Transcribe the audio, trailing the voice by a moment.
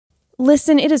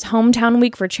Listen, it is hometown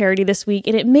week for charity this week,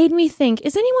 and it made me think,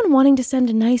 is anyone wanting to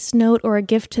send a nice note or a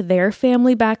gift to their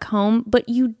family back home, but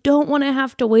you don't want to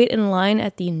have to wait in line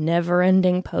at the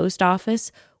never-ending post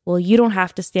office? Well, you don't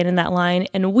have to stand in that line,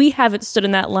 and we haven't stood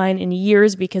in that line in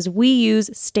years because we use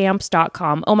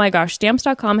Stamps.com. Oh my gosh,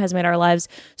 Stamps.com has made our lives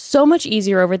so much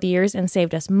easier over the years and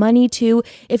saved us money too.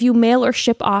 If you mail or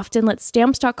ship often, let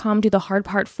Stamps.com do the hard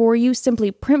part for you.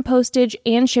 Simply print postage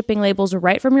and shipping labels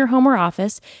right from your home or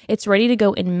office. It's ready to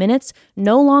go in minutes,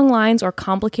 no long lines or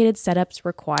complicated setups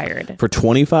required. For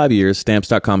 25 years,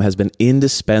 Stamps.com has been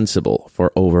indispensable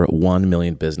for over 1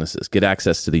 million businesses. Get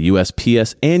access to the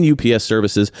USPS and UPS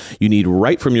services you need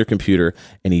right from your computer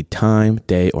any time,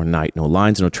 day, or night. No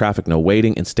lines, no traffic, no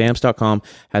waiting. And Stamps.com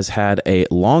has had a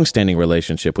long-standing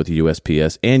relationship with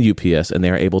USPS and UPS, and they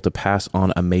are able to pass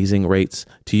on amazing rates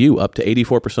to you, up to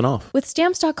 84% off. With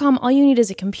Stamps.com, all you need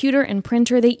is a computer and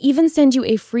printer. They even send you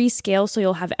a free scale, so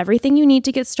you'll have everything you need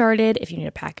to get started. If you need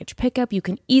a package pickup, you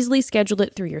can easily schedule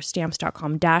it through your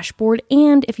Stamps.com dashboard.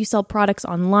 And if you sell products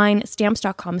online,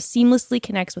 Stamps.com seamlessly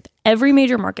connects with every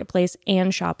major marketplace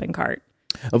and shopping cart.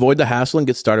 Avoid the hassle and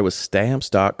get started with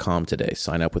Stamps.com today.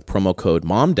 Sign up with promo code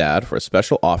MOMDAD for a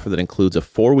special offer that includes a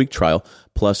 4-week trial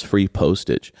plus free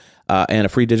postage and a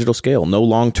free digital scale. No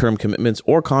long-term commitments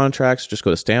or contracts. Just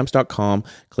go to Stamps.com,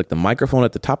 click the microphone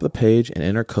at the top of the page, and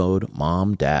enter code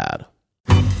MOMDAD.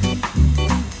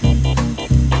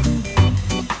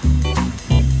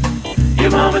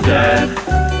 Your mom and dad.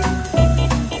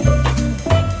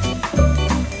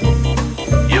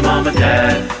 Your mom and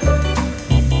dad.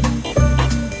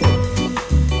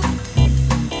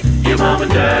 Your mom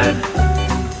and dad.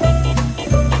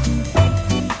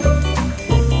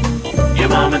 Your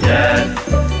mom and dad.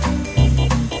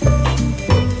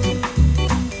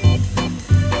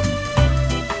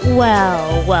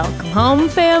 Well, welcome home,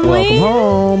 family. Welcome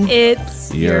home.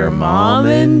 It's your mom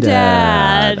and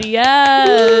dad.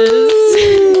 Yes.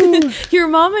 Your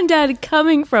mom and dad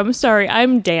coming from, sorry,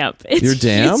 I'm damp. You're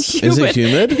damp? Is it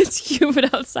humid? It's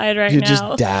humid outside right You're now.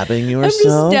 just dabbing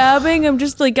yourself? I'm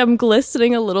just dabbing. I'm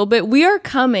glistening a little bit. We are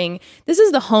coming. This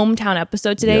is the hometown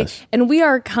episode today. Yes. And we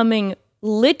are coming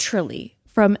literally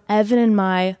from Evan and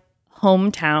my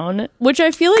hometown, which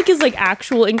I feel like is like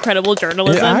actual incredible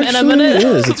journalism. It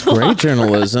is. It's great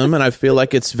journalism, and I feel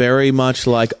like it's very much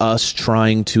like us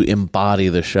trying to embody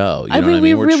the show. You know what I mean?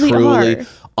 We really truly are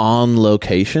on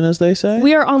location, as they say.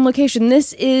 We are on location.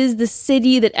 This is the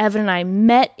city that Evan and I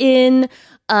met in.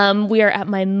 We are at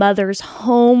my mother's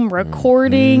home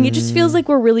recording. It just feels like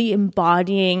we're really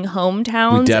embodying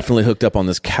hometowns. We definitely hooked up on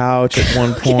this couch at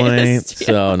one point,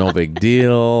 so no big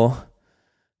deal.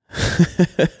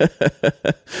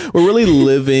 We're really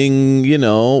living,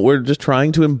 we're just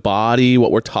trying to embody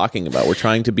what we're talking about. We're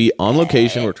trying to be on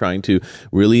location. We're trying to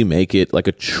really make it like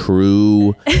a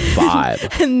true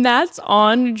vibe. And that's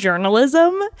on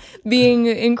journalism, being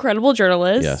incredible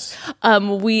journalists. Yes.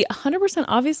 We 100%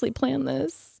 obviously planned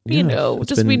this. We knew it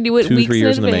 2-3 weeks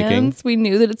years in in the making. advance. We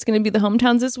knew that it's going to be the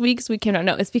hometowns this week, so we came out.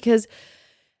 No, it's because,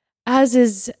 as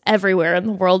is everywhere in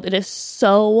the world, it is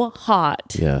so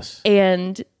hot. Yes.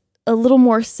 And a little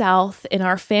more south in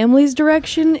our family's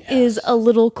direction is a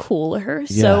little cooler.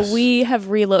 Yes. So we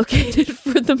have relocated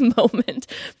for the moment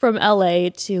from LA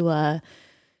to the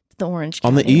Orange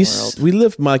County on the east world. We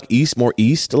live like more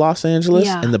east Los Angeles,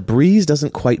 Yeah. and the breeze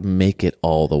doesn't quite make it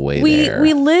all the way there.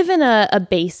 We live in a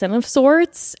basin of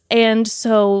sorts, and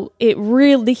so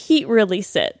the heat really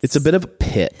sits. It's a bit of a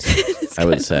pit. I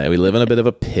would say we live in a bit of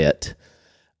a pit.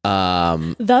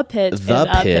 The pit,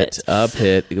 a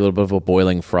little bit of a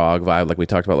boiling frog vibe like we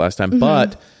talked about last time.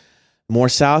 But more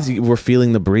south, we're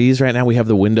feeling the breeze right now. We have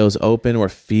the windows open. We're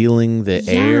feeling the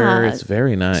air. It's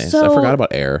very nice. So, I forgot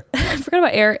about air.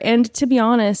 And to be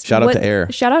honest, shout out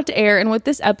to air. And what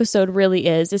this episode really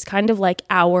is kind of like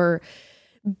our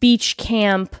beach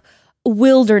camp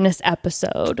wilderness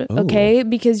episode. Ooh. Okay,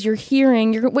 because what you're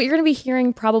going to be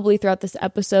hearing probably throughout this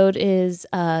episode is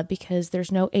because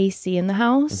there's no AC in the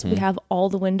house, we have all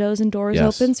the windows and doors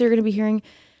open, so you're going to be hearing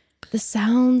the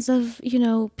sounds of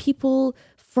people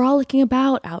frolicking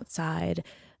about outside,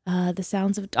 the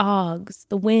sounds of dogs,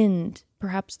 the wind,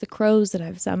 perhaps the crows that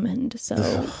I've summoned. So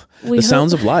the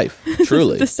sounds of life,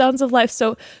 truly. The sounds of life.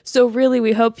 So really,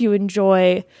 we hope you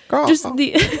enjoy just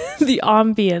the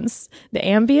ambience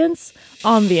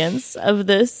of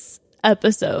this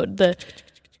episode.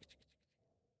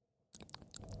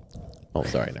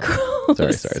 Sorry.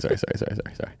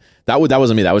 That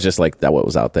wasn't me. That was just like that. What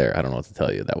was out there? I don't know what to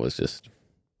tell you. That was just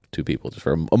two people, just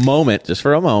for a moment, just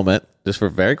for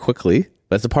very quickly.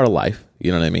 But it's a part of life.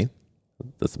 You know what I mean?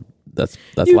 That's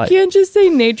you life. Can't just say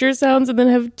nature sounds and then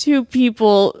have two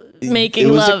people making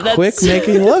it was love. a quick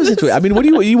making love situation. I mean, what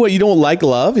do you don't like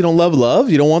love? You don't love love?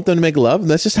 You don't want them to make love?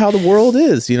 That's just how the world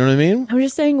is. You know what I mean? I'm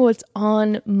just saying what's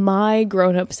on my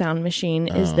grown-up sound machine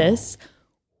is this.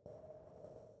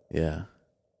 Yeah.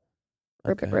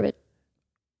 Okay. Ribbit.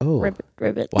 Oh.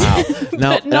 Ribbit. Wow.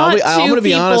 Now, I'm going to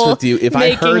be honest with you. If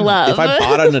I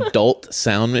bought an adult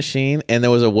sound machine and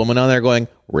there was a woman on there going,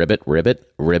 ribbit,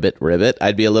 ribbit, ribbit, ribbit,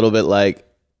 I'd be a little bit like,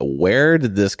 where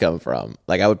did this come from?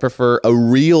 Like, I would prefer a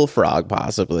real frog,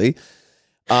 possibly.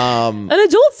 An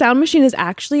adult sound machine is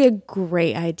actually a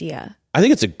great idea. I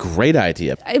think it's a great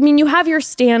idea. I mean, you have your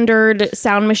standard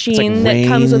sound machine that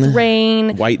comes with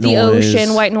rain, white the noise.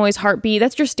 ocean, white noise, heartbeat.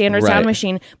 That's your standard sound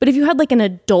machine. But if you had like an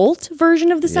adult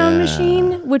version of the sound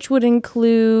machine, which would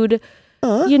include,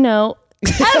 Evan.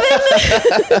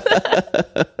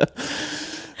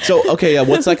 So, okay,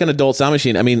 what's like an adult sound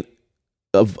machine? I mean,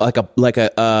 like a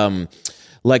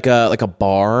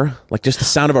bar, like just the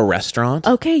sound of a restaurant.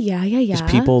 Okay, yeah. Just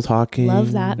people talking.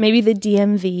 Love that. Maybe the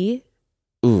DMV.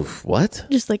 Oof, what?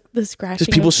 Just like the scratching.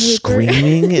 Just people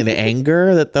screaming in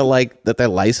anger that their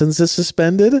license is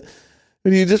suspended.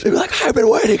 And you just be like, I've been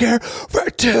waiting here for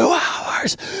 2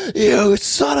 hours. You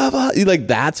son of a... Like,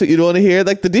 that's what you want to hear?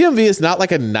 Like, the DMV is not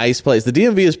like a nice place. The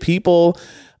DMV is people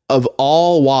of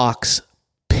all walks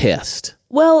pissed.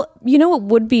 Well, you know what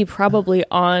would be probably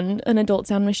on an adult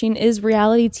sound machine is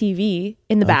reality TV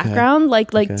in the background,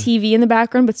 like TV in the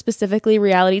background, but specifically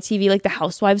reality TV, like the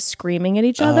housewives screaming at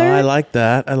each other. I like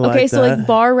that. Okay, so like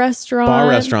bar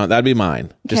restaurant. That'd be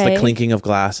mine. Just Okay. the clinking of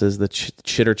glasses, the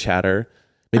chitter chatter,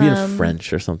 maybe in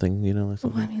French or something. You know, or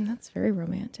something. Well, I mean, that's very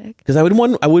romantic. Because I wouldn't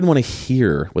want to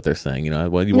hear what they're saying. You know,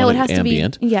 you No, want it has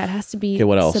ambient. to be. Yeah, it has to be. Okay,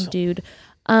 what else? Subdued.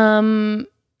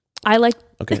 I like.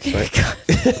 Okay, sorry.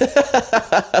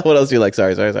 What else do you like?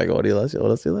 Sorry. What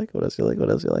else do you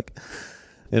like?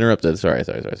 Interrupted. Sorry.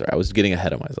 I was getting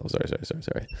ahead of myself.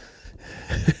 Sorry.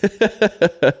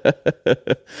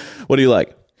 What do you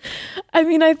like? I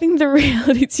mean, I think the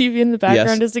reality TV in the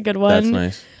background is a good one.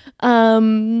 That's nice. I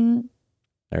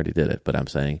already did it, but I'm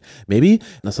saying maybe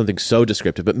not something so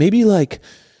descriptive, but maybe like,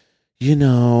 you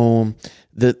know,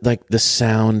 the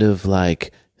sound of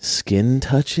like skin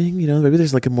touching, you know, maybe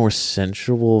there's like a more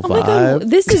sensual vibe. My God,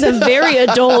 this is a very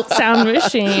adult sound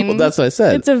machine. Well, that's what I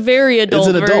said. It's a very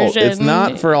adult version. It's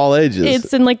not for all ages.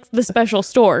 It's in like the special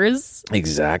stores.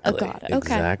 Exactly. Oh, God. Okay.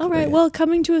 Exactly. All right. Well,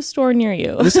 coming to a store near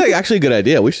you. This is actually a good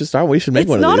idea. We should make one of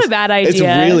these. It's not a bad idea. It's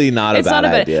really not a bad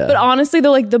idea. But honestly, though,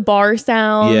 like the bar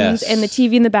sounds Yes. and the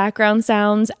TV in the background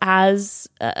sounds as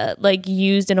like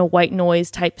used in a white noise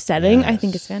type setting, I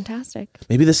think it's fantastic.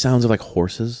 Maybe the sounds of like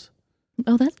horses.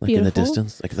 Oh, that's Like beautiful. in the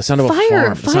distance, like the sound of a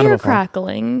farm. Fire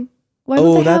crackling. Why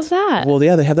would they have that? Well,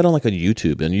 yeah, they have that on like on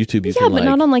YouTube. On YouTube, you can but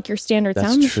not on like your standard sound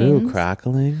That's machines. true.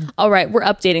 Crackling. All right, we're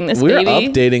updating this, We're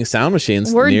baby. updating sound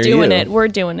machines. We're near doing you. it. We're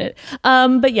doing it.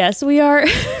 But yes, we are.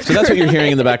 So that's what you're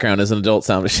hearing in the background is an adult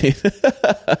sound machine.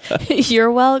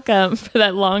 You're welcome for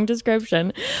that long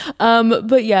description.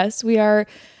 But yes, we are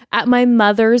at my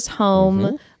mother's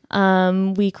home.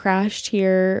 We crashed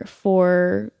here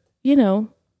for,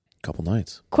 Couple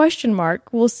nights. question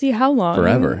mark. We'll see how long.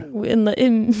 Forever.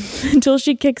 Until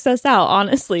she kicks us out.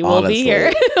 Honestly, we'll be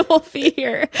here. We'll be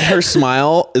here. Her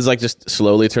smile is like just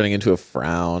slowly turning into a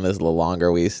frown as the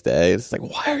longer we stay. It's like,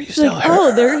 why are you still here?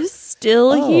 Oh, they're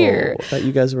still here. I thought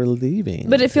you guys were leaving.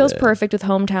 But it feels perfect with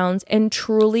hometowns. And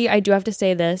truly, I do have to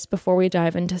say this before we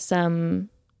dive into some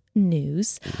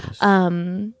news. Yes.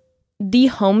 The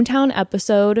hometown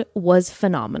episode was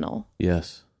phenomenal.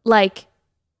 Yes. Like,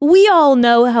 we all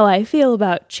know how I feel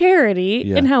about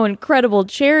Charity and how incredible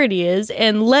Charity is.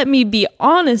 And let me be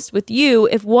honest with you,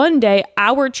 if one day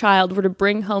our child were to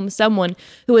bring home someone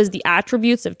who has the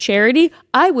attributes of Charity,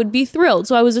 I would be thrilled.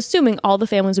 So I was assuming all the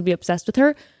families would be obsessed with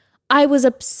her. I was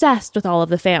obsessed with all of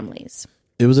the families.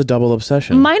 It was a double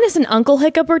obsession. Minus an uncle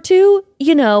hiccup or two,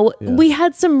 we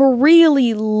had some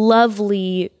really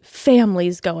lovely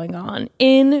families going on.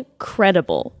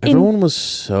 Incredible. Everyone was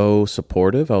so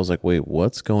supportive. I was like, wait,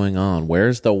 what's going on?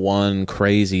 Where's the one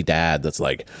crazy dad that's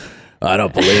like, I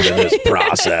don't believe in this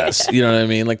process. You know what I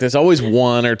mean? Like there's always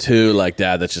one or two like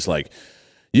dad that's just like,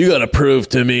 you got to prove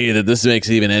to me that this makes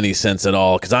even any sense at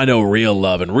all because I know real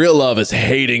love, and real love is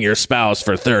hating your spouse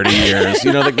for 30 years.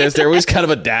 Like there's always kind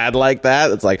of a dad like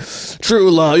that. It's like true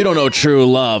love. You don't know true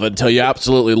love until you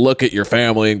absolutely look at your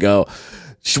family and go,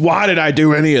 why did I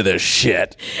do any of this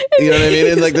shit? You know what I mean?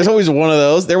 And like there's always one of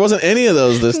those. There wasn't any of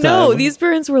those this time. No, these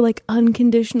parents were like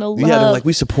unconditional love. Yeah, they're like,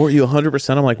 we support you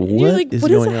 100%. I'm like, what is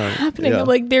going on? Happening? Yeah. I'm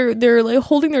like, they're like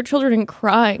holding their children and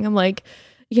crying. I'm like,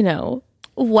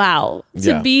 wow.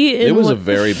 Yeah. To be in it was a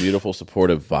very beautiful,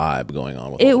 supportive vibe going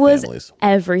on with all it the was families.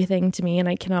 everything to me, and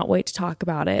I cannot wait to talk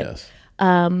about it. Yes.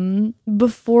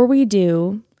 Before we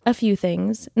do, a few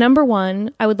things. Number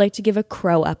one, I would like to give a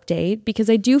crow update because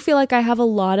I do feel like I have a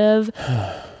lot of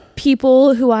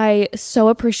people who I so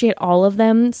appreciate, all of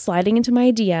them sliding into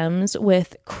my DMs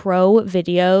with crow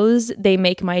videos. They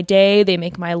make my day. They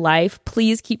make my life.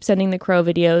 Please keep sending the crow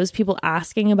videos. People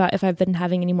asking about if I've been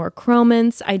having any more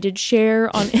crowments. I did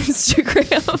share on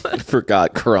Instagram. I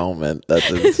forgot Crowman. That's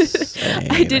insane.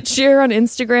 I did share on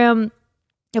Instagram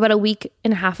about a week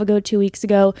and a half ago, 2 weeks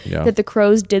ago, that the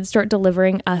crows did start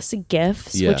delivering us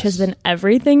gifts, which has been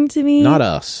everything to me. Not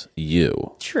us,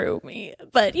 you. True, me.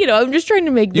 But, I'm just trying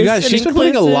to make this You guys, she's been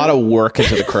putting a lot of work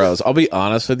into the crows. I'll be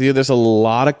honest with you. There's a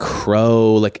lot of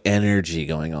crow, energy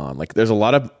going on. There's a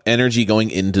lot of energy going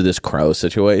into this crow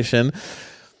situation.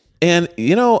 And,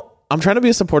 I'm trying to be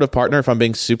a supportive partner if I'm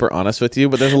being super honest with you,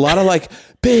 but there's a lot of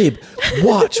babe,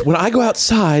 watch. When I go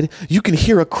outside, you can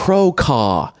hear a crow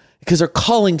caw. Because they're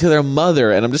calling to their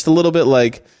mother, and I'm just a little bit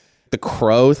the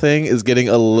crow thing is getting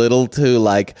a little too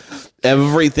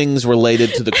everything's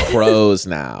related to the crows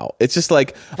now. It's just oh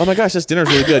my gosh, this dinner's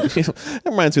really good. It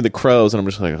reminds me of the crows, and I'm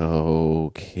just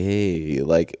okay.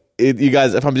 You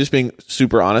guys, if I'm just being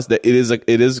super honest, that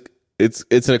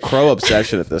it's a crow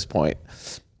obsession at this point.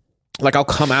 I'll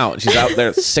come out, and she's out there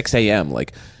at 6 a.m.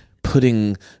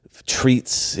 Putting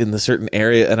treats in the certain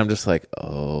area, and I'm just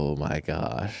oh my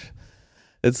gosh.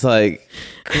 It's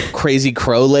crazy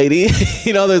crow lady.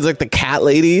 There's the cat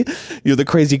lady. You're the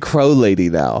crazy crow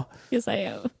lady now. Yes, I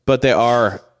am. But they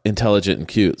are intelligent and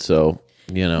cute, so,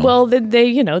 Well,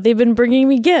 they've been bringing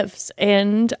me gifts,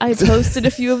 and I posted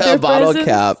a few of their bottle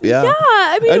presents. cap, yeah. Yeah,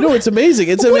 I know, it's amazing.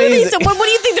 It's what amazing. What do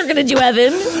you think they're going to do,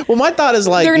 Evan? Well, my thought is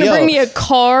they're going to bring me a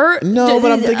car. No,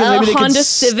 but I'm thinking maybe they Honda can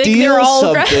Civic. steal They're all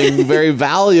something very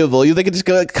valuable. You think they could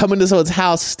just come into someone's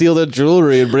house, steal their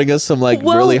jewelry, and bring us some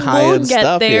really high-end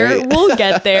stuff here. We'll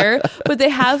get there. But they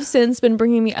have since been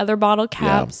bringing me other bottle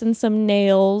caps and some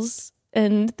nails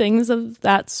and things of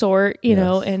that sort,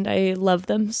 and I love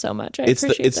them so much. I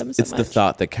appreciate them so much. It's the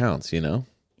thought that counts, Yeah,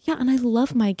 and I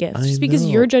love my gifts. Just because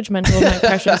you're judgmental of my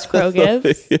precious crow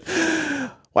gifts.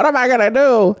 What am I going to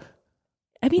do?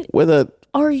 I mean, with a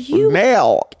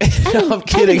nail? No, I'm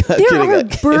kidding. There are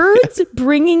birds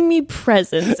bringing me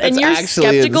presents, and you're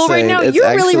skeptical right now.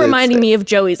 You're really reminding me of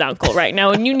Joey's uncle right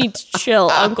now, and you need to chill,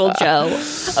 Uncle Joe.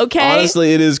 Okay?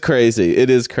 Honestly, it is crazy. It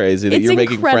is crazy that you're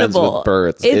making friends with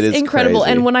birds. It is incredible.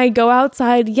 Crazy. And when I go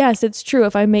outside, yes, it's true.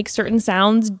 If I make certain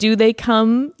sounds, do they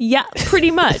come? Yeah,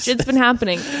 pretty much. It's been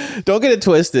happening. Don't get it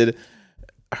twisted.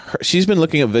 She's been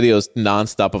looking at videos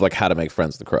nonstop of how to make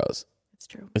friends with crows. It's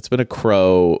true. It's been a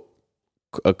crow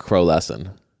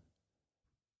lesson.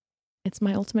 It's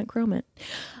my ultimate crowment.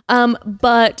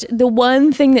 But the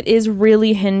one thing that is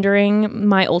really hindering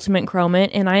my ultimate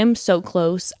crowment, and I am so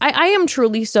close, I am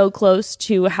truly so close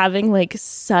to having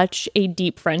such a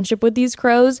deep friendship with these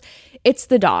crows, it's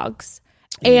the dogs.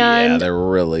 And they're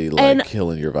really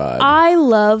killing your vibe. I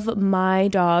love my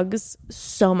dogs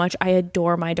so much. I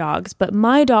adore my dogs, but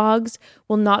my dogs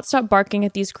will not stop barking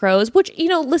at these crows, which,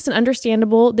 listen,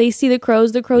 understandable. They see the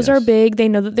crows. The crows are big. They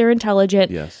know that they're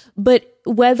intelligent. Yes. But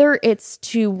whether it's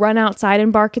to run outside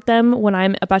and bark at them when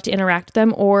I'm about to interact with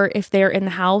them, or if they're in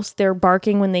the house, they're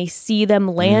barking when they see them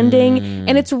landing.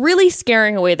 And it's really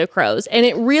scaring away the crows. And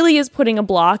it really is putting a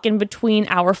block in between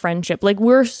our friendship.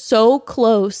 We're so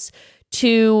close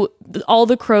to all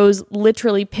the crows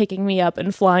literally picking me up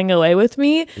and flying away with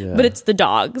me, but it's the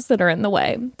dogs that are in the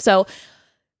way. So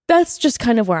that's just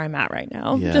kind of where I'm at right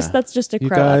now. That's just a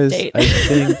crow update. I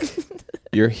think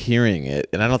you're hearing it,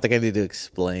 and I don't think I need to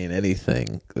explain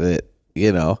anything. That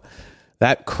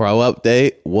that crow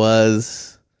update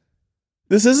was.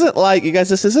 This isn't you guys.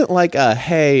 This isn't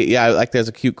hey, there's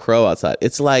a cute crow outside.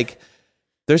 It's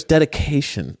there's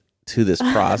dedication to this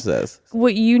process.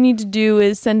 What you need to do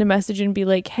is send a message and be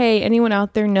like, hey, anyone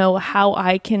out there know how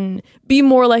I can be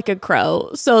more like a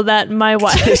crow so that my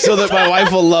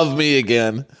wife will love me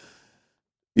again.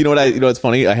 You know what's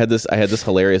funny? I had this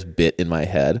hilarious bit in my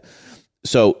head.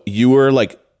 So you were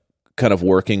kind of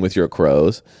working with your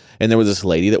crows, and there was this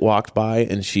lady that walked by,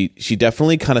 and she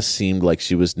definitely kind of seemed like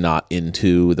she was not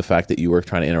into the fact that you were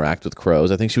trying to interact with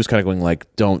crows. I think she was kind of going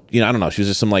don't, I don't know. She was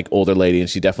just some older lady, and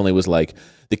she definitely was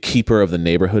the keeper of the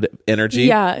neighborhood energy.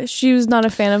 Yeah, she was not a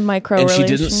fan of my crow and she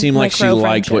didn't seem like she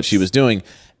liked what she was doing.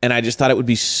 And I just thought it would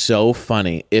be so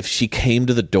funny if she came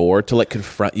to the door to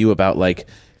confront you about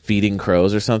feeding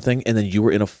crows or something, and then you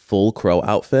were in a full crow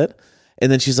outfit.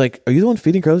 And then she's like, are you the one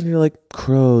feeding crows? And you're like,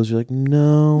 crows. You're like,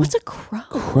 no. What's a crow?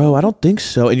 Crow? I don't think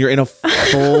so. And you're in a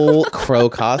full crow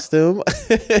costume.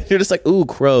 You're just like, ooh,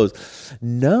 crows.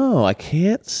 No, I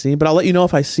can't see. But I'll let you know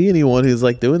if I see anyone who's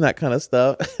like doing that kind of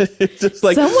stuff. It's just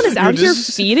like someone is out here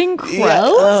feeding crows? Yeah,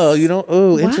 oh, you don't.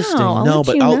 Oh, wow, interesting. No,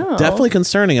 but I'll know. definitely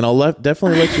concerning, and I'll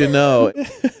definitely let you know.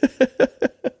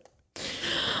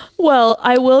 Well,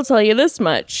 I will tell you this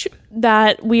much,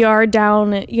 that we are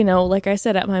down, like I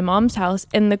said, at my mom's house,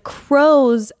 and the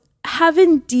crows have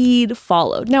indeed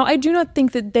followed. Now, I do not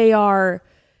think that they are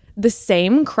the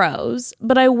same crows,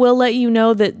 but I will let you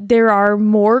know that there are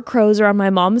more crows around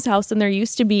my mom's house than there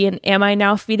used to be, and am I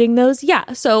now feeding those?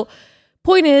 Yeah, so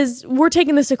point is, we're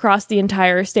taking this across the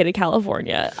entire state of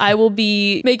California. I will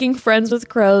be making friends with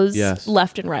crows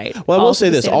left and right. Well, I will say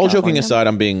this, all joking aside,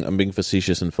 I'm being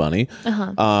facetious and funny.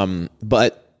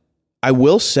 But I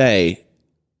will say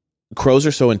crows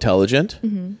are so intelligent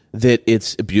that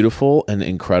it's beautiful and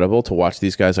incredible to watch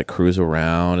these guys like cruise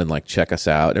around and like check us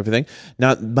out and everything.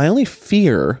 Now, my only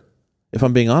fear, if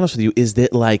I'm being honest with you, is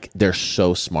that like they're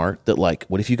so smart that like,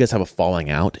 what if you guys have a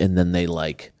falling out and then they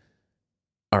like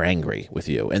are angry with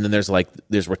you, and then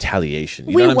there's retaliation.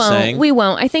 You know what I'm saying? We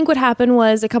won't. I think what happened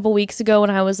was a couple weeks ago when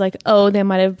I was like, oh, they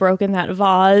might have broken that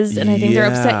vase, and I think they're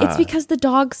upset. It's because the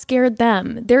dog scared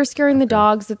them. They're scaring the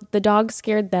dogs. The dog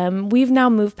scared them. We've now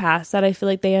moved past that. I feel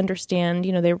like they understand.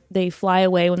 They fly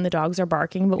away when the dogs are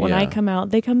barking, but when I come out,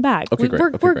 they come back. Okay,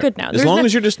 great. We're good now. As long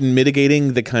as you're just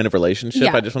mitigating the kind of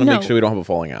relationship, I just want to make sure we don't have a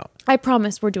falling out. I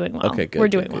promise we're doing well. Okay, good. We're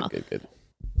doing well. Good.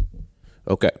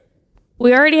 Okay.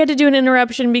 We already had to do an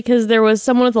interruption because there was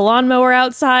someone with a lawnmower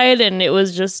outside and it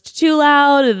was just too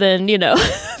loud. And then,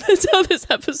 that's how this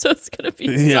episode's going to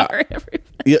be. Sorry,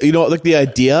 everybody. Like the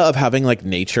idea of having like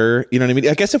nature, you know what I mean?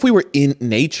 I guess if we were in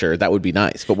nature, that would be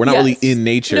nice, but we're not really in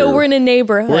nature. No, we're in a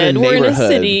neighborhood. We're in a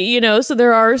city, so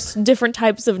there are different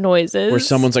types of noises. Where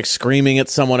someone's like screaming at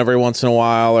someone every once in a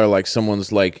while, or like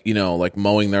someone's like, like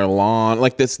mowing their lawn.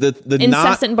 Like that's the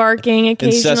incessant barking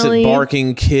occasionally. Incessant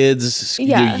barking, kids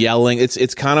yelling.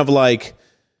 It's kind of like,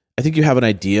 I think you have an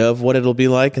idea of what it'll be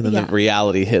like, and then the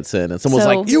reality hits in, and someone's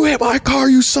like, you hit my car,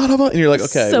 you son of a... And you're like,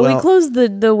 okay, so we close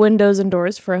the windows and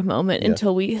doors for a moment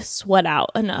until we sweat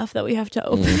out enough that we have to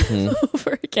open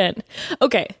over again.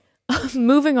 Okay,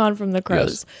 moving on from the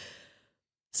crows. Yes.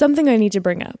 Something I need to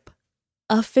bring up.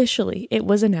 Officially, it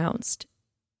was announced.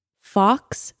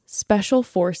 Fox Special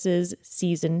Forces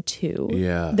Season 2.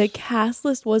 Yeah. The cast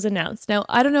list was announced. Now,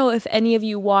 I don't know if any of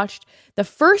you watched the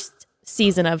first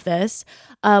season of this,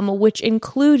 which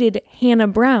included Hannah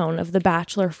Brown of the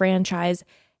Bachelor franchise.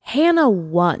 Hannah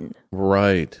won.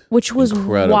 Right. Which was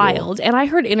incredible. Wild. And I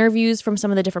heard interviews from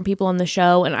some of the different people on the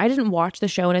show, and I didn't watch the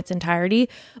show in its entirety,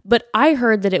 but I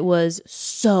heard that it was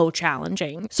so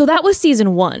challenging. So that was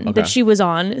season 1 that she was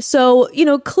on. So,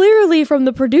 clearly from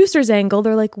the producer's angle,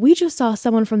 they're like, we just saw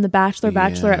someone from the Bachelor,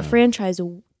 Bachelorette franchise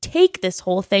take this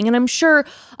whole thing. And I'm sure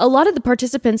a lot of the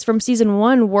participants from season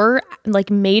 1 were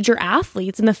like major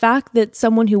athletes. And the fact that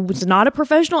someone who was not a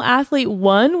professional athlete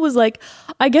won was like,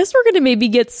 I guess we're going to maybe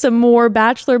get some more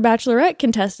Bachelor, Bachelorette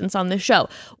contestants on the show.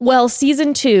 Well,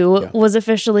 season 2 was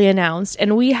officially announced,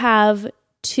 and we have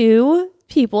 2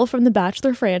 people from the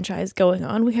Bachelor franchise going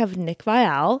on. We have Nick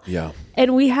Viall. Yeah.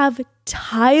 And we have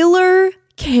Tyler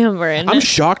Cameron. I'm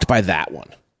shocked by that one.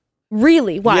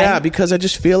 Really? Why? Yeah, because I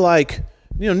just feel like,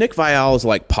 Nick Viall is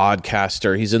like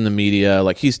podcaster. He's in the media.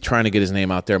 Like he's trying to get his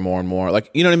name out there more and more. Like,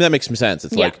 you know what I mean? That makes some sense.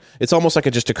 It's like, it's almost like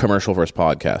just a commercial versus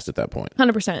podcast at that point.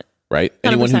 100%. Right? 100%.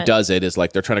 Anyone who does it is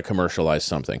like, they're trying to commercialize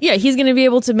something. Yeah. He's going to be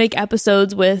able to make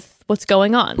episodes with what's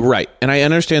going on. Right. And I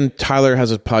understand Tyler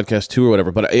has a podcast too or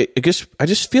whatever, but I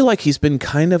just feel like he's been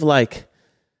kind of like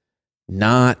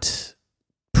not,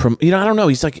 I don't know.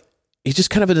 He's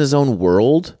just kind of in his own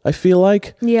world, I feel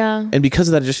like. Yeah. And because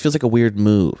of that, it just feels like a weird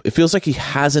move. It feels like he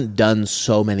hasn't done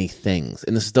so many things.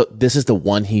 And this is the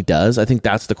one he does. I think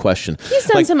that's the question. He's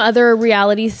done some other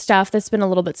reality stuff that's been a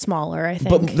little bit smaller, I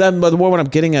think. But the more what I'm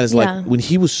getting at is like when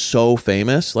he was so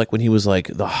famous, like when he was like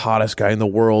the hottest guy in the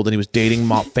world and he was dating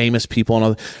famous people and all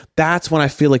that, that's when I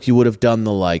feel like you would have done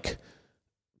the like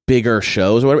bigger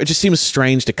shows or whatever. It just seems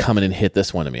strange to come in and hit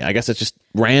this one to me. I guess it's just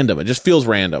random. It just feels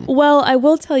random. Well, I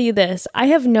will tell you this. I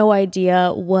have no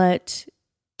idea what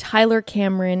Tyler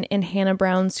Cameron and Hannah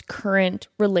Brown's current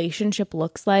relationship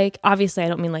looks like. Obviously, I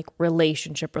don't mean like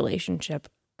relationship.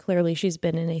 Clearly, she's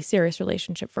been in a serious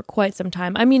relationship for quite some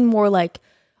time. I mean more like,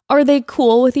 are they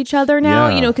cool with each other now?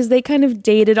 Yeah. Because they kind of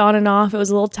dated on and off. It was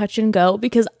a little touch and go.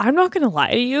 Because I'm not going to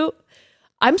lie to you.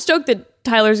 I'm stoked that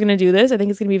Tyler's going to do this. I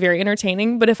think it's going to be very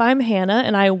entertaining. But if I'm Hannah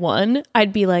and I won,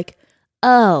 I'd be like,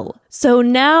 oh, so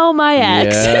now my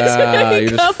ex is Yeah, going you're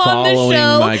to just come on the following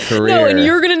show. my No, career. and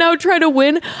you're going to now try to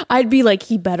win. I'd be like,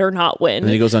 he better not win. And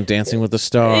then he goes on Dancing with the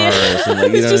Stars. And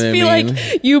like, you It's know just what I be mean?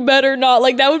 like, you better not.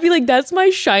 Like, that would be like, that's my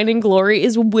shining glory,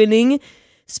 is winning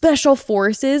special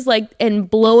forces, like, and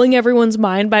blowing everyone's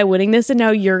mind by winning this. And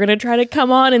now you're going to try to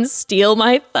come on and steal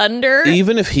my thunder.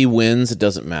 Even if he wins, it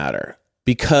doesn't matter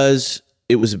because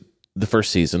it was the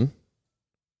first season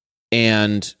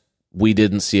and we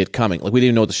didn't see it coming. Like, we didn't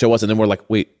even know what the show was. And then we're like,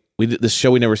 wait, we did this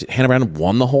show we never see. Hannah Brown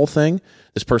won the whole thing.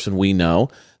 This person we know.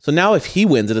 So now if he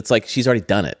wins it, it's like she's already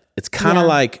done it. It's kind of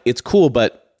like, it's cool,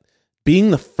 but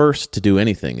being the first to do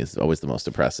anything is always the most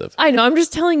impressive. I know. I'm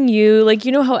just telling you, like,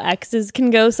 you know how exes can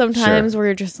go sometimes where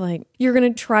you're just like, you're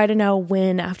going to try to now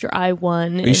win after I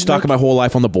won. Are you stalking my whole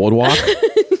life on the boardwalk?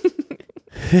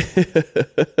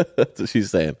 That's what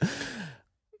she's saying.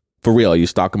 For real, are you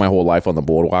stalking my whole life on the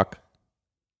boardwalk?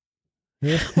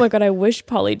 Oh my God, I wish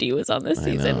Pauly D was on this I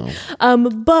season. know.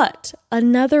 But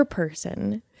another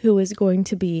person who is going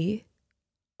to be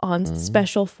on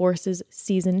Special Forces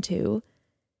Season 2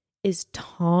 is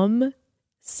Tom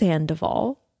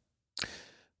Sandoval.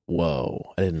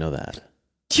 Whoa, I didn't know that.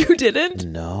 You didn't?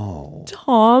 No.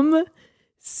 Tom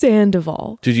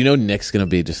Sandoval. Dude, you know Nick's going to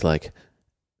be just like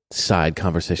side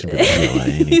conversation.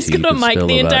 He's going to mic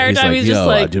the entire time. He's just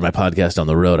like, I do my podcast on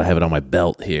the road. I have it on my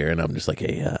belt here. And I'm just like,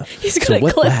 hey, he's so going to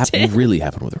what really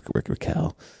happened with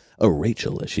Raquel? Oh,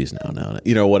 Rachel, as she's now known.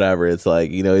 You know, whatever. It's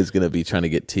like, you know, he's going to be trying to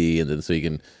get tea and then so he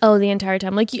can. Oh, the entire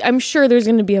time. Like, I'm sure there's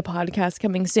going to be a podcast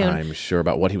coming soon. I'm sure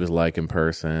about what he was like in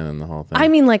person and the whole thing. I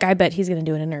mean, like, I bet he's going to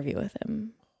do an interview with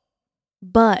him.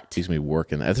 But he's going to be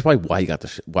working. That's probably why he got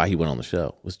why he went on the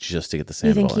show, was just to get the you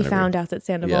Sandoval think he interview. found out that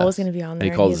Sandoval was going to be on there?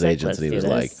 And he called he's his like, agents and he "Let's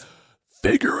was do like, this."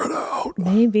 figure it out.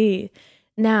 Maybe.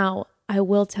 Now, I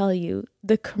will tell you,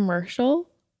 the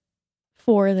commercial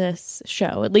for this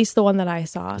show, at least the one that I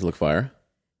saw, Does it look fire?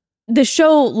 the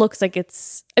show looks like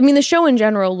the show in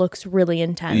general looks really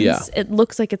intense. Yeah. It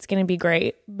looks like it's going to be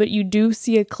great, but you do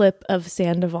see a clip of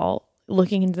Sandoval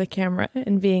looking into the camera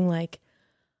and being like,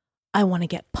 I want to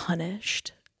get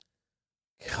punished.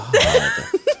 God.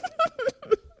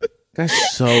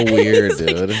 Guy's so weird,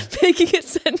 dude. Like, making it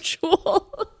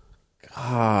sensual.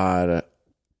 God.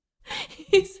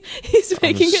 He's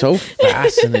making I'm it so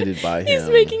fascinated by him. He's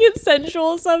making it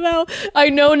sensual somehow. I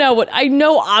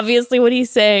know obviously what he's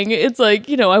saying. It's like,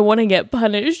 you know, I want to get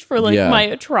punished for like my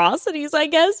atrocities, I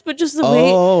guess, but just the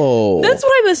way that's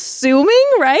what I'm assuming,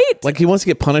 right? Like he wants to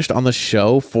get punished on the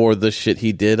show for the shit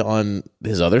he did on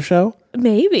his other show?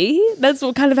 Maybe. That's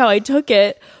kind of how I took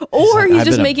it. Or he's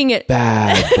just making it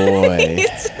bad boy.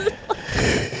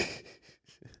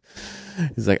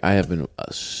 He's like, I have been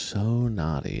so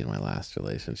naughty in my last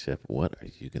relationship. What are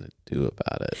you going to do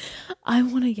about it? I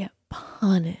want to get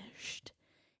punished.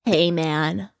 Hey,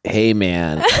 man.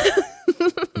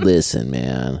 Listen,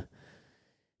 man.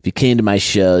 If you came to my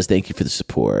shows, thank you for the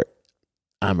support.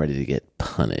 I'm ready to get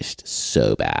punished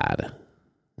so bad.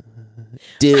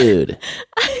 Dude,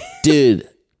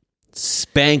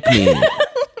 spank me.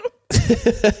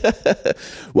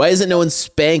 Why isn't no one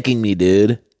spanking me,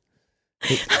 dude?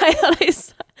 I thought I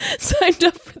signed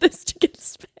up for this to get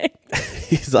spanked.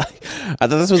 He's like, I thought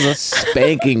this was a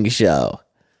spanking show.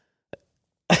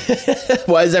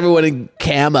 Why is everyone in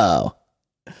camo?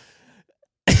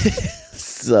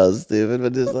 So stupid,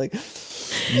 but just like,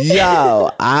 yo,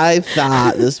 I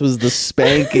thought this was the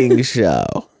spanking show.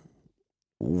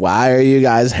 Why are you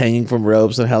guys hanging from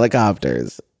ropes and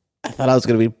helicopters? I thought I was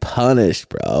going to be punished,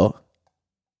 bro.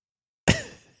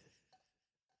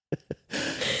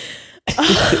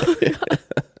 Oh, God.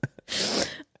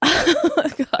 Oh,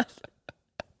 God.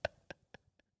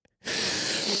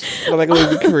 I like how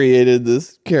we created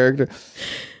this character.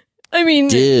 I mean,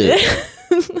 dude,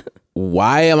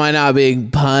 why am I not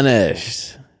being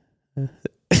punished?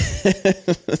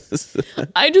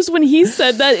 when he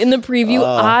said that in the preview,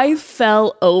 I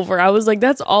fell over. I was like,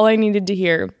 that's all I needed to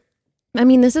hear. I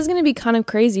mean, this is going to be kind of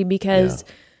crazy because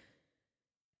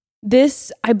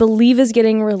this, I believe, is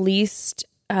getting released.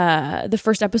 The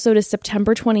first episode is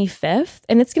September 25th,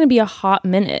 and it's going to be a hot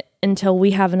minute until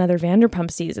we have another Vanderpump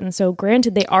season. So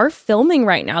granted, they are filming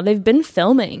right now. They've been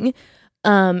filming,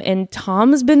 and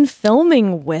Tom's been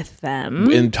filming with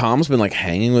them. And Tom's been like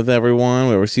hanging with everyone.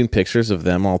 We're seeing pictures of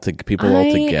them all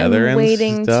together. I'm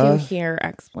waiting and to stuff. hear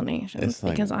explanations It's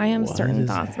like, because I have certain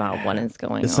thoughts about what is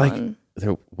going on.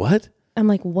 Like, what? I'm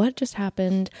like, what just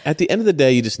happened? At the end of the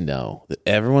day, you just know that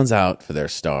everyone's out for their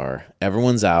star.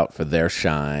 Everyone's out for their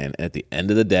shine. And at the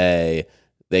end of the day,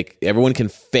 everyone can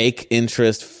fake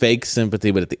interest, fake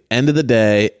sympathy, but at the end of the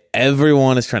day,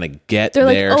 everyone is trying to get They're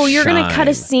like, their oh, you're going to cut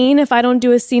a scene if I don't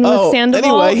do a scene with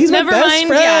Sandoval? Anyway, he's Never my best mind.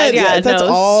 friend. Yeah, that's no,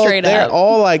 all. straight They're up.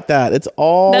 all like that. It's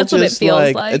all That's what it just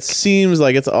feels like. It seems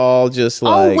like it's all just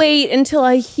like. I'll wait until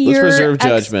I hear reserve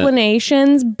judgment.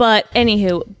 explanations. But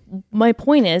anywho, my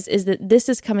point is that this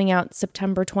is coming out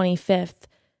September 25th.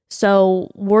 So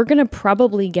we're going to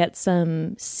probably get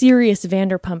some serious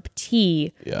Vanderpump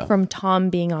tea from Tom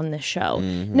being on this show.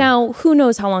 Mm-hmm. Now, who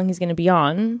knows how long he's going to be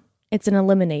on? It's an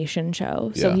elimination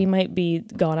show. So he might be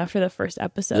gone after the first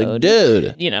episode. Like,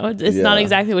 dude. You know, it's not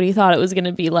exactly what he thought it was going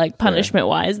to be like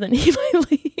punishment-wise. Then he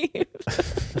might leave.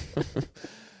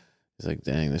 He's like,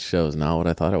 dang, this show is not what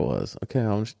I thought it was. Okay,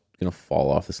 I'm just going to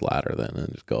fall off this ladder then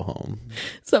and just go home.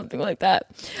 Something like that.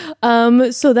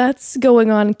 So that's going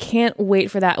on. Can't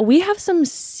wait for that. We have some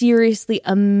seriously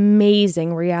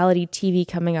amazing reality TV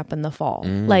coming up in the fall.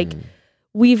 Like,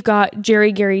 we've got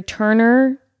Gary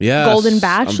Turner, Golden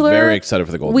Bachelor. I'm very excited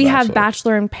for the Golden Bachelor. We have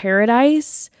Bachelor in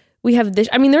Paradise. We have this.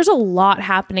 I mean, there's a lot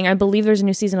happening. I believe there's a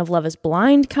new season of Love is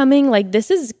Blind coming. Like,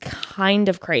 this is kind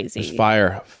of crazy. There's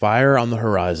fire on the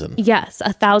horizon. Yes,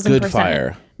 1,000%. Good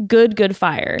fire. Good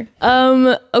fire.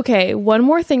 Okay, one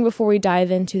more thing before we dive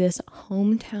into this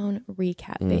hometown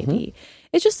recap, baby.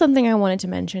 It's just something I wanted to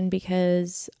mention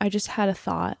because I just had a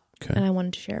thought and I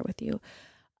wanted to share it with you.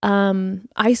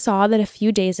 I saw that a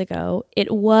few days ago,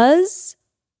 it was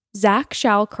Zach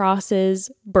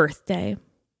Shallcross's birthday.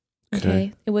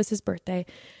 Okay. It was his birthday.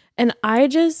 And I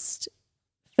just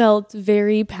felt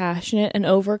very passionate and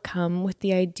overcome with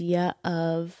the idea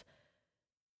of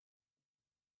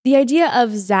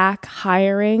Zach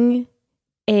hiring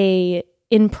a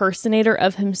impersonator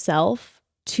of himself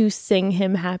to sing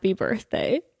him happy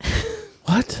birthday.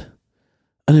 What?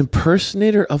 An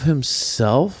impersonator of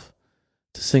himself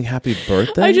to sing happy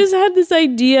birthday? I just had this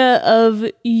idea of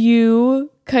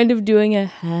you kind of doing a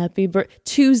happy birthday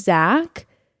to Zach.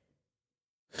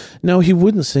 No, he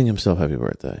wouldn't sing himself happy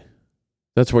birthday.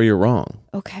 That's where you're wrong.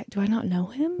 Okay. Do I not know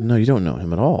him? No, you don't know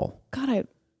him at all. God,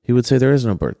 He would say there is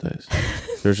no birthdays.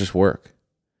 There's just work.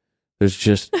 There's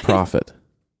just profit.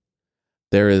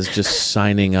 There is just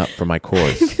signing up for my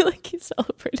course. I feel like he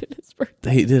celebrated his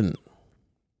birthday. He didn't.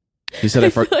 He said, I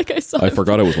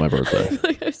forgot it was my birthday. I feel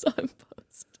like I saw him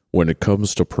post. When it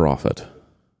comes to profit,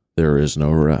 there is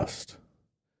no rest.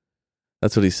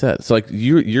 That's what he said. So like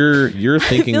you're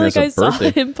thinking there's a birthday.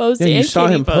 I saw him post. Yeah, you saw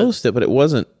him post it, but it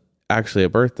wasn't actually a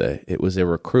birthday. It was a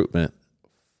recruitment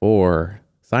for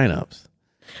signups.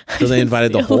 So they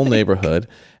invited the whole neighborhood,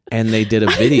 and they did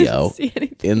a video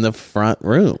in the front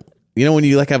room. You know when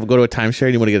you like go to a timeshare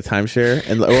and you want to get a timeshare,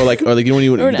 and or you know when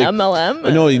you or an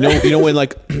MLM. No, you know when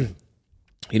like.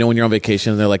 You know, when you're on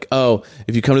vacation and they're like, oh,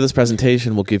 if you come to this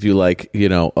presentation, we'll give you like, you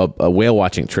know, a whale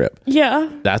watching trip. Yeah.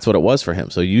 That's what it was for him.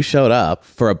 So you showed up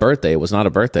for a birthday. It was not a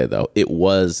birthday, though. It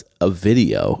was a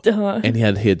video. And he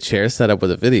had chairs set up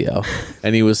with a video.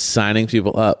 And he was signing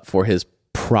people up for his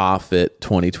Profit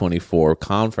 2024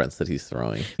 conference that he's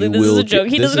throwing. This is a joke.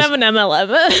 He doesn't have an MLM.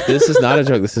 This is not a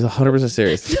joke. This is 100%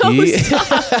 serious. No,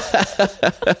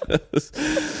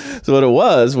 So what it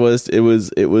was it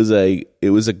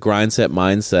was a grind set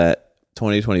mindset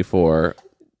 2024.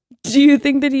 Do you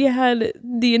think that he had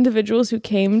the individuals who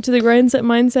came to the grind set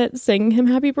mindset sing him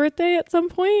happy birthday at some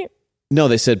point? No,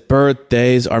 they said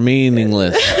birthdays are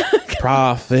meaningless.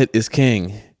 Profit is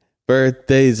king.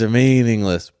 Birthdays are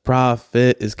meaningless.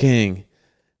 Profit is king.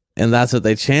 And that's what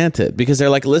they chanted because they're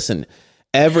like, listen,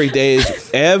 every day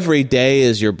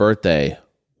is your birthday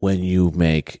when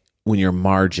your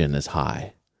margin is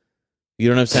high. You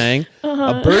know what I'm saying?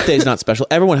 A birthday is not special.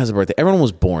 Everyone has a birthday. Everyone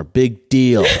was born. Big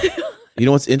deal. You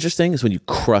know what's interesting is when you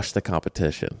crush the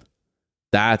competition.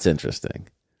 That's interesting.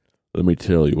 Let me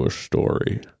tell you a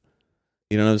story.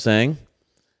 You know what I'm saying?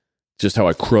 Just how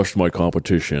I crushed my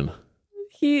competition.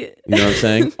 You know what I'm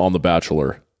saying? On The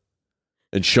Bachelor.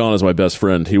 And Sean is my best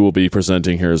friend. He will be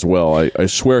presenting here as well. I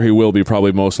swear he will be,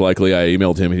 probably most likely. I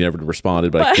emailed him. He never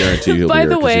responded, but I guarantee he'll be here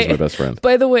because he's my best friend.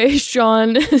 By the way,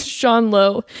 Sean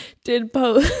Lowe did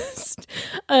post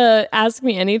Ask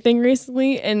Me Anything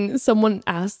recently, and someone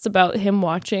asked about him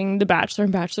watching The Bachelor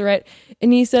and Bachelorette,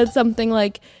 and he said something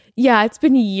like, yeah, it's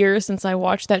been years since I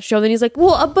watched that show. Then he's like,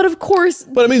 well, but of course.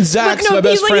 But I mean, Zach's my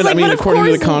best friend. I mean, according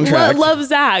to the contract. Love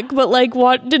Zach, but like,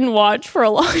 didn't watch for a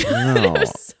long time. No.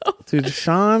 Dude,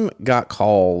 Sean got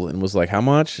called and was like, how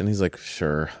much? And he's like,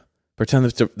 sure. Pretend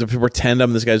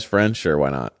I'm this guy's friend. Sure,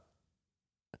 why not?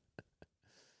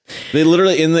 They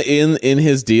literally in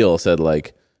his deal said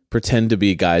like, pretend to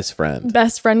be guy's friend.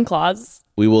 Best friend clause.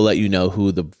 We will let you know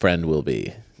who the friend will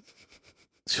be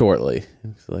shortly.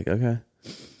 It's like, okay.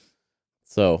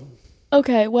 So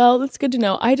Okay, well, that's good to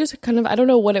know. I just I don't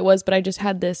know what it was, but I just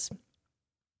had this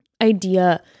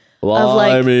idea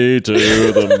Fly me to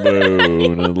the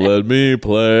moon and let me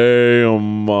play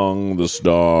among the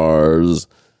stars.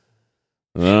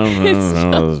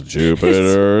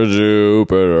 Jupiter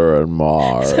and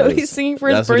Mars. So he's singing for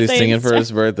his birthday. That's what he's singing for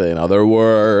his birthday. In other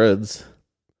words,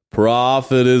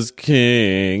 prophet is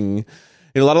king.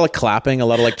 A lot of clapping, a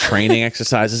lot of training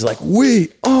exercises. We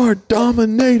are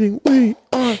dominating. We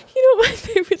are. You know my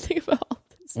favorite thing about all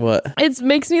this? What? It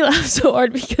makes me laugh so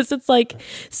hard because it's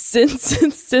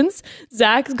since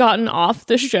Zach's gotten off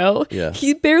the show,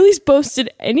 he barely posted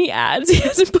any ads. He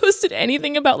hasn't posted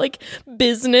anything about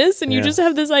business, and you just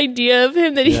have this idea of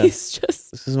him that he's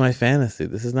just. This is my fantasy.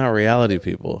 This is not reality,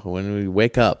 people. When we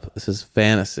wake up, this is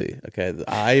fantasy.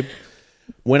 Okay,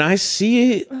 when I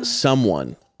see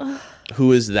someone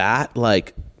who is that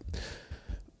has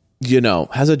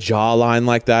a jawline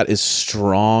like that, is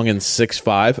strong and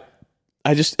 6'5",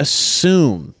 I just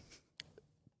assume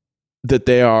that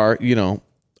they are,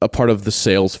 a part of the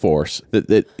sales force.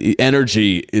 That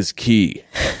energy is key.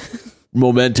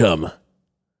 Momentum.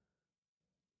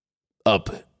 Up.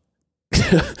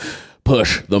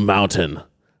 Push the mountain.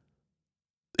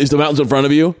 Is the mountain in front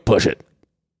of you? Push it.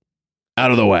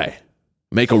 Out of the way.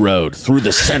 Make a road through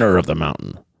the center of the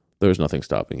mountain. There's nothing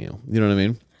stopping you. You know what I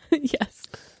mean? Yes.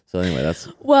 So anyway, that's...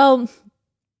 Well,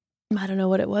 I don't know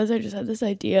what it was. I just had this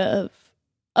idea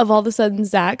of all of a sudden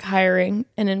Zach hiring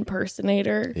an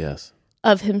impersonator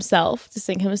of himself to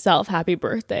sing himself happy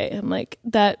birthday. I'm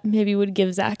that maybe would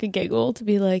give Zach a giggle to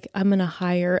be I'm going to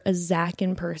hire a Zach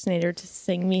impersonator to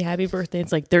sing me happy birthday.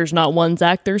 It's there's not one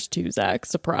Zach, there's two Zach.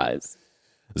 Surprise.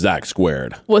 Zach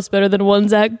squared. What's better than one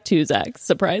Zach? Two Zach.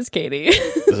 Surprise, Katie.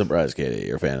 Surprise, Katie.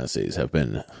 Your fantasies have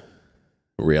been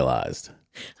realized.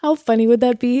 How funny would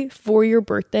that be for your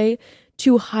birthday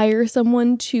to hire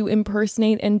someone to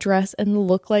impersonate and dress and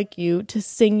look like you to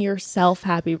sing yourself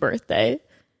happy birthday?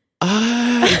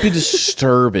 It'd be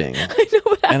disturbing.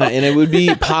 I know, and it would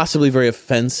be possibly very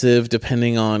offensive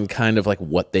depending on kind of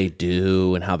what they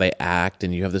do and how they act,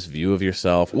 and you have this view of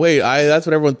yourself. Wait, that's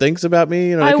what everyone thinks about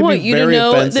me? I want you to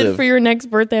know that for your next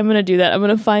birthday, I'm going to do that. I'm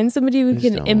going to find somebody who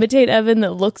can imitate Evan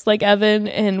that looks like Evan,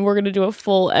 and we're going to do a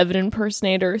full Evan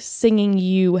impersonator singing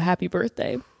you happy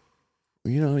birthday.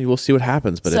 You will see what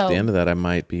happens, but at the end of that, I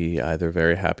might be either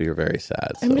very happy or very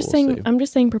sad. I'm just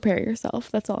saying, prepare yourself.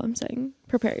 That's all I'm saying.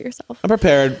 Prepare yourself. I'm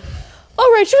prepared.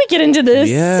 All right, should we get into this?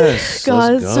 Yes.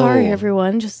 God, let's go. Sorry,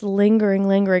 everyone. Just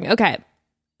lingering. Okay.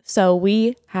 So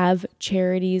we have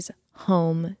Charity's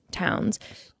hometowns.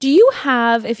 Do you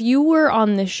have, if you were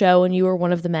on this show and you were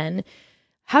one of the men,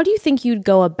 how do you think you'd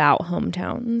go about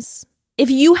hometowns? If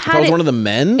you had, if I was one of the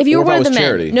men, if you were one of the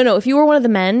Charity? men, no, if you were one of the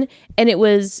men and it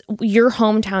was your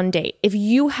hometown date, if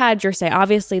you had your say,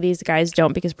 obviously these guys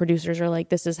don't because producers are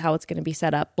this is how it's going to be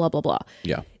set up, blah, blah, blah.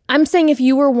 Yeah. I'm saying if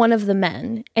you were one of the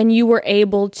men and you were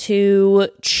able to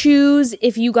choose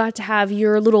if you got to have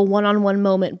your little one-on-one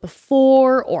moment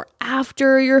before or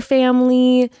after your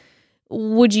family,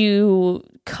 would you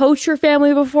coach your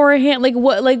family beforehand?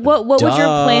 What would your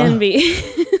plan be?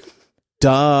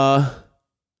 Duh.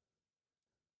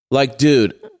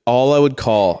 Dude, all I would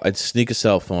call, I'd sneak a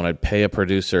cell phone. I'd pay a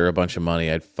producer a bunch of money.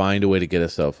 I'd find a way to get a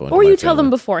cell phone. Or you tell them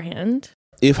beforehand.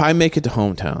 If I make it to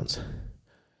hometowns,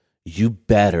 you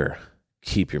better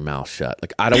keep your mouth shut.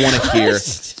 I don't want to hear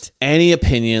any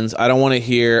opinions. I don't want to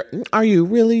hear, are you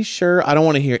really sure? I don't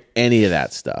want to hear any of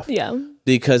that stuff. Yeah.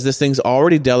 Because this thing's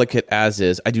already delicate as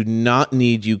is. I do not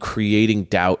need you creating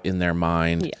doubt in their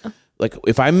mind. Yeah.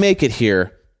 If I make it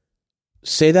here,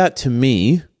 say that to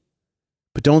me,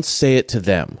 but don't say it to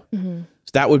them. Mm-hmm.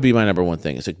 So that would be my number one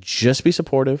thing. It's just be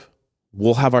supportive.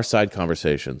 We'll have our side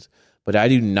conversations, but I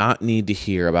do not need to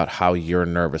hear about how you're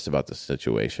nervous about this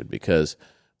situation because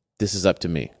this is up to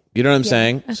me. You know what I'm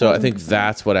saying? So I think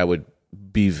that's what I would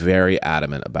be very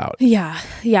adamant about. Yeah.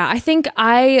 I think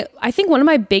one of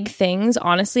my big things,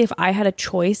 honestly, if I had a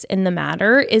choice in the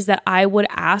matter, is that I would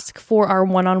ask for our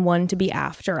one-on-one to be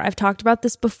after. I've talked about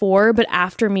this before, but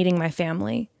after meeting my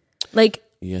family.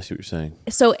 Yes, what you're saying.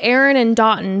 So Aaron and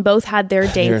Dotton both had their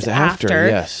dates after.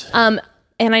 Yes. And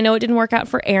I know it didn't work out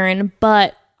for Aaron,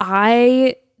 but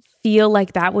I feel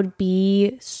like that would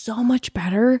be so much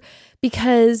better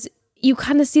because you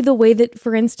kind of see the way that,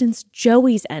 for instance,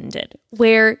 Joey's ended,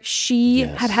 where she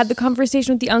had the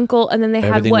conversation with the uncle, and then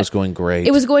Everything was going great.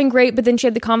 It was going great, but then she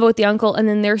had the convo with the uncle, and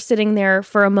then they're sitting there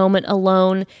for a moment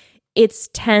alone it's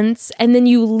tense, and then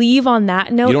you leave on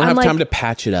that note. You don't I'm have like, time to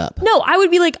patch it up. No, I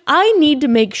would be like, I need to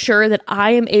make sure that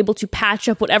I am able to patch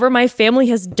up whatever my family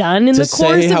has done in the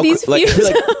course of these few.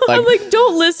 I'm like,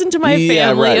 don't listen to my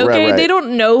family, okay? Right. They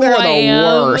don't know who I am.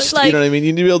 They're the worst. Like, you know what I mean?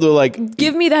 You need to be able to like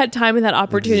give me that time and that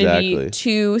opportunity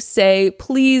to say,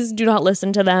 please do not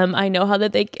listen to them. I know how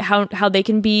they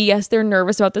can be. Yes, they're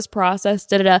nervous about this process.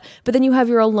 But then you have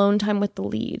your alone time with the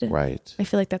lead. Right. I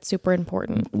feel like that's super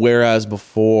important. Whereas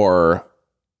before.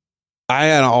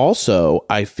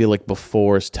 I feel like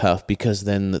before is tough because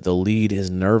then the lead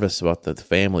is nervous about the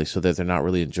family, so that they're not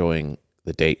really enjoying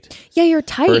the date. Yeah, you're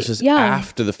tight. Versus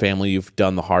after the family, you've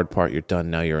done the hard part, you're done.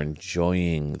 Now you're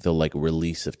enjoying the like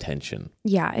release of tension.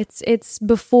 Yeah, it's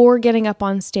before getting up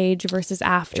on stage versus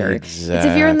after. Exactly. It's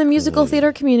if you're in the musical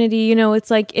theater community, you know,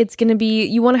 it's like it's going to be,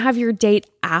 you want to have your date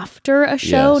after a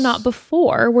show, not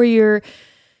before, where you're,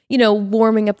 you know,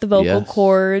 warming up the vocal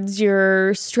cords,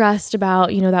 you're stressed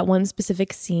about, you know, that one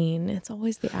specific scene. It's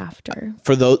always the after.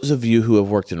 For those of you who have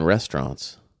worked in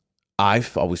restaurants,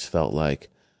 I've always felt like,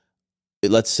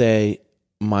 let's say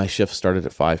my shift started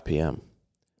at 5 p.m.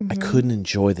 I couldn't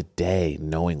enjoy the day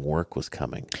knowing work was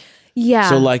coming. Yeah.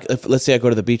 So like, let's say I go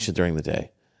to the beach during the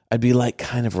day, I'd be like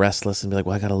kind of restless and be like,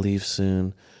 well, I got to leave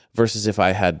soon. Versus if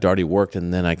I had already worked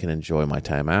and then I can enjoy my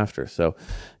time after. So,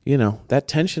 you know, that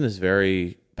tension is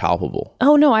very palpable.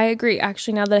 Oh no, I agree.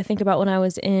 Actually, now that I think about when I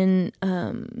was in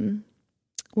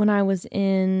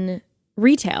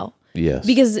retail. Yes.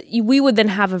 Because we would then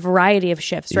have a variety of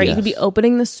shifts, right? Yes. You could be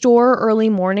opening the store early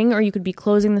morning, or you could be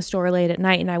closing the store late at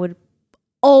night. And I would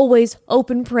always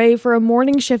pray for a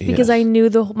morning shift because I knew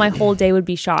my whole day would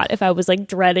be shot if I was like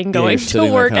dreading going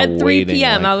to work at 3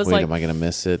 p.m. I was like, am I going to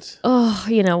miss it? Oh,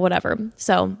 you know, whatever.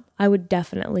 So I would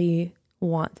definitely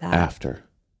want that After.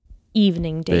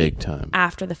 Evening date. Big time.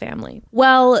 After the family.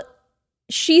 Well,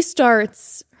 she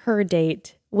starts her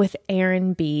date with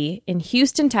Aaron B. in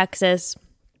Houston, Texas.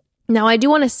 Now, I do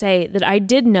want to say that I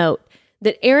did note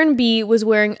that Aaron B. was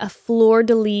wearing a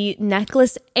fleur-de-lis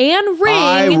necklace and ring.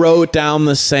 I wrote down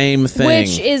the same thing.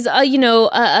 Which is,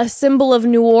 a symbol of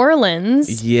New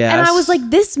Orleans. Yes. And I was like,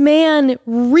 this man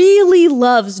really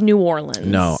loves New Orleans.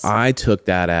 No, I took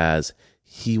that as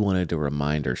he wanted to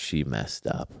remind her she messed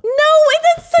up. No,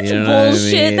 that's such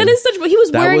bullshit. I mean? That is such. He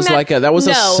was wearing that. That was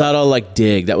a subtle like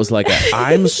dig. That was like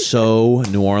I'm so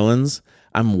New Orleans.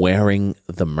 I'm wearing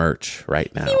the merch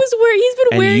right now. He's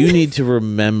been wearing. And you need to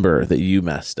remember that you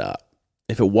messed up.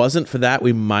 If it wasn't for that,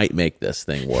 we might make this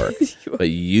thing work. But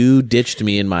you ditched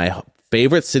me in my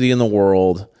favorite city in the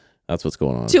world. That's what's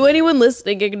going on. To anyone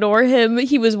listening, ignore him.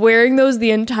 He was wearing those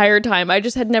the entire time. I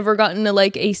just had never gotten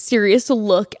a serious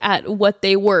look at what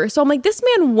they were. So I'm like, this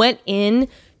man went in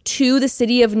to the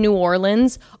city of New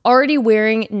Orleans already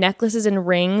wearing necklaces and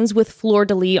rings with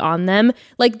fleur-de-lis on them.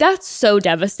 Like, that's so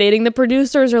devastating. The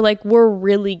producers are like, we're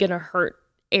really gonna hurt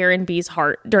Aaron B's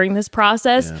heart during this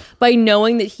process by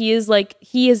knowing that he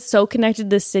is so connected to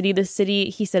this city. The city,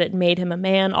 he said, it made him a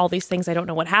man. All these things, I don't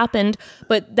know what happened,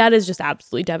 but that is just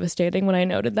absolutely devastating when I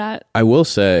noted that. I will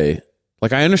say,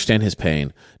 like, I understand his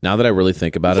pain. Now that I really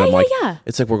think about it, I'm like,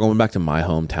 it's like we're going back to my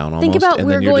hometown almost. Think about and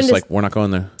then you're just like, we're not going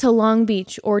there. To Long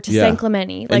Beach or to San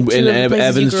Clemente. Like, and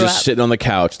Evan's just sitting on the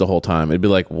couch the whole time. It'd be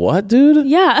like, what, dude?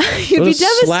 Yeah, you'd be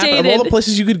devastated. Of all the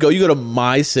places you go to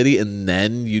my city and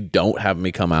then you don't have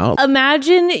me come out.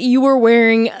 Imagine you were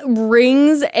wearing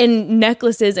rings and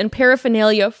necklaces and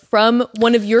paraphernalia from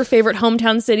one of your favorite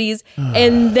hometown cities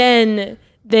and then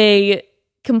they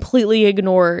completely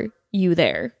ignore you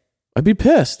there. I'd be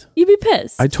pissed. You'd be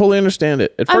pissed. I totally understand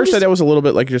it. At first, I was a little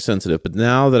bit like you're sensitive, but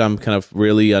now that I'm kind of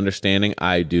really understanding,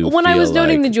 I do. When I was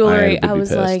noting like the jewelry, I was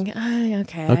pissed. like,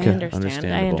 okay, I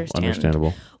understand. I understand.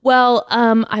 Understandable. Well,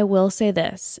 I will say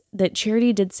this, that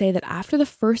Charity did say that after the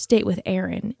first date with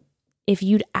Aaron, if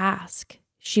you'd ask,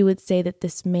 she would say that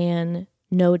this man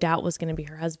no doubt was going to be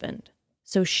her husband.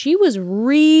 So she was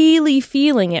really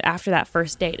feeling it after that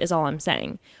first date, is all I'm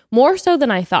saying. More so than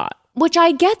I thought. Which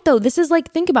I get, though. This is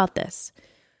like, think about this.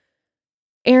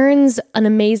 Aaron's an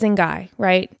amazing guy,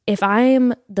 right? If I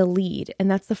am the lead and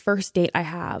that's the first date I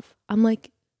have, I'm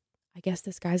like, I guess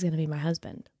this guy's going to be my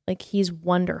husband. Like, he's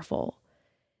wonderful.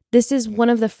 This is one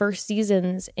of the first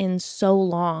seasons in so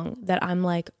long that I'm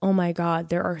like, oh my God,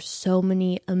 there are so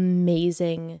many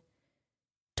amazing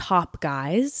top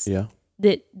guys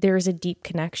that there's a deep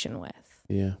connection with.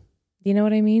 Yeah. You know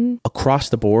what I mean? Across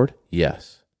the board,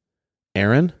 yes.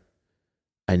 Aaron?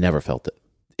 I never felt it.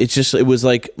 It's just, it was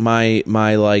like my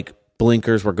like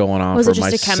blinkers were going on. Was it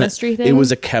just a chemistry thing? It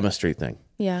was a chemistry thing.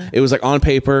 Yeah. It was like on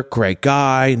paper, great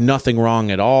guy, nothing wrong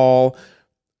at all.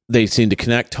 They seemed to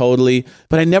connect totally,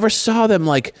 but I never saw them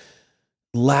like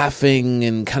laughing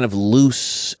and kind of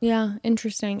loose. Yeah,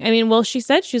 interesting. I mean, well, she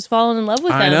said she was falling in love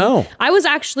with him. I know. I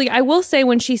will say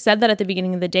when she said that at the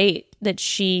beginning of the date, that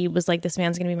she was like, this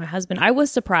man's going to be my husband, I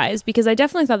was surprised because I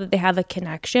definitely thought that they have a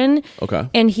connection. Okay.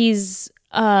 And he's,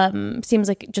 seems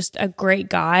like just a great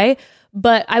guy.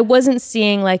 But I wasn't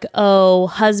seeing like, oh,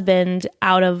 husband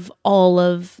out of all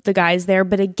of the guys there.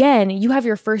 But again, you have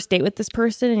your first date with this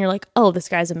person and you're like, oh, this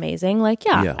guy's amazing. Like,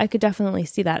 yeah. I could definitely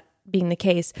see that being the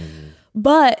case.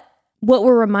 But what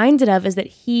we're reminded of is that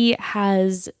he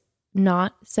has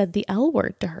not said the L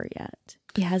word to her yet.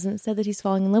 He hasn't said that he's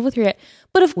falling in love with her yet.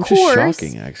 But of course, is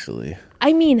shocking, actually.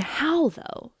 I mean, how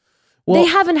though? Well, they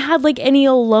haven't had like any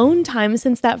alone time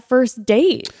since that first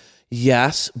date.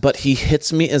 Yes, but he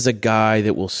hits me as a guy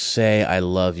that will say I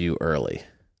love you early.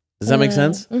 Does that make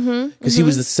sense? Because he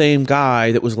was the same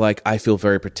guy that was like, I feel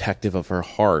very protective of her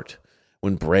heart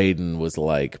when Braden was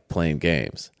like playing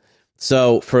games.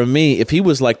 So for me, if he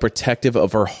was like protective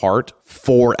of her heart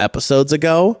 4 episodes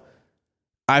ago,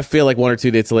 I feel like 1 or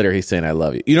 2 dates later, he's saying, I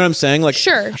love you. You know what I'm saying? Like,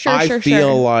 I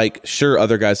feel like, sure,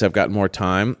 other guys have gotten more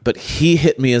time, but he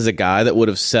hit me as a guy that would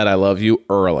have said, I love you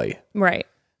early. Right.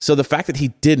 So the fact that he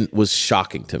didn't was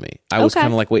shocking to me. I was kind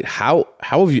of like, wait, how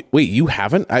have you, wait, you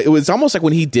haven't? It was almost like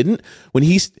when he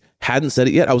hadn't said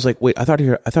it yet, I was like, wait, I thought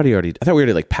we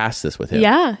already like passed this with him.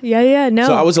 Yeah. No.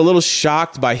 So I was a little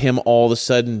shocked by him all of a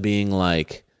sudden being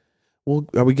like, well,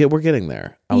 we're getting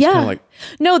there. I was kind of like,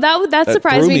 no, that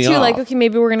surprised me too. Off. Like, okay,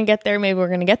 maybe we're going to get there. Maybe we're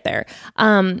going to get there.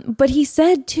 But he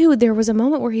said too, there was a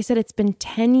moment where he said it's been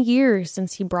 10 years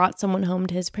since he brought someone home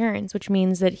to his parents, which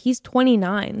means that he's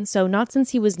 29. So not since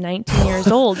he was 19 years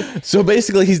old. So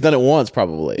basically he's done it once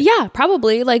probably. Yeah,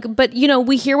 probably. Like, but you know,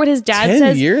 we hear what his dad 10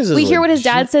 says. Years we hear what his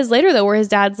dad says later though, where his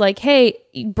dad's like, hey,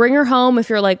 bring her home if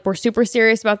you're like, we're super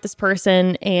serious about this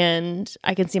person and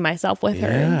I can see myself with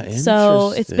her.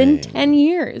 So it's been 10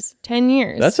 years. 10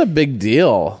 years. That's a big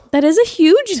deal. That is a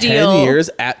huge deal. 10 years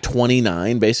at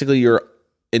 29, basically your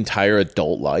entire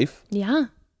adult life. Yeah.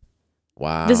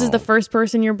 Wow. This is the first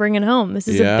person you're bringing home. This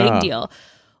is a big deal.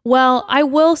 Well, I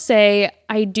will say,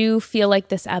 I do feel like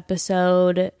this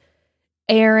episode,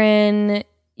 Aaron,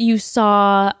 you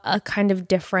saw a kind of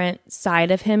different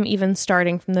side of him, even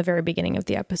starting from the very beginning of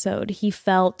the episode. He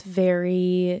felt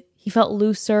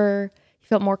looser.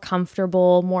 Felt more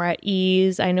comfortable, more at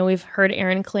ease. I know we've heard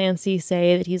Aaron Clancy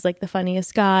say that he's like the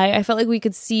funniest guy. I felt like we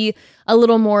could see a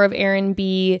little more of Aaron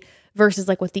B versus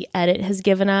like what the edit has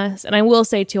given us. And I will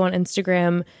say too, on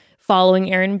Instagram, following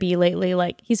Aaron B lately,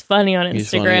 like he's funny on Instagram.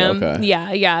 He's funny, okay.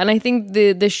 Yeah. And I think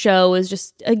the show is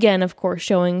just, again, of course,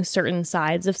 showing certain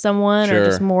sides of someone or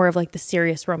just more of like the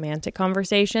serious romantic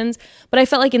conversations. But I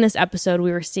felt like in this episode,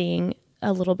 we were seeing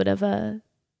a little bit of a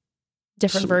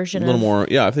different version. A little more,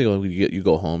 I think when you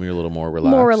go home, you're a little more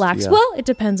relaxed. More relaxed. Yeah. Well, it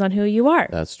depends on who you are.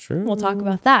 That's true. We'll talk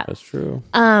about that. That's true.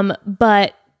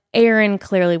 But Aaron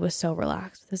clearly was so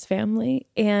relaxed with his family,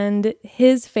 and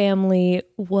his family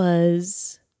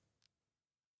was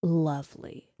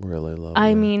lovely. Really lovely.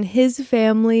 I mean, his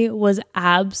family was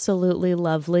absolutely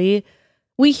lovely.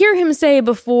 We hear him say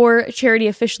before Charity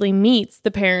officially meets the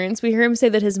parents, we hear him say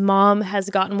that his mom has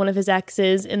gotten one of his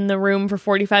exes in the room for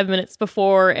 45 minutes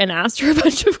before and asked her a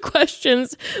bunch of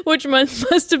questions, which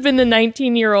must have been the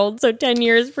 19-year-old, so 10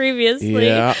 years previously.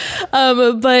 Yeah.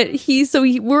 But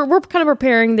we're kind of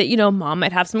preparing that, you know, mom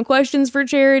might have some questions for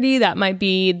Charity. That might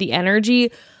be the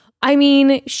energy. I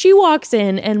mean, she walks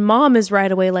in and mom is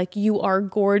right away like, you are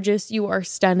gorgeous, you are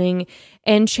stunning.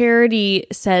 And Charity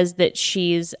says that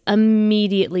she's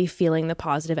immediately feeling the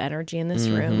positive energy in this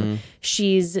room.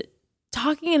 She's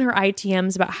talking in her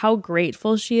ITMs about how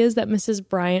grateful she is that Mrs.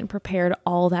 Bryant prepared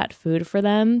all that food for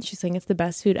them. She's saying it's the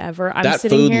best food ever. That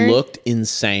food looked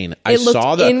insane. I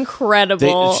saw that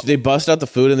incredible. They bust out the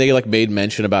food and they like made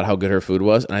mention about how good her food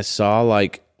was. And I saw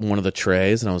like one of the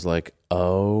trays and I was like,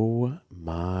 oh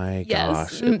my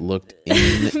gosh, it looked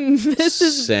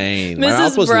insane. My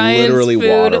mouth was literally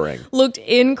watering. Looked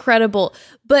incredible.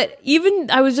 But even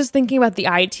I was just thinking about the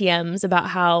ITMs about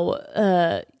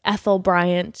how Ethel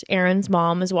Bryant, Aaron's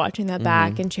mom, is watching that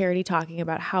back, and Charity talking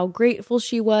about how grateful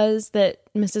she was that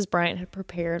Mrs. Bryant had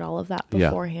prepared all of that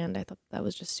beforehand. I thought that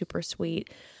was just super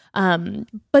sweet.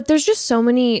 But there's just so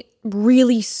many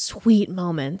really sweet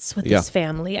moments with this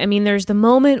family. I mean, there's the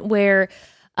moment where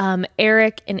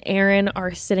Eric and Aaron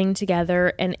are sitting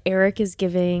together and Eric is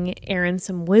giving Aaron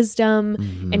some wisdom.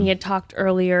 And he had talked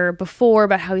earlier before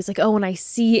about how he's like, oh, when I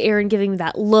see Aaron giving me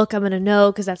that look, I'm going to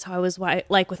know because that's how I was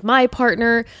like with my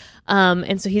partner.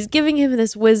 And so he's giving him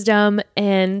this wisdom.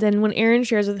 And then when Aaron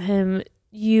shares with him,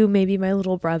 you may be my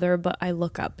little brother, but I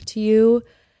look up to you.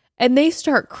 and they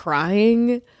start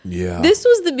crying. Yeah. This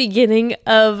was the beginning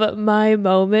of my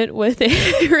moment with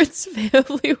Aaron's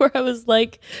family where I was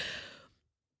like,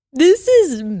 this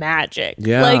is magic.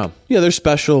 Yeah. Like, yeah, there's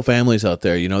special families out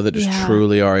there, that just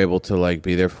truly are able to like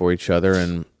be there for each other.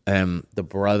 And the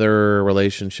brother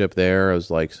relationship there, I was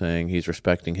like saying he's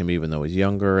respecting him even though he's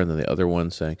younger. And then the other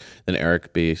one saying, then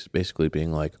Eric basically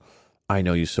being like, I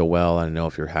know you so well. I know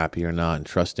if you're happy or not, and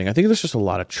trusting. I think there's just a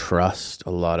lot of trust, a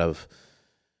lot of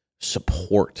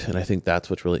support. And I think that's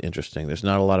what's really interesting. There's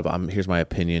not a lot of, here's my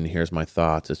opinion, here's my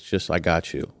thoughts. It's just, I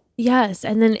got you. Yes.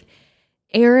 And then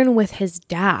Aaron with his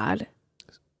dad.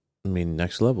 I mean,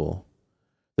 next level.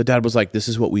 The dad was like, this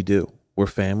is what we do. We're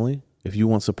family. If you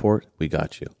want support, we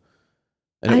got you.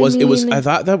 And I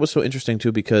thought that was so interesting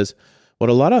too, because what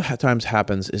a lot of times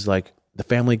happens is like the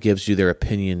family gives you their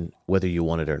opinion, whether you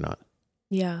want it or not.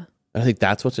 Yeah. And I think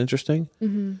that's what's interesting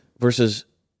versus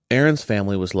Aaron's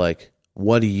family was like,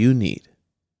 what do you need?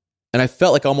 And I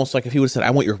felt like almost like if he would have said,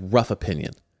 I want your rough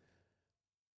opinion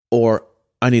or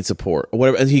I need support or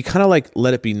whatever. And he kind of like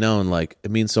let it be known, like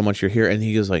it means so much you're here. And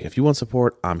he was like, if you want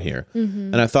support, I'm here.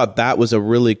 And I thought that was a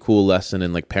really cool lesson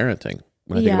in like parenting.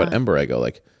 When I think about Ember, I go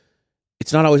like,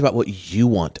 it's not always about what you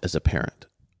want as a parent.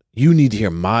 You need to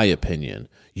hear my opinion.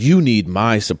 You need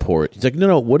my support. He's like,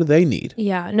 no, what do they need?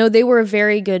 Yeah. No, they were a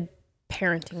very good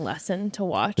parenting lesson to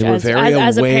watch. They were very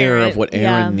as aware a parent, of what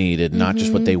Aaron needed, not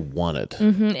just what they wanted.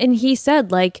 And he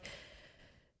said like,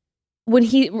 when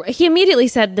he immediately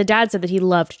said, the dad said that he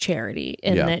loved Charity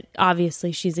and that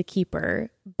obviously she's a keeper.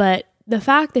 But the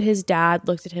fact that his dad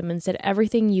looked at him and said,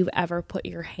 everything you've ever put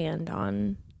your hand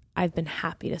on, I've been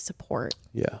happy to support.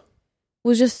 Yeah.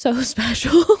 Was just so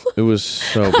special. It was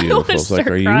so beautiful. It's like,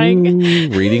 are crying. You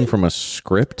reading from a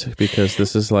script? Because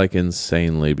this is like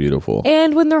insanely beautiful.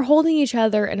 And when they're holding each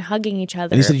other and hugging each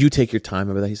other. And he said, you take your time.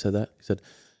 Remember that? He said that? He said,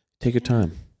 take your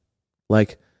time.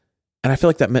 Like, and I feel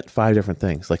like that meant 5 different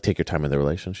things. Like, take your time in the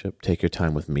relationship. Take your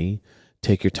time with me.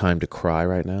 Take your time to cry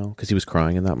right now. Because he was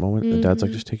crying in that moment. And Dad's like,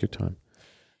 just take your time.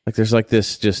 Like, there's like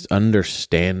this just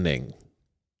understanding.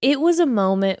 It was a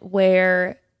moment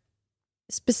where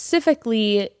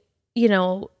specifically,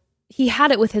 he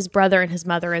had it with his brother and his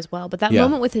mother as well. But that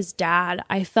moment with his dad,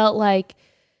 I felt like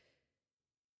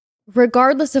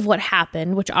regardless of what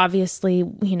happened, which obviously,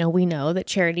 we know that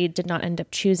Charity did not end up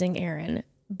choosing Aaron.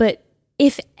 But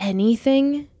if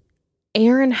anything,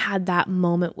 Aaron had that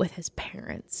moment with his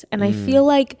parents. And I feel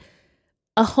like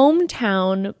a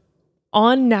hometown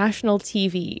on national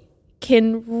TV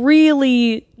can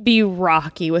really be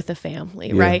rocky with a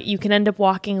family, right? You can end up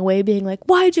walking away being like,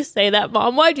 why'd you say that,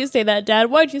 Mom? Why'd you say that, Dad?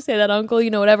 Why'd you say that, Uncle?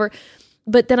 Whatever.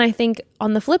 But then I think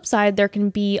on the flip side, there can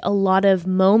be a lot of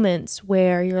moments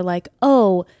where you're like,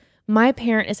 oh, my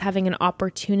parent is having an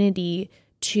opportunity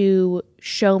to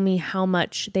show me how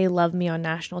much they love me on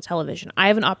national television. I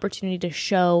have an opportunity to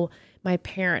show my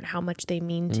parent how much they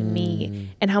mean to me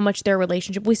and how much their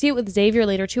relationship. We see it with Xavier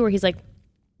later too, where he's like,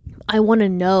 I want to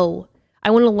know. I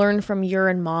want to learn from your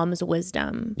and Mom's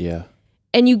wisdom. Yeah.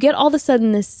 And you get all of a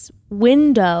sudden this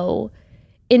window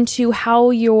into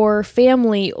how your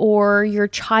family or your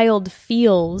child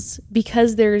feels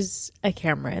because there's a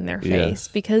camera in their face,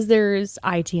 because there's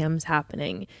ITMs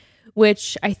happening,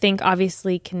 which I think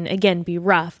obviously can, again, be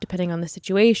rough depending on the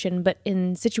situation. But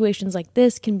in situations like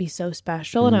this can be so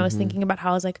special. And I was thinking about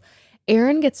how I was like,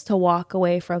 Aaron gets to walk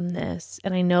away from this.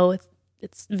 And I know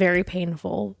it's very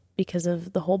painful because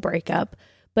of the whole breakup,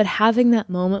 but having that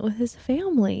moment with his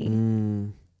family,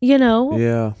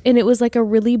 Yeah. And it was like a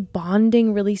really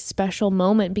bonding, really special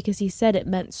moment because he said it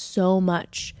meant so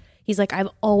much. He's like, I've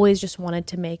always just wanted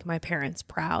to make my parents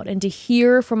proud, and to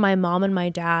hear from my mom and my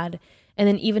dad, and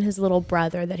then even his little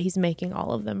brother, that he's making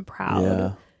all of them proud.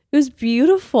 Yeah. It was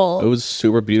beautiful. It was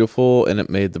super beautiful, and it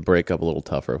made the breakup a little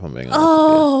tougher, if I'm being honest with you.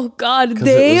 Oh, God.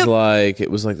 It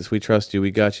was like this, we trust you,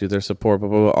 we got you, their support, blah,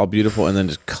 blah, blah, all beautiful, and then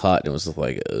just cut, and it was just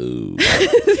like, oh,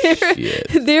 shit.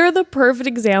 They're the perfect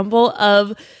example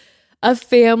of a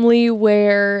family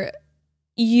where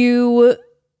you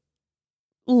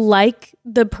like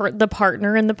the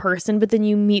partner and the person, but then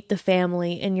you meet the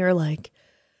family, and you're like,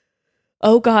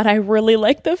 oh God, I really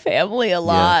like the family a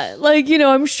lot. Yes. Like,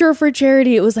 I'm sure for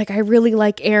Charity, it was like, I really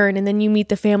like Aaron. And then you meet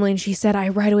the family and she said, I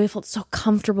right away felt so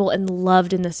comfortable and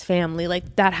loved in this family.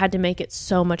 Like, that had to make it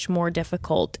so much more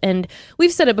difficult. And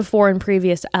we've said it before in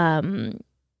previous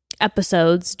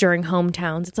episodes during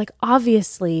hometowns. It's like,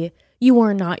 obviously, you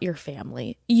are not your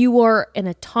family. You are an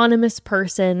autonomous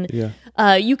person. Yeah.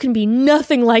 You can be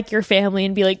nothing like your family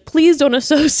and be like, please don't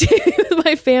associate with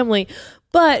my family.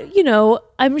 But,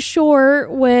 I'm sure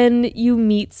when you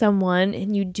meet someone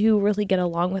and you do really get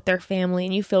along with their family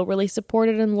and you feel really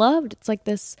supported and loved, it's like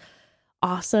this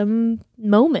awesome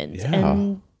moment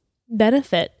and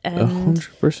benefit. And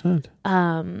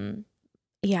 100%.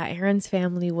 Aaron's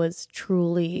family was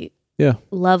truly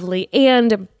lovely.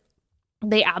 And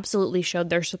they absolutely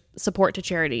showed their support to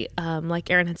Charity. Like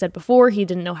Aaron had said before, he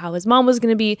didn't know how his mom was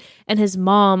going to be. And his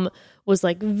mom was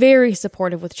like very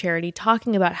supportive with Charity,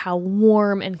 talking about how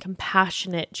warm and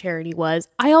compassionate Charity was.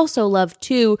 I also love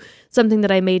too, something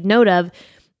that I made note of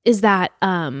is that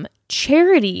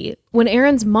Charity, when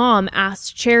Aaron's mom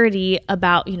asked Charity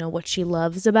about, what she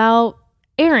loves about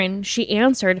Aaron, she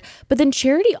answered, but then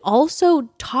Charity also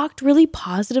talked really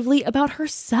positively about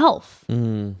herself,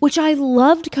 which I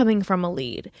loved coming from a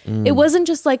lead. It wasn't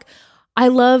just like, I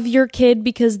love your kid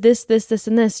because this,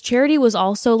 and this. Charity was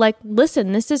also like,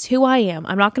 listen, this is who I am.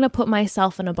 I'm not going to put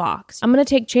myself in a box. I'm going to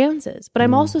take chances, but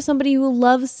I'm also somebody who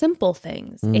loves simple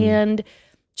things. And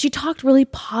she talked really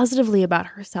positively about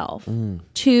herself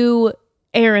to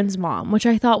Aaron's mom, which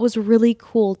I thought was really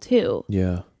cool too.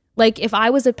 Yeah. Like if I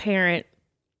was a parent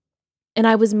and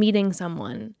I was meeting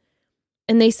someone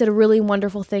and they said really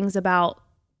wonderful things about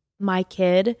my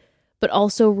kid, but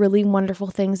also really wonderful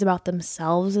things about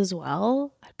themselves as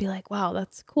well, I'd be like, wow,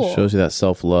 that's cool. It shows you that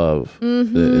self-love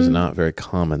that is not very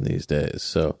common these days.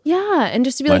 So yeah, and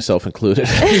just to be myself included.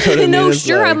 You know what I mean? No, It's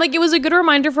sure. like- I'm like, it was a good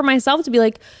reminder for myself to be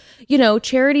like,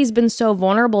 Charity's been so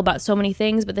vulnerable about so many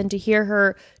things, but then to hear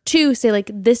her too say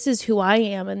like, this is who I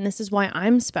am and this is why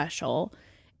I'm special.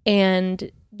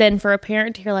 And then for a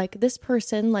parent to hear like, this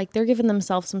person, like they're giving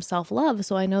themselves some self-love.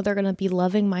 So I know they're going to be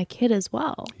loving my kid as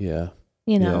well. Yeah.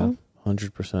 Yeah,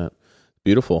 100%.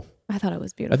 Beautiful. I thought it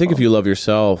was beautiful. I think if you love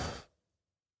yourself,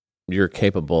 you're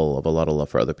capable of a lot of love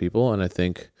for other people. And I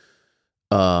think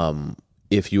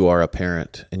if you are a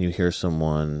parent and you hear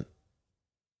someone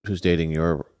who's dating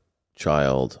your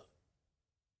child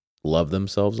love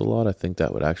themselves a lot, I think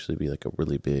that would actually be like a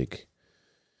really big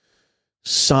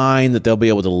sign that they'll be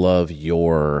able to love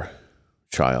your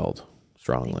child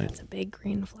strongly. That's a big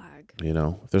green flag.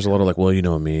 If there's a lot of like,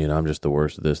 well, me and I'm just the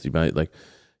worst at this. You might like,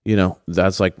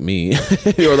 that's like me,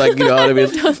 or like, what I mean.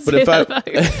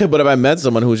 But if I met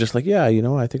someone who was just like, yeah,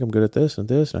 I think I'm good at this and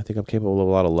this, and I think I'm capable of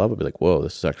a lot of love, I'd be like, whoa,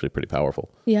 this is actually pretty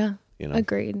powerful. Yeah.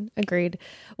 Agreed.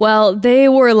 Well, they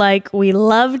were like, we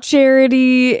love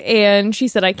Charity, and she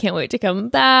said, I can't wait to come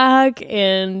back.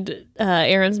 And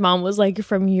Aaron's mom was like,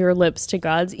 from your lips to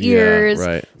God's ears. Yeah,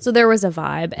 right. So there was a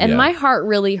vibe. And my heart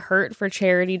really hurt for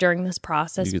Charity during this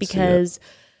process because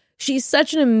she's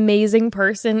such an amazing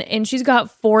person, and she's got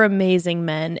 4 amazing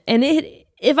men. And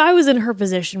if I was in her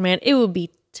position, man, it would be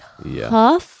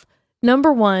tough.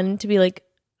 Number one, to be like,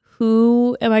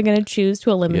 who am I going to choose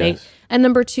to eliminate? Yes. And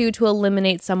number 2, to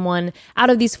eliminate someone out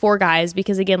of these 4 guys,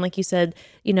 because again, like you said,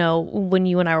 when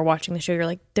you and I were watching the show, you're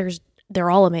like,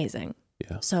 they're all amazing.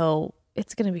 Yeah. So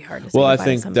it's going to be hard to say. Well, I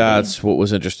think that's what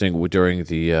was interesting during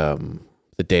the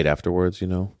date afterwards,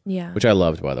 Yeah. which I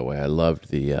loved, by the way. I loved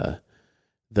the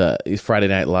Friday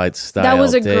Night Lights style. That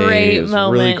was a day. great It was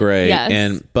moment. really great.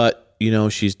 Yes. But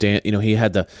she's he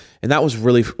had and that was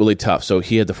really, really tough. So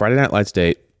he had the Friday Night Lights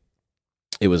date.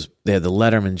 They had the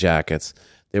Letterman jackets.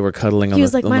 They were cuddling on the He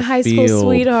was like my high school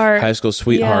sweetheart. High school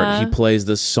sweetheart. Yeah. He plays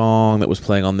the song that was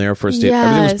playing on their first date. Yes.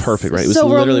 Everything was perfect, right? It was so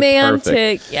literally romantic.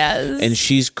 perfect. Yes. And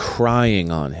she's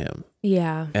crying on him.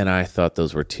 Yeah. And I thought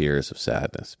those were tears of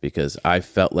sadness because I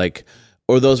felt like,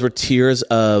 or those were tears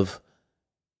of,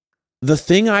 the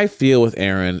thing I feel with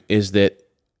Aaron is that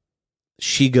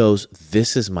she goes,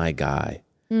 this is my guy,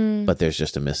 but there's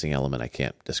just a missing element I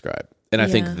can't describe. And I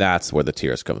think that's where the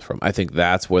tears comes from. I think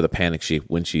that's where the panic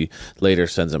when she later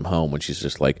sends him home, when she's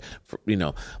just like,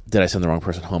 did I send the wrong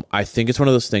person home? I think it's one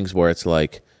of those things where it's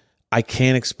like, I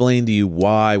can't explain to you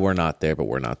why we're not there, but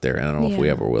we're not there. And I don't know if we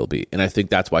ever will be. And I think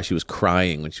that's why she was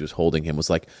crying when she was holding him, was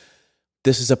like,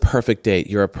 this is a perfect date.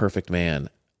 You're a perfect man.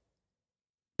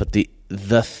 But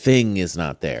the thing is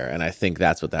not there. And I think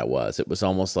that's what that was. It was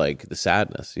almost like the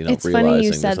sadness, it's realizing funny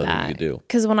you said there's nothing that, you do.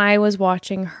 because when I was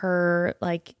watching her,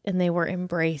 like, and they were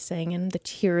embracing and the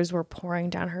tears were pouring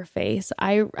down her face,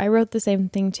 I wrote the same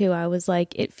thing too. I was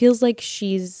like, it feels like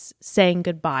she's saying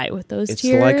goodbye with those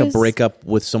tears. It's like a breakup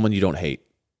with someone you don't hate.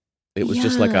 It was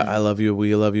just like, I love you,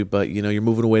 we love you, but you're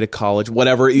moving away to college,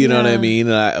 whatever, you know what I mean?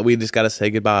 We just got to say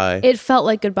goodbye. It felt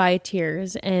like goodbye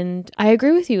tears. And I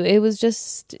agree with you. It was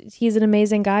just, he's an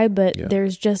amazing guy, but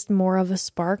there's just more of a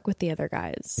spark with the other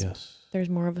guys. Yes. there's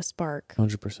more of a spark.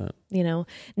 100%. You know,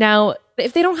 now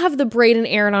if they don't have the Braid and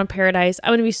Aaron on Paradise,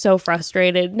 I'm gonna be so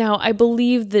frustrated. Now I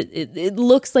believe that it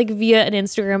looks like via an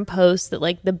Instagram post that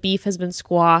like the beef has been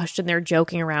squashed and they're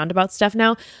joking around about stuff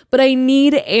now. But I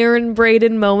need Aaron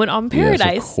Braden moment on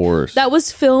Paradise. Yes, of course. That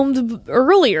was filmed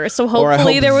earlier, so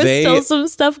hopefully there was still some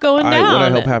stuff going down. What I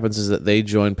hope happens is that they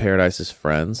join Paradise as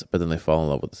friends, but then they fall in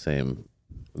love with the same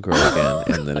girl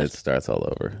again, and then it starts all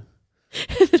over.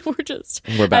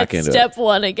 We're back into step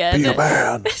one again. Be a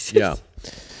man. Yeah.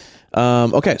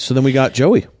 Okay, so then we got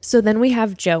Joey. So then we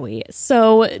have Joey.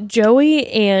 So Joey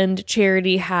and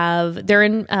Charity they're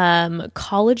in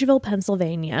Collegeville,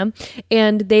 Pennsylvania,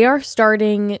 and they are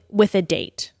starting with a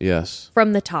date. Yes.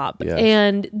 From the top. Yes.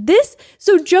 And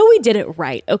so Joey did it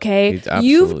right, okay?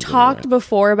 You've talked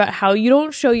before about how you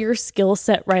don't show your skill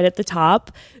set right at the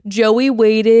top. Joey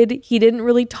waited. He didn't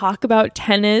really talk about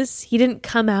tennis. He didn't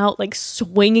come out like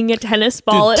swinging a tennis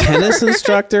ball. Dude, tennis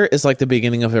instructor is like the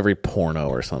beginning of every porno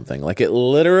or something. Like it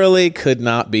literally could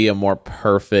not be a more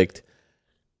perfect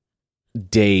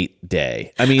date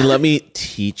day. I mean, let me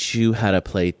teach you how to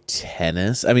play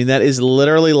tennis. I mean, that is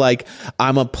literally like,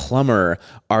 I'm a plumber.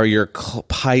 Are your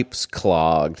pipes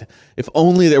clogged? If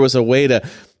only there was a way to,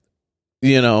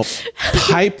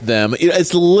 pipe them.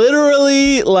 It's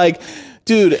literally like,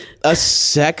 dude, a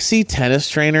sexy tennis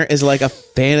trainer is like a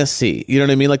fantasy. You know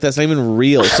what I mean? Like that's not even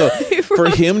real. So for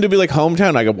him to be like,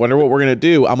 hometown, I wonder what we're gonna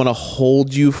do. I'm gonna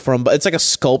hold you from. It's like a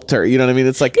sculptor. You know what I mean?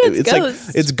 It's like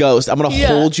it's Ghost. I'm gonna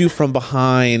hold you from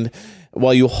behind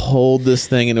while you hold this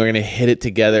thing, and we're gonna hit it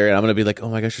together. And I'm gonna be like, oh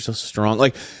my gosh, you're so strong.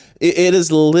 Like it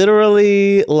is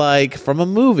literally like from a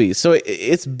movie. So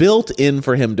it's built in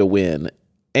for him to win.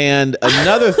 And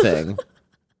another thing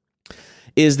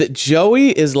is that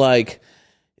Joey's like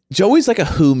a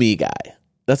who me guy.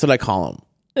 That's what I call him.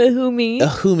 A who me? A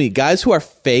who me. Guys who are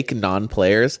fake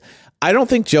non-players. I don't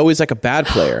think Joey's like a bad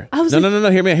player. No.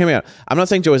 Hear me out. I'm not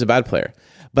saying Joey's a bad player,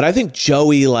 but I think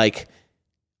Joey like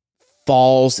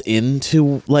falls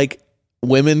into like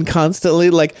women constantly.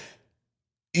 Like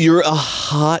you're a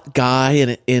hot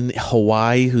guy in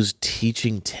Hawaii who's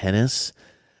teaching tennis.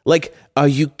 Like, are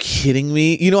you kidding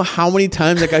me? You know how many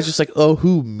times that guy's just like, oh,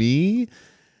 who, me?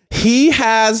 He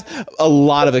has a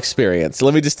lot of experience.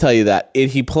 Let me just tell you that.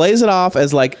 He plays it off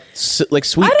as like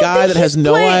sweet guy that has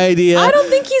no idea. I don't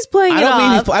think he's playing it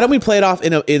off. I don't mean play it off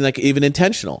in like even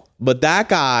intentional. But that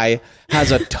guy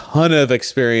has a ton of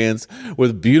experience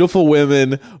with beautiful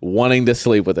women wanting to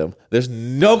sleep with him. There's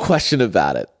no question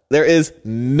about it. There is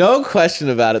no question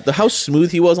about it. How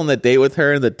smooth he was on that date with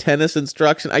her and the tennis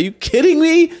instruction. Are you kidding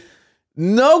me?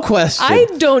 No question. I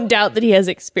don't doubt that he has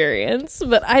experience,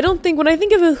 but I don't think when I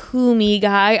think of a who me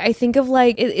guy, I think of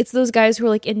like it's those guys who are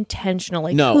like intentional,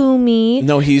 like who me.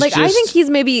 No, he's like just I think he's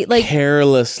maybe like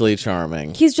carelessly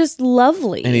charming. He's just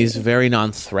lovely, and he's very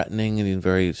non-threatening, and he's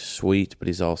very sweet, but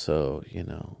he's also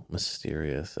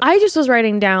mysterious. I just was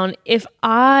writing down if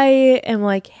I am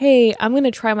like, hey, I'm going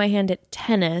to try my hand at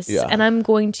tennis, and I'm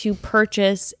going to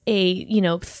purchase a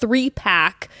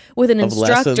 3-pack with an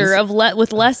instructor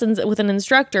with lessons with an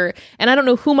instructor, and I don't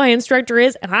know who my instructor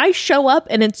is, and I show up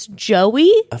and it's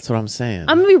Joey. That's what I'm saying.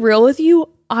 I'm gonna be real with you.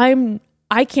 I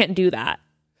can't do that.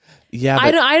 Yeah,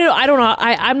 but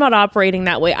I'm not operating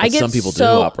that way. I get some people do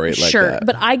operate like that.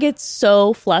 But I get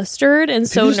so flustered and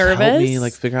so nervous. Help me,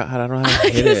 figure out I don't know how to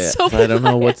hit it. I don't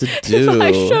know what to do. If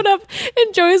I showed up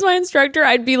and Joey's my instructor,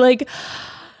 I'd be like,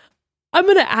 I'm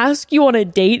going to ask you on a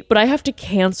date, but I have to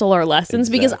cancel our lessons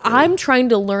because I'm trying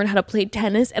to learn how to play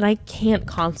tennis and I can't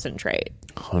concentrate.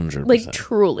 100%. Like,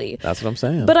 truly. That's what I'm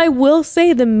saying. But I will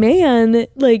say the man,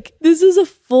 like, this is a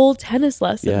full tennis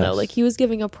lesson, though. Like, he was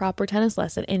giving a proper tennis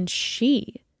lesson and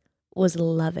she was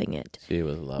loving it. She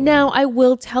was loving it. Now, I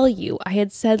will tell you, I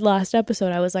had said last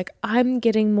episode, I was like, I'm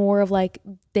getting more of like,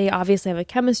 they obviously have a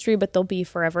chemistry, but they'll be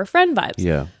forever friend vibes.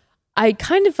 Yeah. I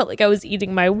kind of felt like I was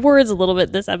eating my words a little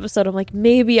bit this episode. I'm like,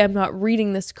 maybe I'm not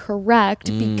reading this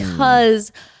correct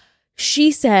because she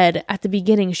said at the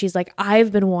beginning, she's like,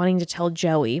 I've been wanting to tell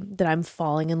Joey that I'm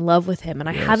falling in love with him and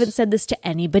I haven't said this to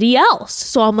anybody else.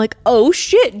 So I'm like, oh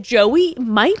shit, Joey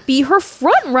might be her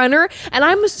front runner. And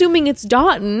I'm assuming it's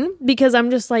Dotun because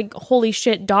I'm just like, holy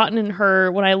shit, Dotun and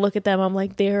her, when I look at them, I'm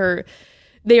like, they are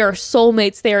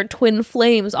soulmates. They are twin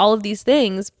flames, all of these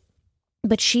things.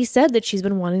 But she said that she's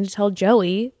been wanting to tell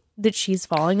Joey that she's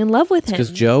falling in love with him. Because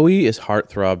Joey is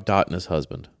heartthrob Dotun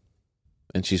husband.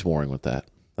 And she's warring with that.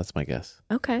 That's my guess.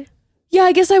 Okay. Yeah,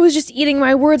 I guess I was just eating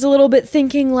my words a little bit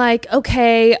thinking like,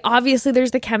 okay, obviously there's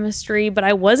the chemistry, but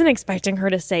I wasn't expecting her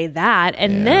to say that.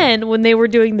 And then when they were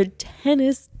doing the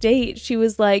tennis date, she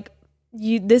was like,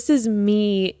 this is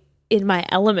me in my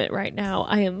element right now.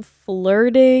 I am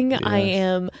flirting.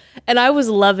 Yes. And I was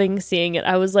loving seeing it.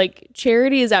 I was like,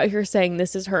 Charity is out here saying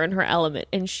this is her in her element,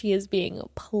 and she is being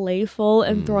playful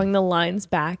and throwing the lines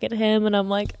back at him. And I'm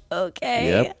like,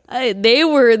 okay. Yep.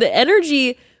 The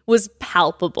energy was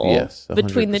palpable Yes,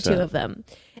 between the two 100%. of them.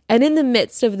 And in the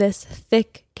midst of this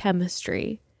thick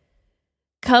chemistry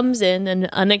comes in an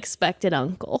unexpected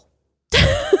uncle.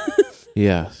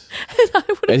 Yes.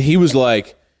 And he was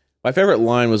like, my favorite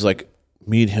line was like,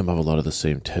 me and him have a lot of the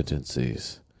same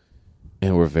tendencies.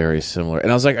 And we're very similar.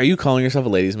 And I was like, are you calling yourself a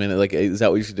ladies' man? Like, is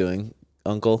that what you're doing,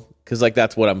 uncle? Because like,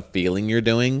 that's what I'm feeling you're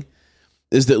doing.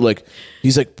 Is that like,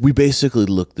 he's like, we basically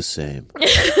look the same.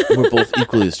 We're both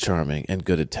equally as charming and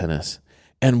good at tennis.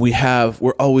 And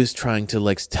we're always trying to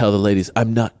like tell the ladies,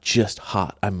 I'm not just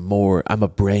hot. I'm a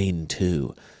brain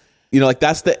too. You know, like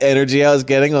that's the energy I was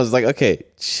getting. I was like, okay,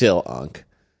 chill, Unc.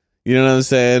 You know what I'm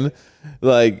saying?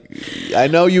 Like, I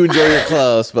know you enjoy your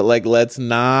clothes, but like, let's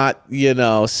not,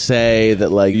 say that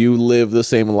like you live the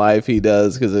same life he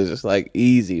does, because it's just like,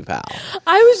 easy, pal.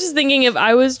 I was just thinking, if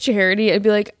I was Charity, I'd be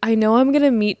like, I know I'm going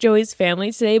to meet Joey's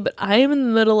family today, but I am in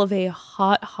the middle of a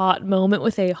hot moment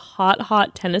with a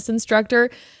hot tennis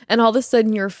instructor. And all of a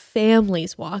sudden your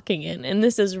family's walking in, and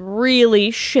this is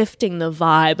really shifting the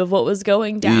vibe of what was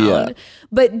going down. Yeah.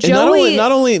 But Joey,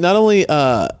 not only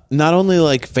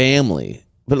like family,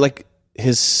 but like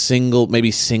his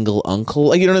single uncle.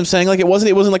 Like, you know what I'm saying? Like, it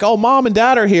wasn't like, oh, mom and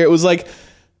dad are here. It was like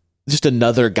just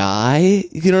another guy.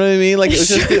 You know what I mean? Like, it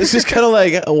was just kind of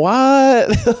like,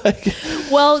 what? Like,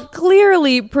 well,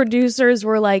 clearly producers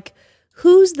were like,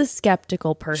 who's the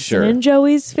skeptical person Sure. in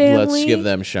Joey's family? Let's give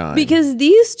them shine. Because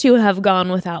these two have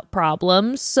gone without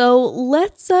problems. So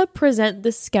let's present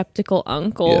the skeptical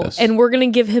uncle. Yes. And we're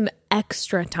going to give him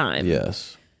extra time.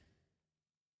 Yes.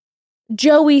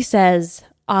 Joey says,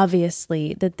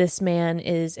 obviously, that this man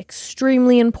is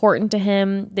extremely important to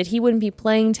him, that he wouldn't be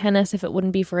playing tennis if it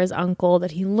wouldn't be for his uncle,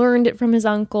 that he learned it from his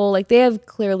uncle. Like, they have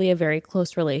clearly a very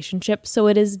close relationship. So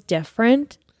it is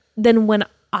different than when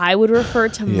I would refer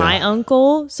to my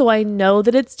uncle, so I know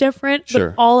that it's different. Sure.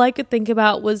 But all I could think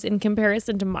about was in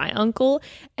comparison to my uncle.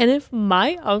 And if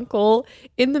my uncle,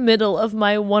 in the middle of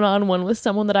my one-on-one with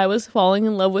someone that I was falling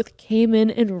in love with, came in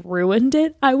and ruined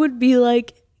it, I would be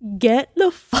like, get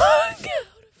the fuck out.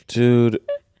 Dude.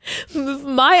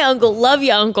 My uncle, love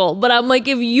you, uncle. But I'm like,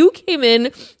 if you came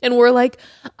in and were like,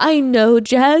 I know,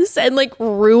 Jess, and like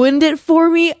ruined it for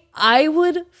me, I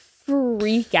would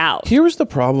freak out. Here was the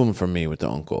problem for me with the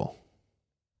uncle.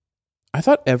 I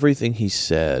thought everything he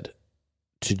said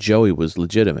to Joey was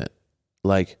legitimate.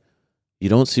 Like, you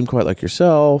don't seem quite like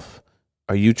yourself.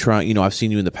 Are you trying, I've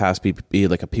seen you in the past be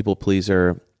like a people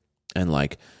pleaser and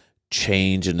like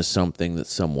change into something that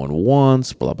someone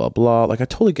wants, blah, blah, blah. Like, I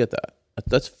totally get that.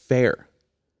 That's fair.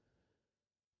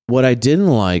 What I didn't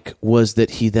like was that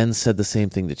he then said the same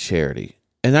thing to Charity.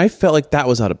 And I felt like that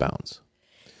was out of bounds.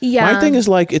 Yeah. My thing is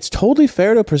like, it's totally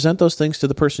fair to present those things to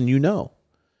the person you know.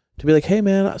 To be like, hey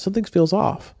man, something feels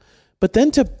off. But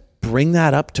then to bring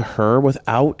that up to her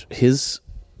without his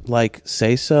like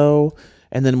say so,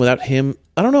 and then without him,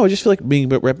 I don't know, I just feel like being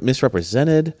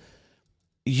misrepresented.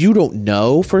 You don't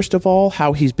know, first of all,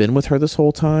 how he's been with her this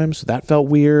whole time, so that felt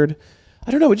weird.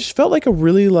 I don't know, it just felt like a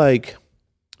really like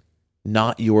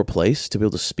not your place to be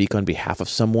able to speak on behalf of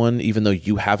someone, even though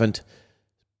you haven't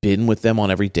been with them on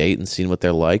every date and seen what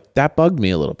they're like. That bugged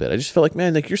me a little bit. I just felt like,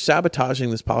 man, like you're sabotaging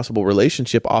this possible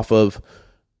relationship off of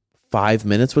 5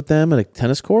 minutes with them at a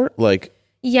tennis court. Like,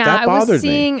 yeah, that I bothered was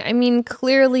seeing, me. I mean,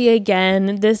 clearly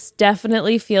again, this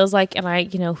definitely feels like, and I,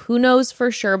 who knows for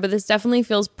sure, but this definitely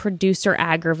feels producer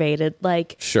aggravated.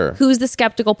 Like, Sure. Who's the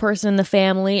skeptical person in the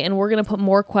family? And we're going to put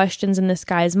more questions in this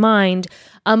guy's mind.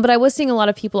 But I was seeing a lot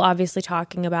of people obviously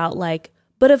talking about like,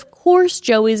 but of course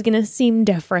Joey's going to seem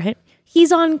different.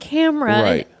 He's on camera.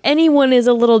 Right. And anyone is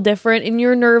a little different and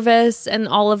you're nervous and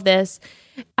all of this.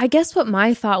 I guess what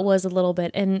my thought was a little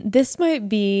bit, and this might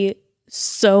be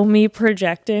so me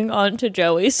projecting onto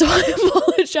Joey, so I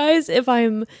apologize if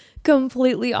I'm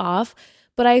completely off,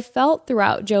 but I felt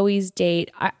throughout Joey's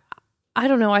date, I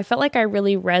don't know, I felt like I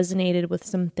really resonated with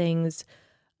some things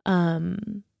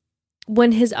when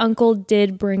his uncle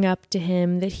did bring up to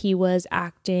him that he was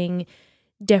acting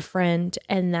different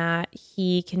and that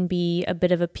he can be a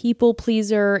bit of a people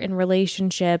pleaser in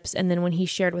relationships. And then when he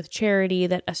shared with Charity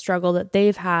that a struggle that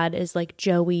they've had is like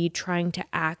Joey trying to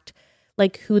act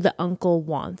like who the uncle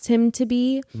wants him to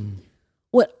be.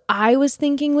 What I was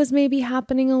thinking was maybe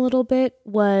happening a little bit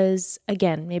was,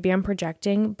 again, maybe I'm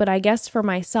projecting, but I guess for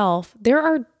myself, there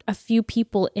are a few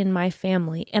people in my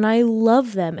family and I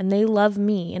love them and they love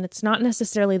me, and it's not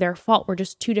necessarily their fault. We're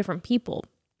just two different people.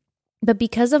 But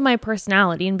because of my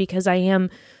personality and because I am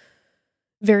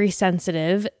very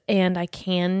sensitive and I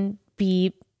can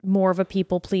be more of a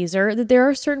people pleaser, that there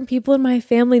are certain people in my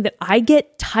family that I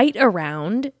get tight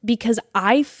around because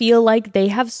I feel like they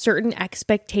have certain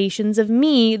expectations of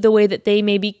me, the way that they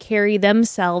maybe carry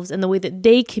themselves and the way that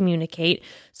they communicate.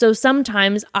 So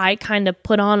sometimes I kind of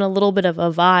put on a little bit of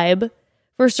a vibe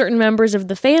for certain members of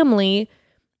the family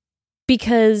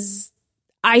because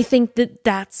I think that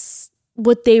that's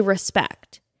what they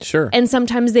respect. Sure. And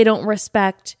sometimes they don't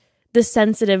respect the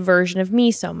sensitive version of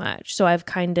me so much. So I've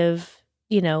kind of,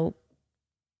 you know,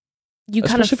 you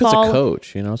kind of Especially if it's a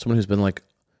coach, you know, someone who's been like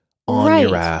on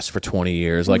your ass for 20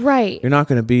 years. Like, you're not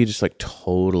going to be just like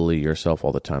totally yourself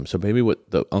all the time. So maybe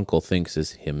what the uncle thinks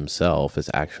is himself is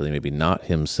actually maybe not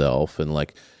himself. And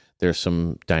like, there's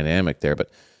some dynamic there. But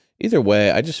either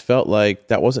way, I just felt like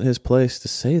that wasn't his place to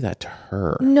say that to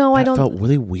her. No, I don't. It felt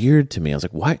really weird to me. I was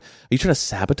like, why? Are you trying to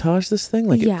sabotage this thing?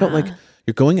 Like, it felt like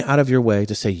you're going out of your way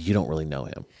to say you don't really know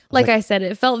him. Like I said,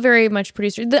 it felt very much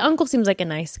producer. The uncle seems like a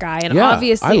nice guy. And yeah,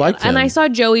 obviously, I liked him. And I saw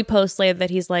Joey post later that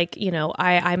he's like, you know,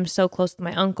 I'm so close to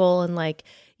my uncle. And like,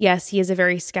 yes, he is a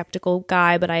very skeptical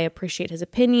guy, but I appreciate his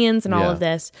opinions and all of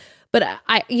this. But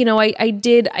I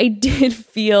did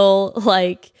feel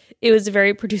like it was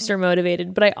very producer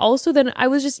motivated. But I also I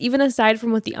was just, even aside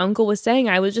from what the uncle was saying,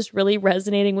 I was just really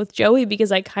resonating with Joey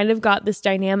because I kind of got this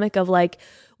dynamic of like,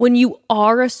 when you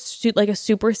are a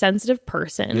super sensitive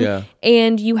person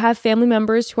and you have family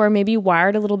members who are maybe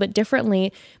wired a little bit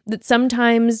differently, that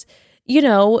sometimes, you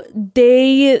know,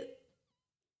 they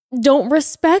don't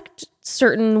respect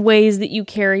certain ways that you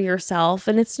carry yourself,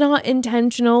 and it's not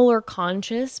intentional or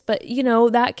conscious, but you know,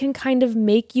 that can kind of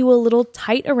make you a little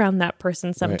tight around that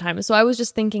person sometimes. Right. So I was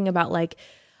just thinking about like,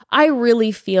 I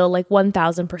really feel like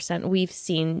 1000% we've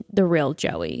seen the real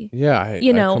Joey. Yeah.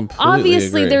 I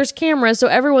obviously agree. There's cameras, so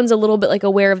everyone's a little bit like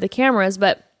aware of the cameras,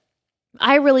 but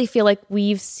I really feel like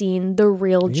we've seen the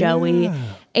real Joey.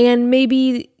 And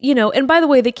maybe, you know, and by the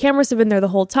way, the cameras have been there the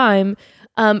whole time.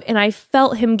 And I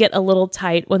felt him get a little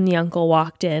tight when the uncle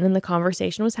walked in and the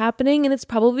conversation was happening. And it's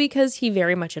probably because he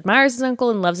very much admires his uncle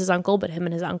and loves his uncle, but him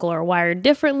and his uncle are wired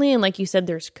differently. And like you said,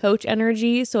 there's coach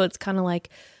energy. So it's kind of like,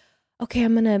 okay,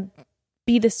 I'm going to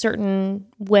be this certain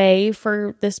way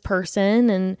for this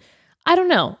person. And I don't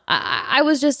know. I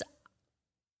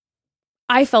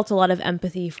felt a lot of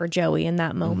empathy for Joey in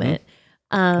that moment.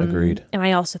 Agreed. And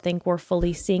I also think we're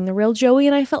fully seeing the real Joey.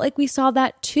 And I felt like we saw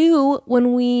that too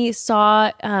when we saw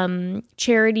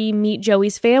Charity meet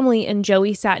Joey's family and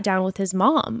Joey sat down with his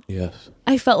mom. Yes.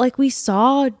 I felt like we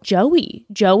saw Joey.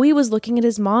 Joey was looking at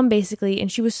his mom basically,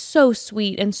 and she was so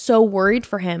sweet and so worried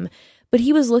for him. But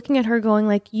he was looking at her going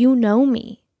like, you know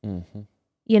me,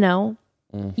 you know,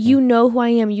 you know who I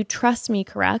am. You trust me,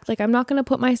 correct? Like, I'm not going to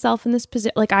put myself in this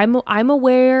position. Like, I'm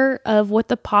aware of what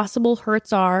the possible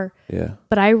hurts are. Yeah.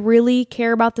 But I really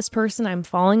care about this person. I'm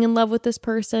falling in love with this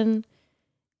person.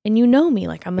 And you know me,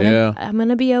 like, I'm going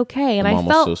to be okay. And my mom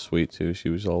was so sweet too. She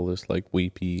was all this like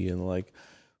weepy and like,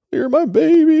 you're my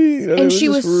baby. And she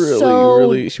was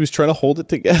really, she was trying to hold it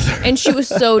together. And she was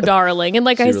so darling. And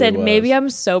like I said, maybe I'm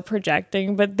so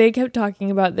projecting, but they kept talking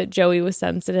about that Joey was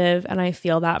sensitive, and I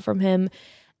feel that from him.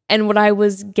 And what I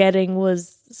was getting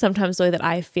was sometimes the way that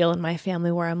I feel in my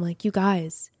family, where I'm like, you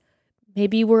guys,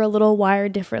 maybe we're a little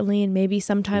wired differently, and maybe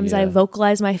sometimes I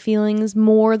vocalize my feelings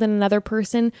more than another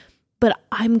person, but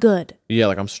I'm good. Yeah,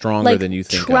 like I'm stronger than you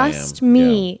think I am. Trust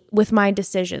me with my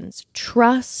decisions.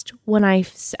 Trust when I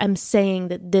am saying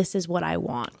that this is what I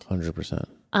want. 100%.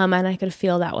 And I could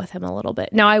feel that with him a little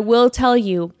bit. Now, I will tell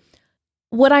you,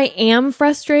 what I am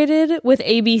frustrated with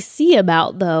ABC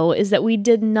about, though, is that we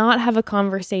did not have a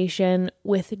conversation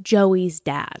with Joey's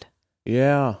dad.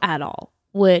 Yeah. At all,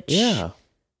 which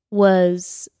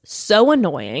was so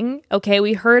annoying. Okay,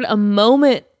 we heard a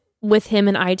moment with him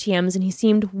in ITMs and he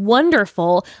seemed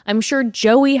wonderful. I'm sure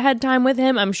Joey had time with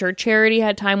him. I'm sure Charity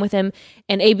had time with him,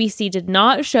 and ABC did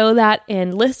not show that.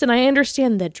 And listen, I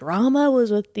understand the drama was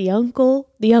with the Uncle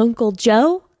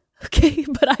Joe. Okay,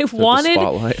 but I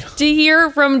wanted to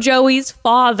hear from Joey's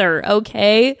father.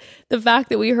 Okay, the fact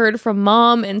that we heard from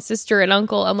mom and sister and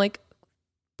uncle, I'm like,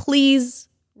 please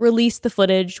release the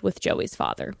footage with Joey's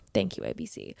father. Thank you,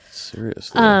 ABC.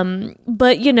 Seriously.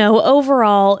 But you know,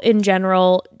 overall, in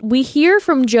general, we hear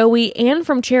from Joey and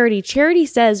from Charity. Charity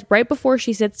says right before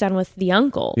she sits down with the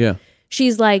uncle,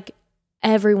 she's like,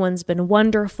 everyone's been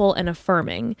wonderful and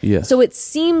affirming. Yes. So it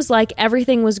seems like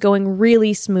everything was going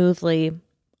really smoothly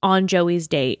on Joey's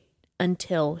date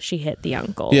until she hit the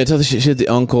uncle. Yeah, until she hit the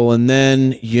uncle. And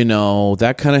then, you know,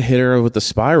 that kind of hit her with the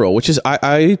spiral, which is,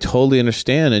 I totally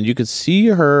understand. And you could see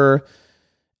her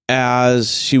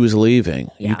as she was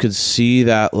leaving, you could see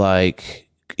that, like,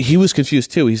 he was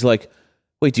confused too. He's like,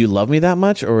 wait, do you love me that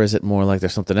much? Or is it more like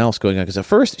there's something else going on? Because at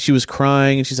first she was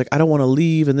crying and she's like, I don't want to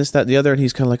leave and this, that, and the other. And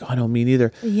he's kind of like, oh, no, me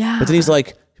neither. Yeah. But then he's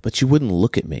like, but you wouldn't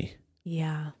look at me.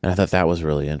 Yeah. And I thought that was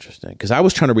really interesting. Because I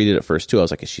was trying to read it at first too. I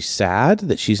was like, is she sad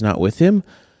that she's not with him?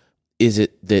 Is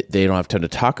it that they don't have time to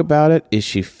talk about it? Is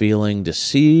she feeling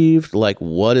deceived? Like,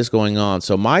 what is going on?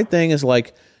 So my thing is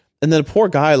like, and then the poor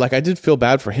guy, like, I did feel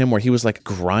bad for him where he was like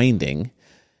grinding.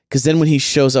 Because then when he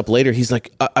shows up later, he's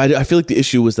like, I feel like the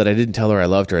issue was that I didn't tell her I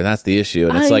loved her. And that's the issue.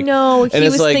 And it's I like, know. He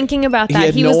was like, thinking about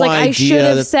that. He was no like, I should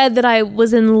have said that I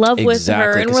was in love with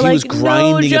her. And we're he like, was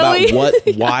grinding no, Joey. about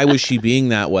why was she being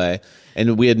that way?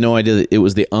 And we had no idea that it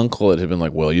was the uncle that had been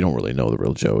like, well, you don't really know the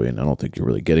real Joey, and I don't think you're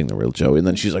really getting the real Joey. And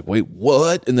then she's like, wait,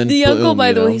 what? And then the boom, uncle,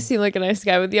 by the way, he seemed like a nice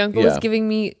guy, but the uncle was Yeah. giving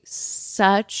me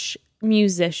such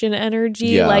musician energy.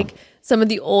 Yeah. Like some of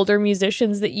the older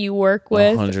musicians that you work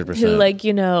with 100%. who, like,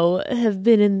 you know, have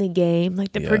been in the game,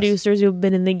 like the Yes. producers who have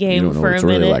been in the you game don't know for what it's a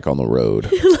minute. really like on the road.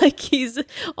 Like he's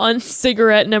on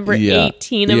cigarette number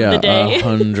 18 of the day.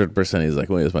 100%. He's like,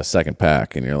 well, it's my second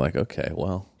pack. And you're like, okay,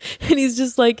 well. And he's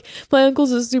just like, my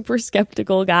uncle's a super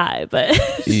skeptical guy, but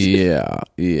yeah.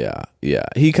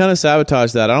 He kind of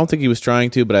sabotaged that. I don't think he was trying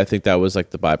to, but I think that was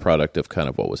like the byproduct of kind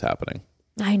of what was happening.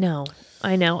 I know.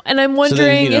 And I'm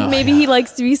wondering if maybe he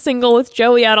likes to be single with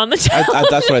Joey out on the town.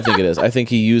 That's what I think it is. I think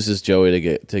he uses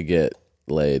Joey to get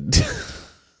laid.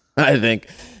 I think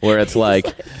where it's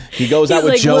like he goes out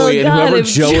with like, Joey, well, and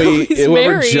God,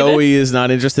 whoever Joey is not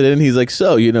interested in, he's like,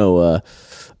 so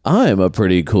I'm a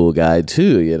pretty cool guy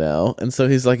too, And so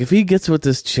he's like, if he gets with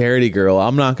this charity girl,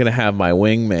 I'm not going to have my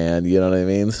wingman. You know what I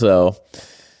mean? So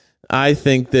I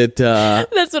think that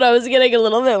that's what I was getting a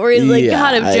little bit where he's like,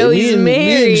 God, if Joey's married.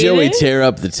 Me and Joey tear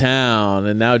up the town,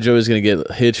 and now Joey's going to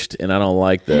get hitched, and I don't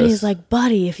like this. And he's like,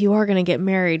 buddy, if you are going to get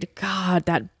married, God,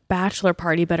 that bachelor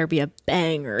party better be a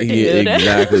banger, dude. Yeah,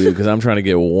 exactly, because I'm trying to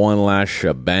get one last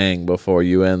shebang before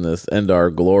you end our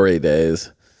glory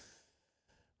days.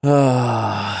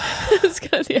 That's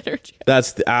kind of the energy.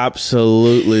 That's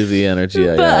absolutely the energy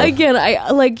I But have. again, I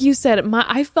like you said,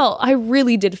 I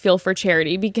really did feel for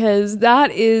Charity because that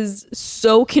is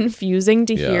so confusing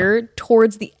to hear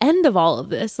towards the end of all of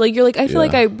this. Like you're like, I feel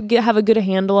like I have a good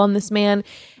handle on this man,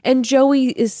 and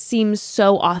Joey seems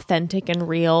so authentic and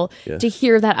real. To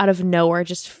hear that out of nowhere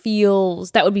just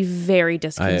feels that would be very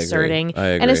disconcerting. I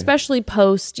agree. And especially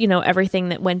post, everything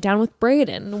that went down with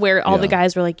Braden, where all the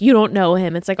guys were like, you don't know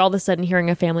him. It's like all of a sudden hearing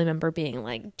a family member being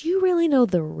like, do you really know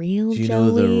the real Joey? Do you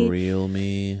know the real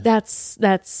me?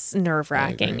 That's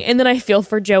nerve-wracking. And then I feel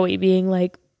for Joey being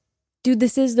like, dude,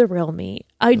 this is the real me.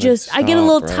 I get a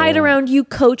little tight around you,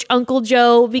 Coach Uncle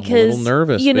Joe, because I'm a little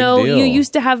nervous, you big deal.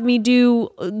 used to have me do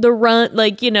the run,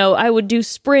 like, I would do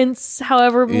sprints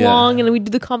however long, and then we'd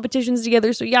do the competitions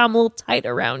together. So yeah, I'm a little tight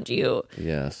around you.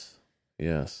 Yes.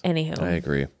 Anywho. I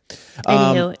agree.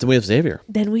 Anywho. Then we have Xavier.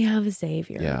 Then we have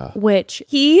Xavier, Yeah. which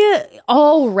he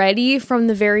already from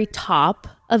the very top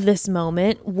of this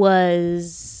moment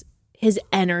his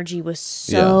energy was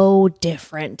so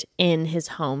different in his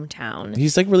hometown.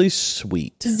 He's like really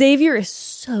sweet. Xavier is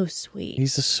so sweet.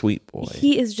 He's a sweet boy.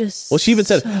 He is just Well, she even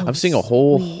said, so I'm seeing a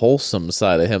whole wholesome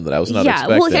side of him that I was not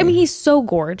expecting. Well, I mean, he's so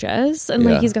gorgeous, and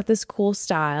like Yeah. he's got this cool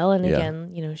style, and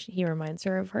again, he reminds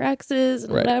her of her exes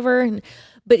and whatever.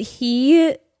 But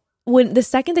when the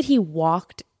second that he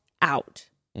walked out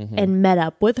and met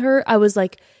up with her, I was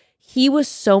like, he was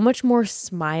so much more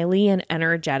smiley and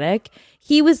energetic.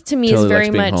 He was, to me, Totally is very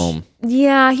likes being much home.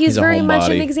 Yeah, he's a very much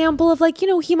an homebody. example of like,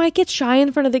 he might get shy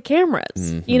in front of the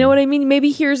cameras. You know what I mean?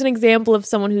 Maybe here's an example of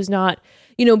someone who's not,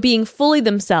 being fully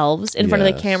themselves in front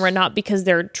of the camera, not because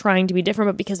they're trying to be different,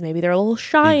 but because maybe they're a little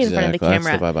shy in front of the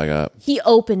camera. That's the vibe I got. He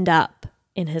opened up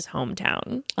in his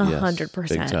hometown 100%.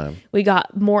 big time. We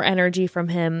got more energy from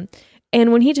him.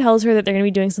 And when he tells her that they're going to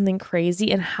be doing something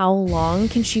crazy and how long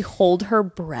can she hold her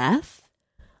breath,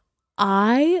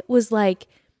 I was like,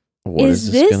 What is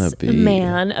this gonna be?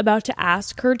 man about to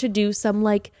ask her to do some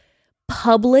like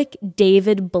public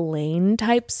David Blaine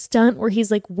type stunt where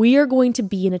he's like, we are going to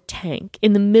be in a tank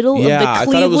in the middle of the Cleveland. I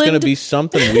thought it was going to be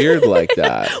something weird like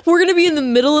that. We're going to be in the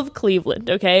middle of Cleveland,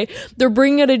 okay? They're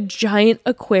bringing out a giant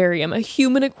aquarium, a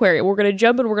human aquarium. We're going to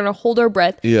jump and we're going to hold our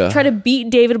breath, try to beat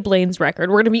David Blaine's record.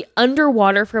 We're going to be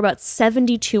underwater for about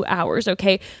 72 hours,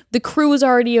 okay? The crew is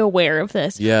already aware of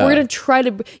this. Yeah. We're going to try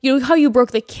to, how you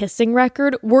broke the kissing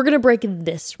record? We're going to break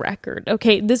this record,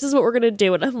 okay? This is what we're going to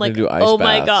do. And I'm like, oh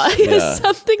my God.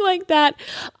 Something like that.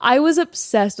 I was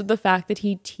obsessed with the fact that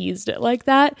he teased it like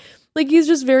that. Like he's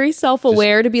just very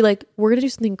self-aware to be like, we're gonna do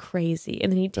something crazy,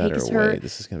 and then he takes her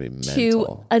This is gonna be mental.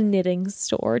 to a knitting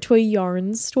store, to a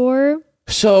yarn store.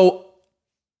 So,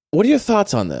 what are your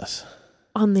thoughts on this?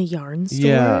 On the yarn store,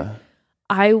 Yeah,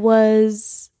 I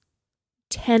was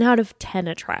 10 out of 10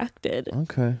 attracted.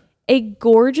 okay. A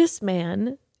gorgeous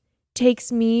man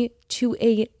takes me to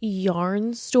a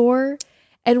yarn store,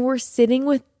 and we're sitting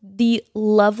with the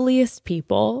loveliest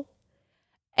people.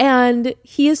 And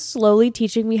he is slowly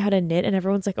teaching me how to knit, and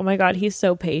everyone's like, oh my God, he's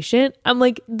so patient. I'm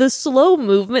like, the slow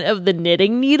movement of the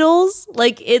knitting needles,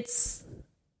 like it's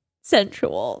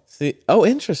sensual. See, oh,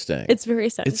 interesting. It's very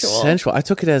sensual. It's sensual. I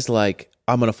took it as like,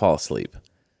 I'm going to fall asleep.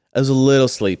 I was a little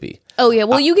sleepy. Oh yeah,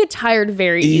 well you get tired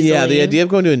very easily. Yeah, the idea of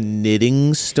going to a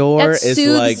knitting store That is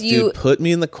soothes like, you. dude, put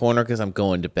me in the corner because I'm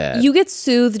going to bed. You get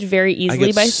soothed very easily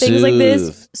get by things like this.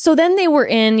 soothed. So then they were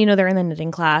in, they're in the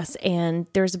knitting class, and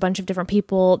there's a bunch of different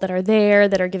people that are there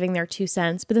that are giving their 2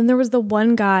 cents. But then there was the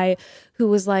one guy who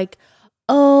was like,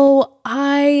 oh,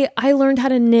 I learned how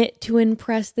to knit to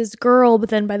impress this girl, but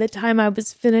then by the time I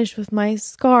was finished with my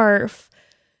scarf,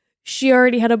 she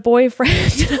already had a boyfriend.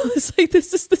 And I was like,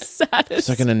 this is the saddest. It's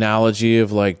like an analogy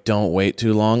of like, don't wait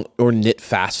too long or knit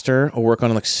faster or work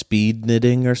on like speed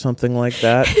knitting or something like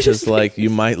that. Just like you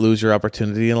might lose your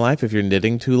opportunity in life if you're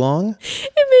knitting too long.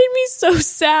 It made me so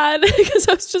sad because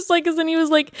I was just like, because then he was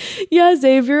like, yeah,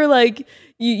 Xavier, like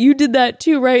you did that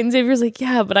too, right? And Xavier's like,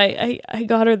 yeah, but I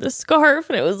got her the scarf.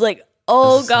 And it was like,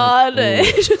 oh God,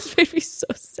 it just made me so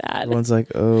sad. Everyone's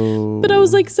like, oh. But I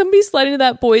was like, somebody slide into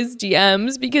that boy's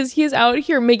DMs because he is out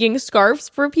here making scarves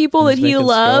for people that he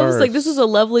loves. Scarves. Like, this is a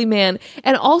lovely man.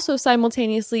 And also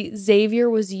simultaneously, Xavier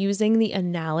was using the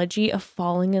analogy of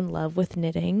falling in love with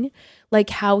knitting, like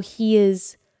how he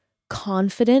is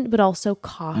confident but also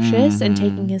cautious and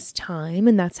taking his time,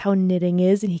 and that's how knitting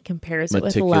is, and he compares it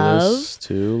with love meticulous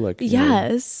too, like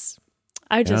yes.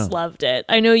 I just loved it.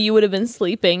 I know you would have been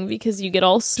sleeping because you get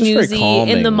all Just very snoozy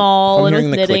calming. in the mall If I'm and hearing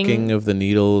with the knitting. clicking of the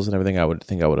needles and everything, I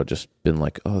would have just been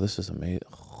like, oh, this is amazing.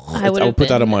 I would would put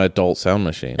that on my adult sound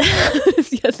machine.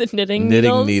 Yeah, the knitting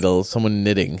Needles, someone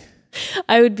knitting.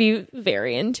 I would be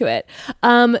very into it.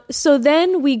 So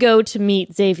then we go to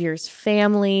meet Xavier's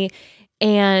family,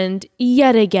 and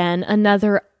yet again,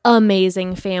 another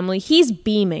amazing family. He's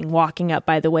beaming walking up,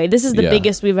 by the way. This is the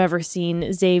biggest we've ever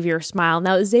seen Xavier smile.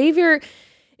 Now, Xavier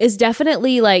is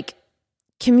definitely like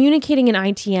communicating in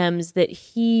ITMs that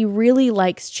he really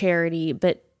likes Charity,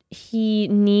 but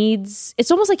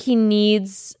it's almost like he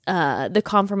needs the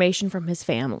confirmation from his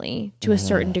family to a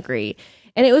certain degree.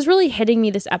 And it was really hitting me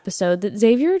this episode that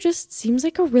Xavier just seems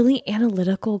like a really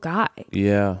analytical guy.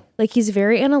 Yeah. Like he's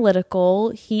very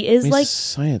analytical. He is He's like a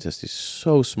scientist. He's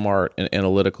so smart and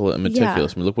analytical and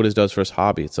meticulous. I mean, look what he does for his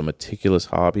hobby. It's a meticulous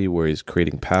hobby where he's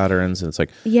creating patterns, and it's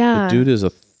like the dude is a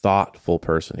thoughtful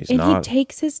person. He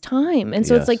takes his time. And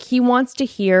so it's like he wants to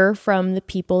hear from the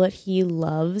people that he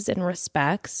loves and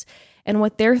respects and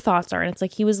what their thoughts are. And it's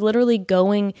like he was literally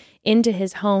going into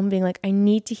his home being like, I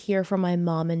need to hear from my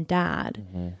mom and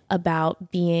dad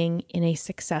about being in a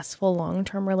successful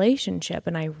long-term relationship.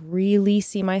 And I really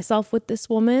see myself with this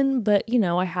woman, but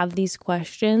I have these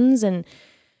questions and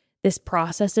this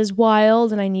process is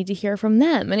wild and I need to hear from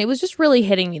them. And it was just really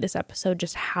hitting me this episode,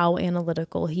 just how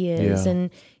analytical he is. Yeah.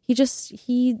 And he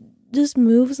just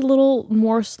moves a little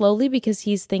more slowly because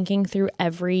he's thinking through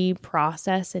every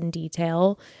process in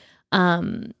detail.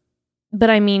 But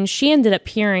I mean, she ended up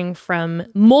hearing from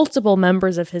multiple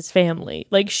members of his family.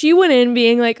 Like she went in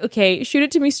being like, okay, shoot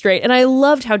it to me straight. And I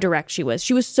loved how direct she was.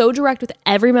 She was so direct with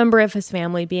every member of his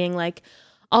family being like,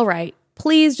 all right,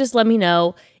 please just let me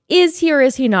know. Is he or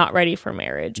is he not ready for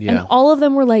marriage? Yeah. And all of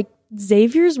them were like,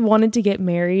 Xavier's wanted to get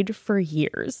married for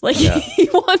years. Like he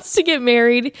wants to get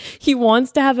married. He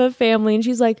wants to have a family. And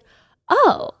she's like,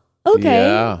 oh, okay.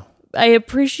 Yeah. I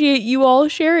appreciate you all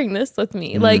sharing this with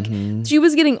me. Like she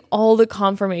was getting all the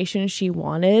confirmation she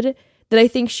wanted that I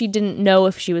think she didn't know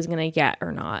if she was going to get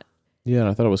or not. Yeah, and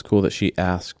I thought it was cool that she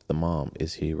asked the mom,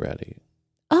 is he ready?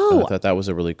 Oh. And I thought that was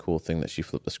a really cool thing that she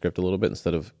flipped the script a little bit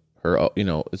instead of her,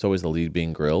 it's always the lead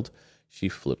being grilled. She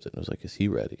flipped it and was like, is he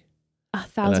ready?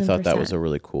 1,000%. And I thought that was a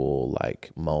really cool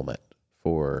moment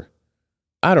for,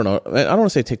 I don't know, I don't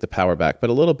want to say take the power back, but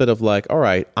a little bit of like, all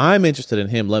right, I'm interested in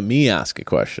him. Let me ask a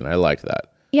question. I liked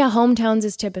that. Yeah, hometowns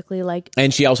is typically like...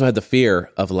 And she also had the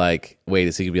fear of like, wait,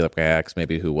 is he going to be like my ex,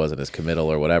 maybe who wasn't as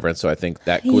committal or whatever. And so I think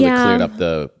that really cleared up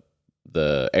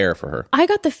the air for her. I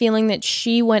got the feeling that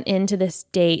she went into this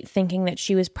date thinking that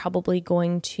she was probably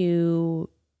going to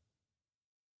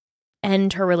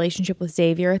end her relationship with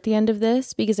Xavier at the end of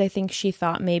this, because I think she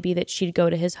thought maybe that she'd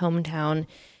go to his hometown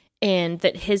and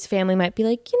that his family might be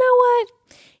like, you know what?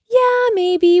 yeah,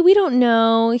 maybe. We don't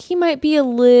know. He might be a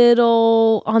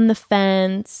little on the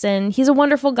fence, and he's a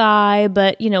wonderful guy,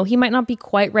 but, he might not be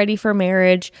quite ready for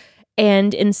marriage.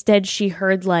 And instead she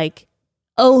heard like,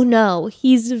 oh no,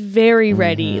 he's very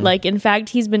ready. Like, in fact,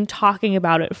 he's been talking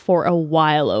about it for a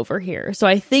while over here. So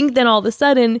I think then all of a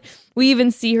sudden we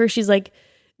even see her. She's like,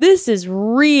 this is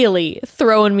really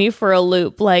throwing me for a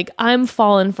loop. Like, I'm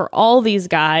falling for all these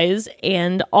guys,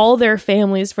 and all their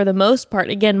families, for the most part,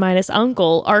 again, minus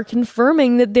Uncle, are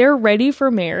confirming that they're ready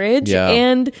for marriage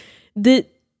and that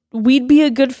we'd be a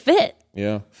good fit.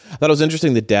 Yeah. I thought it was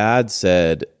interesting. The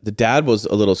dad was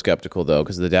a little skeptical, though,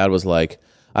 because the dad was like,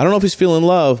 I don't know if he's feeling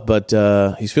love, but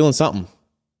he's feeling something.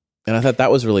 And I thought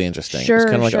that was really interesting. Sure, it's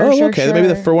kind of like, okay.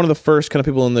 Maybe for one of the first kind of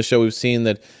people in the show we've seen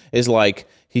that is like,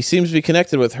 he seems to be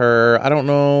connected with her. I don't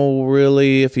know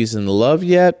really if he's in love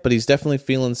yet, but he's definitely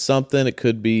feeling something. It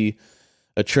could be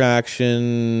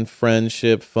attraction,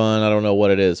 friendship, fun. I don't know what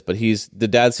it is, but the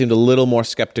dad seemed a little more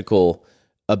skeptical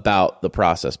about the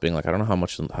process, being like, I don't know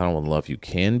how in love you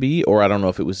can be, or I don't know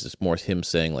if it was just more him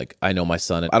saying like, I know my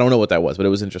son. I don't know what that was, but it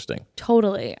was interesting.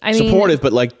 Totally. I mean, supportive,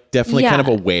 but like definitely kind of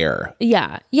aware.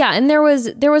 Yeah. Yeah. And there was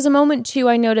a moment too,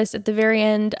 I noticed at the very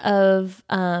end of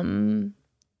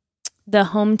the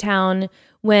hometown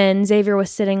when Xavier was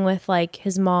sitting with like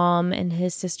his mom and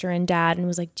his sister and dad and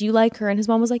was like, do you like her? And his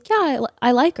mom was like, yeah,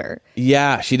 I like her.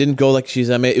 Yeah. She didn't go like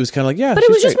it was kind of like, yeah. But it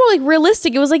was just more like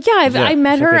realistic. It was like, I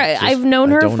met her. I've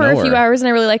known her for a few hours and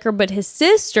I really like her. But his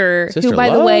sister who by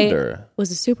the way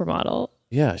was a supermodel.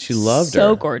 Yeah, she loved her.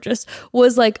 So gorgeous.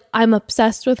 Was like, I'm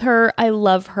obsessed with her. I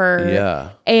love her.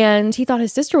 Yeah. And he thought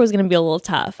his sister was going to be a little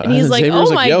tough. And he's like,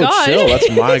 oh my God. Chill, that's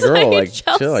my girl. Like,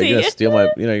 Chelsea. Chill. Are you going to steal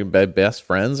my, your best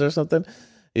friends or something?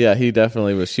 Yeah, he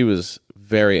definitely was. She was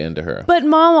very into her. But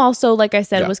mom also, like I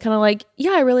said, was kind of like,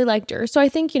 yeah, I really liked her. So I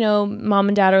think, mom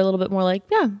and dad are a little bit more like,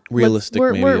 yeah. Realistic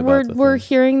We're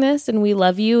hearing this and we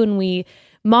love you. And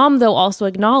mom, though, also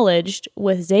acknowledged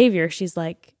with Xavier, she's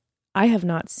like, I have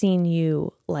not seen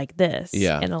you like this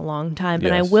in a long time. Yes.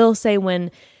 And I will say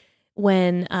when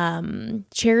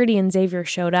Charity and Xavier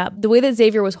showed up, the way that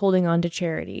Xavier was holding on to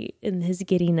Charity in his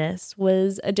giddiness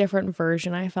was a different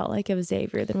version, I felt like, of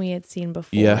Xavier than we had seen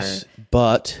before. Yes,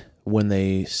 but when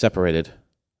they separated,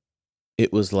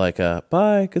 it was like a,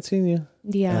 bye, good seeing you.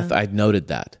 Yeah. I noted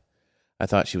that. I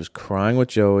thought she was crying with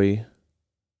Joey,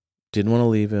 didn't want to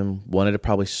leave him, wanted to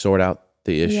probably sort out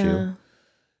the issue. Yeah.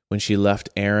 When she left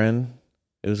Aaron,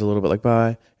 it was a little bit like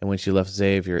bye. And when she left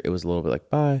Xavier, it was a little bit like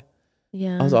bye.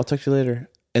 Yeah. I'll text you later.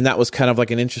 And that was kind of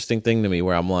like an interesting thing to me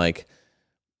where I'm like,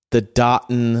 the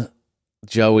Dotton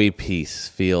Joey piece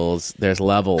feels there's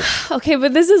levels. Okay,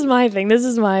 but this is my thing. This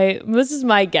is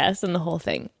my guess in the whole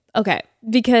thing. Okay,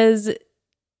 because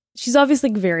she's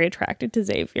obviously very attracted to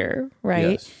Xavier,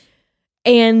 right? Yes.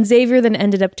 And Xavier then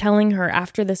ended up telling her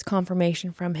after this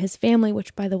confirmation from his family,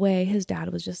 which by the way, his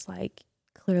dad was just like,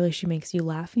 clearly she makes you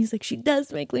laugh. And he's like, she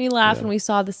does make me laugh. Yeah. And we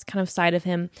saw this kind of side of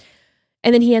him.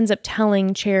 And then he ends up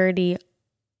telling Charity,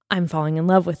 I'm falling in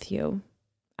love with you,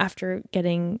 after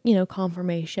getting,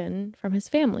 confirmation from his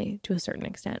family to a certain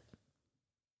extent.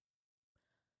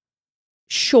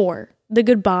 Sure, the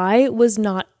goodbye was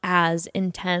not as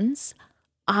intense.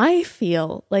 I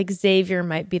feel like Xavier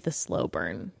might be the slow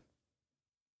burn.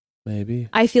 Maybe.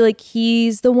 I feel like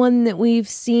he's the one that we've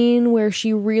seen where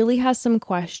she really has some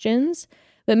questions,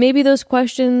 but maybe those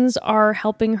questions are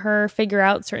helping her figure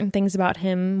out certain things about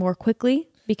him more quickly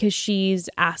because she's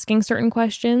asking certain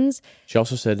questions. She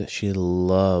also said she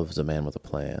loves a man with a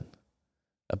plan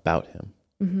about him.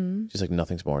 Mm-hmm. She's like,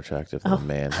 nothing's more attractive than a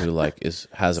man who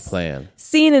has a plan.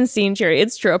 Seen and seen, Cherry.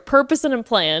 It's true. A purpose and a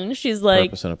plan. She's like...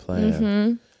 Purpose and a plan.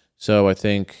 Mm-hmm. So I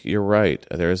think you're right.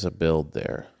 There is a build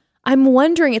there. I'm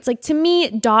wondering, it's like, to me,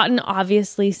 Dotton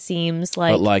obviously seems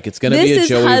like... But like, it's going to be a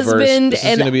Joey versus... This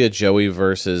is going to be a Joey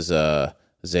versus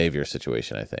Xavier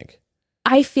situation, I think.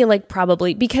 I feel like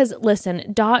probably, because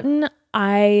listen, Dotton,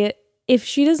 if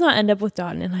she does not end up with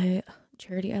Dotton, and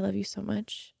Charity, I love you so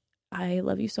much. I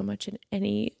love you so much in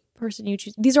any person you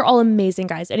choose. These are all amazing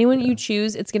guys. Anyone you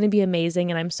choose, it's going to be amazing,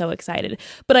 and I'm so excited.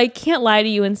 But I can't lie to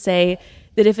you and say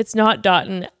that if it's not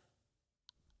Dotton,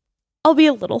 I'll be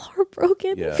a little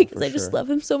heartbroken because I just love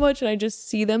him so much and I just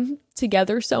see them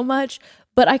together so much.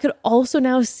 But I could also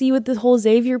now see with the whole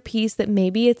Xavier piece that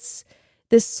maybe it's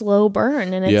this slow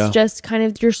burn and it's just kind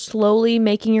of you're slowly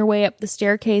making your way up the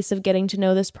staircase of getting to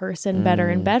know this person better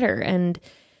and better. And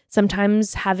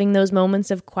sometimes having those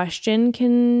moments of question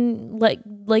can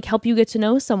like help you get to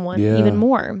know someone even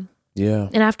more. Yeah.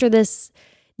 And after this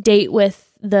date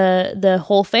with the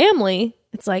whole family,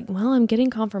 it's like, well, I'm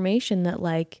getting confirmation that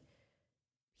like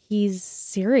he's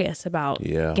serious about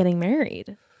getting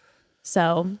married.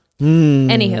 So,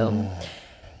 anywho,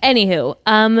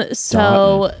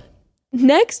 so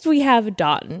next we have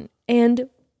Dotun,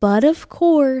 but of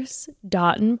course,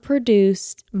 Dotun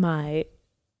produced my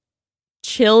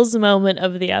chills moment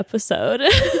of the episode.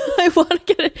 I want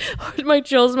to get my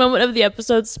chills moment of the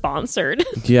episode sponsored.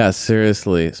 Yeah,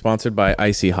 seriously. Sponsored by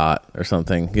Icy Hot or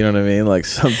something. You know what I mean? Like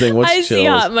something. What's Icy chills?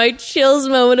 Hot, my chills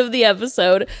moment of the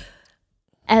episode.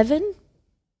 Evan?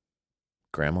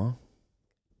 Grandma?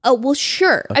 Oh, well,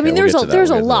 sure. Okay, I mean, we'll there's get to that. there's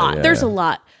a We'll get to lot. that. There's Yeah. a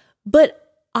lot. But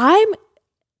I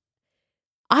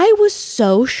was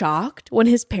so shocked when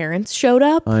his parents showed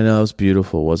up. I know. It was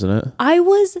beautiful, wasn't it? I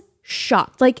was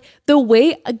shocked. Like the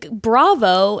way,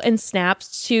 bravo and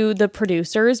snaps to the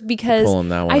producers, because Pulling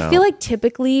that one I feel out. like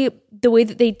typically the way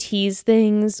that they tease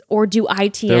things or do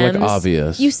ITMs, They're like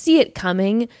obvious. you see it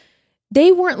coming.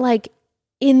 They weren't like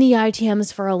in the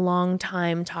ITMs for a long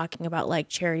time talking about like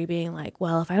Charity being like,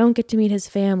 well, if I don't get to meet his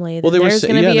family, then there's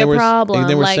going to be a problem.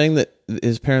 They were like, saying that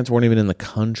his parents weren't even in the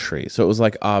country, so it was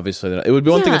like obviously it would be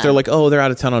one thing if Yeah. they're like, oh, they're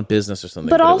out of town on business or something.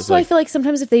 but it was also like, I feel like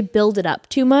sometimes if they build it up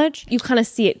too much, you kind of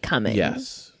see it coming.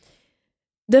 yes,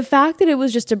 The fact that it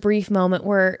was just a brief moment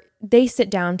where they sit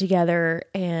down together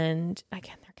and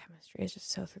again, their chemistry is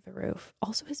just so through the roof.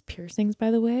 Also his piercings,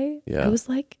 by the way. Yeah. I was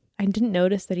like, I didn't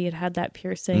notice that he had that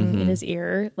piercing in his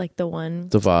ear, like the one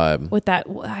the vibe, with that.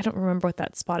 I don't remember what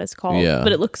that spot is called, Yeah.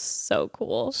 but it looks so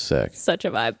cool. sick. Such a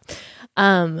vibe.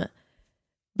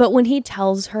 But when he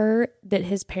tells her that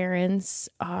his parents,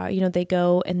 they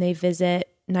go and they visit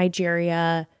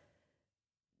Nigeria,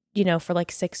 for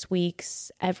like 6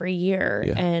 weeks every year.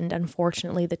 Yeah. And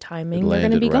unfortunately the timing, It they're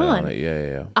going to landed be right on gone. it.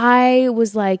 Yeah. I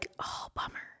was like, oh,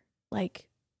 bummer. Like,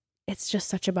 it's just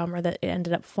such a bummer that it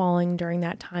ended up falling during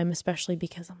that time, especially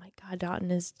because, oh my God,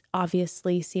 Dotun is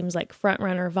obviously seems like front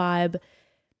runner vibe.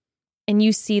 And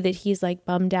you see that he's like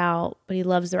bummed out, but he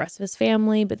loves the rest of his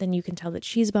family. But then you can tell that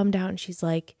she's bummed out and she's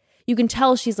like, you can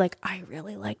tell she's like, I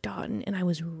really like Dotun and I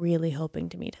was really hoping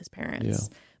to meet his parents.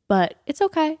 Yeah. But it's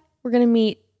okay. We're going to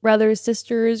meet brothers,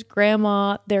 sisters,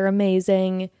 grandma. They're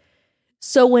amazing.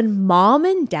 So when mom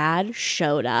and dad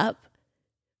showed up,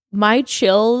 my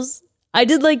chills,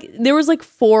 there was like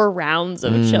 4 rounds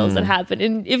of chills that happened.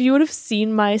 And if you would have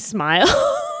seen my smile,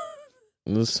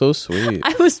 It was so sweet.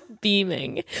 I was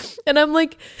beaming. And I'm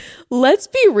like, let's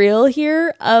be real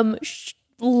here.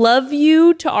 Love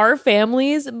you to our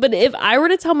families, but if I were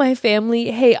to tell my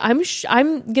family, hey, I'm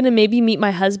going to maybe meet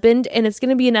my husband and it's going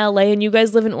to be in LA and you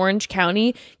guys live in Orange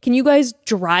County, can you guys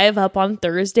drive up on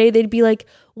Thursday? They'd be like,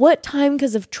 what time?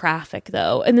 Because of traffic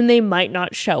though. And then they might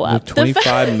not show up.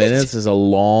 25 minutes is a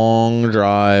long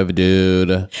drive, dude.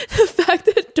 The fact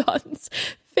that Don's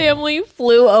family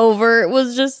flew over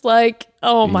was just like,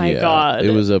 oh my God.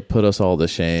 It was a put us all to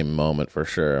shame moment for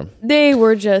sure. They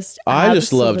were just I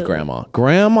just loved Grandma.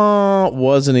 Grandma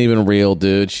wasn't even real,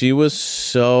 dude. She was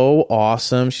so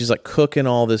awesome. She's like cooking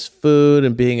all this food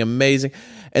and being amazing.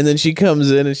 And then she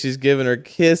comes in and she's giving her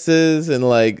kisses and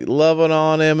like loving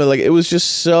on him. And like, it was just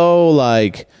so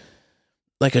like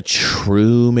a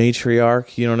true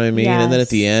matriarch. You know what I mean? Yes. And then at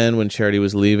the end when Charity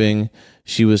was leaving,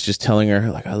 she was just telling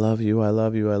her like, I love you. I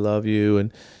love you. I love you.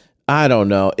 And I don't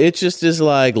know. It just is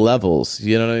like levels.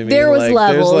 You know what I mean? There was like,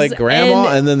 levels. There's like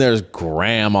grandma and then there's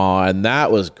grandma. And that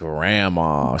was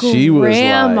grandma. She was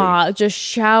grandma like, just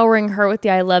showering her with the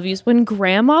I love yous. When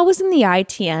grandma was in the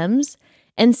ITMs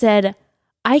and said,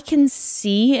 I can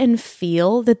see and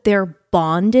feel that they're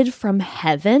bonded from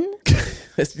heaven.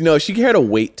 she carried a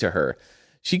weight to her.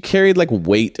 She carried like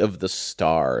weight of the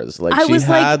stars. Like I she was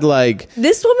had like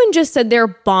this woman just said they're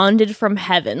bonded from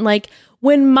heaven. Like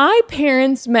when my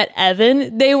parents met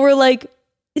Evan, they were like,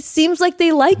 it seems like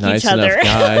they like nice each other. enough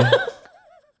guy.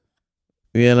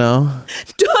 You know?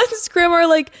 Dawn's grandma are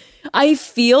like, I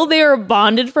feel they are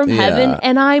bonded from heaven, Yeah.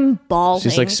 and I'm bawling.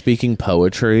 She's like speaking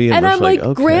poetry. and we're I'm like,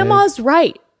 okay. grandma's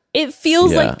right. It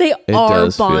feels like they it are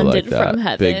does feel bonded like that, from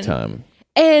heaven. big time.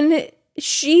 And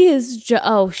she is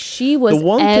she was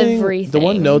everything. The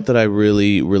one note that I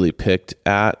really, really picked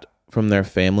at from their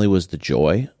family was the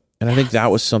joy. And I think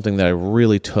that was something that I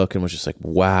really took and was just like,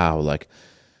 wow, like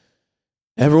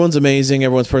everyone's amazing.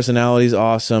 Everyone's personality is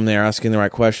awesome. They're asking the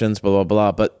right questions, blah, blah,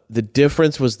 blah. But the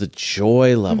difference was the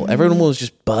joy level. Everyone was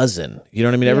just buzzing. You know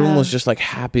what I mean? Everyone was just like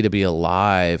happy to be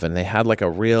alive. And they had like a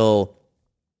real,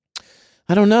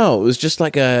 I don't know. It was just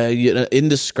like a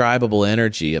indescribable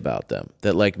energy about them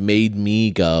that like made me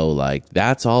go like,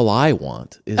 that's all I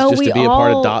want is just to be a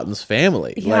part of Dotun's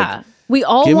family. Yeah. Like, we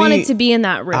all wanted to be in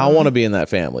that room. I want to be in that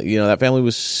family. You know, that family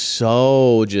was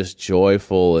so just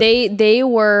joyful. They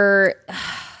were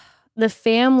the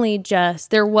family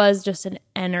there was just an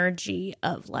energy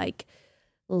of like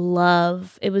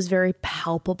love. It was very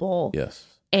palpable. Yes.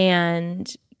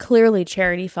 And clearly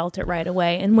Charity felt it right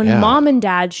away. And when mom and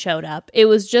dad showed up, it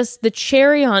was just the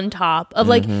cherry on top of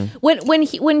like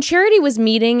when Charity was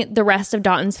meeting the rest of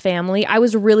Dotton's family, I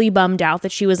was really bummed out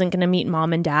that she wasn't going to meet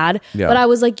mom and dad. Yeah. But I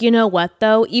was like, you know what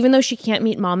though? Even though she can't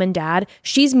meet mom and dad,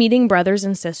 she's meeting brothers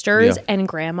and sisters and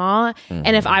grandma.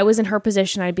 And if I was in her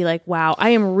position, I'd be like, wow, I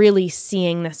am really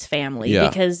seeing this family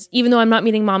because even though I'm not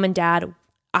meeting mom and dad,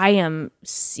 I am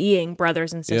seeing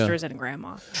brothers and sisters and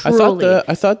grandma. Truly.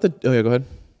 I thought that. Oh yeah, go ahead.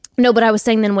 No, but I was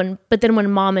saying then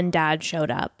when mom and dad showed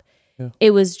up,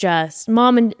 it was just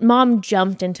mom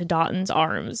jumped into Dotton's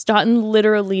arms. Dotton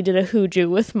literally did a hooju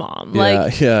with mom.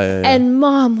 And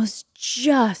mom was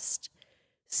just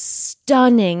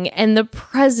stunning, and the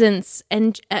presence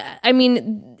and I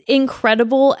mean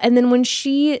incredible. And then when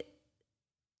she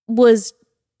was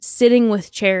sitting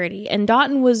with Charity, and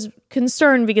Dotton was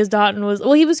concerned because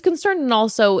he was concerned and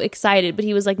also excited, but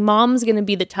he was like, mom's going to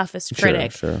be the toughest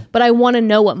critic, but I want to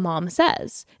know what mom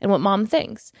says and what mom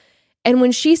thinks. And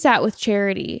when she sat with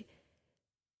Charity,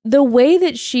 the way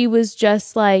that she was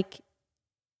just like,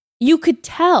 you could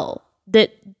tell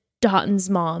that Dotton's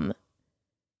mom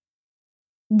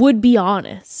would be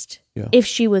honest if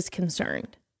she was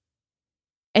concerned.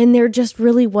 And there just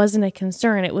really wasn't a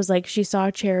concern. It was like she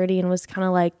saw Charity and was kind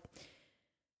of like,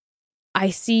 I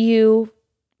see you.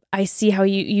 I see how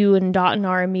you and Dotton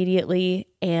are immediately.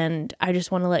 And I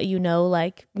just want to let you know,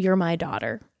 like, you're my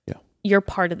daughter. Yeah. You're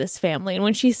part of this family. And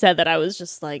when she said that, I was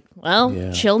just like,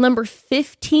 well, chill number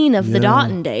 15 of the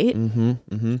Dotton date. Mm-hmm,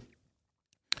 mm-hmm.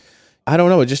 I don't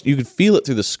know. It just, you could feel it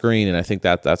through the screen. And I think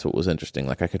that's what was interesting.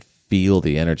 Like I could feel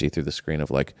the energy through the screen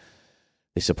of like,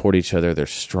 they support each other. They're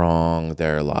strong.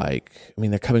 They're like, I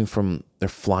mean, they're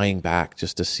flying back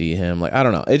just to see him. Like, I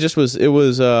don't know. It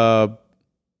was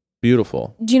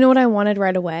beautiful. Do you know what I wanted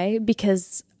right away?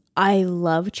 Because I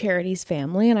love Charity's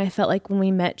family. And I felt like when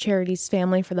we met Charity's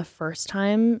family for the first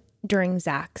time during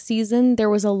Zach's season, there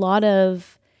was a lot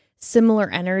of similar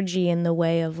energy in the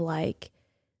way of like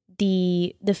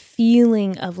the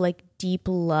feeling of like deep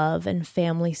love and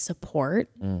family support.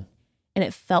 And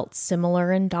it felt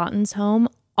similar in Dotton's home.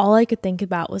 All I could think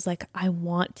about was like, I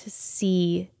want to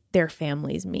see their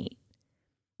families meet.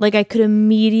 Like I could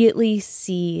immediately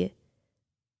see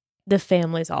the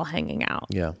families all hanging out.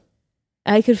 Yeah.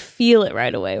 I could feel it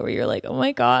right away where you're like, oh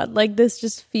my God, like this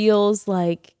just feels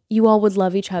like you all would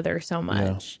love each other so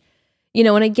much. You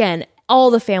know, and again,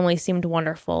 all the families seemed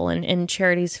wonderful and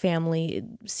Charity's family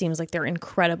seems like they're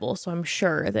incredible. So I'm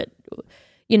sure that,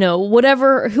 you know,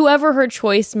 whoever her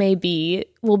choice may be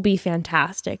will be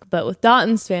fantastic. But with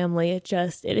Dotton's family, it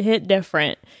hit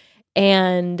different.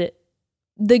 And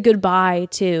the goodbye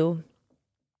too,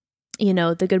 you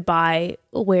know, the goodbye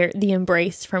where the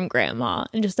embrace from grandma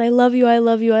and just, I love you, I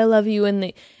love you, I love you. And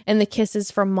the kisses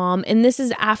from mom. And this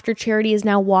is after Charity is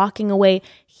now walking away,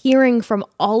 hearing from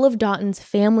all of Dotton's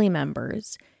family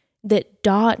members that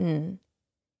Dotton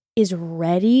is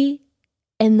ready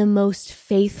and the most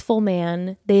faithful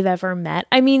man they've ever met.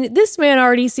 I mean, this man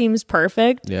already seems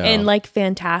perfect and like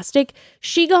fantastic.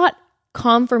 She got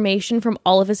confirmation from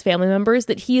all of his family members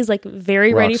that he is like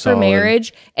very ready for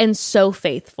marriage and so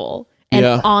faithful and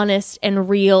honest and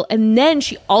real. And then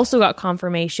she also got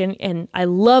confirmation, and I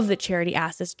love that Charity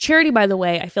asked this. Charity, by the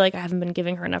way, I feel like I haven't been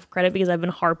giving her enough credit because I've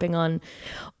been harping on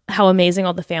how amazing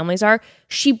all the families are.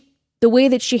 The way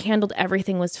that she handled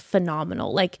everything was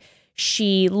phenomenal. Like,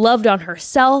 she loved on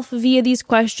herself via these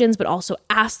questions, but also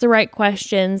asked the right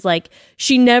questions. Like,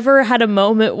 she never had a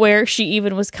moment where she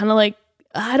even was kind of like,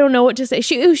 I don't know what to say.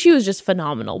 She was just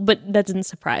phenomenal, but that didn't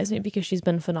surprise me because she's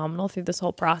been phenomenal through this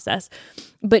whole process.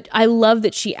 But I love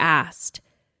that she asked,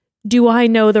 do I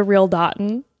know the real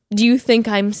Dotton? Do you think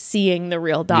I'm seeing the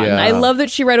real Dotton? Yeah. I love that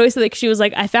she right away said, like, she was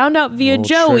like, I found out via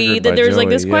Joey that there's like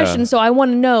this question. So I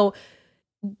want to know,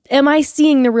 am I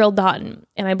seeing the real Dotton?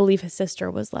 And I believe his sister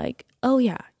was like, oh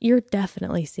yeah, you're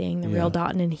definitely seeing the real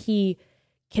Dotton. And he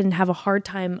can have a hard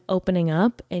time opening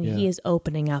up, and he is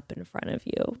opening up in front of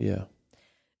you. Yeah.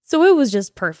 So it was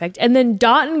just perfect. And then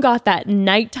Dotton got that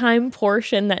nighttime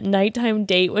portion, that nighttime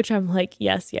date, which I'm like,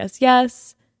 yes, yes,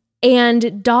 yes.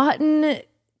 And Dotton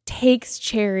takes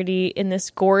Charity in this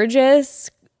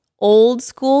gorgeous old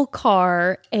school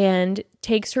car and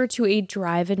takes her to a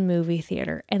drive-in movie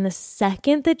theater. And the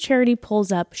second that Charity pulls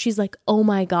up, she's like, oh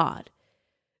my God,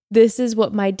 this is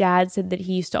what my dad said that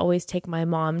he used to always take my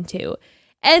mom to.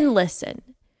 And listen,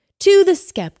 to the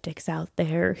skeptics out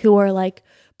there who are like,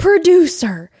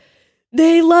 producer,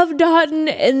 they love Dotton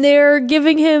and they're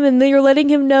giving him and they're letting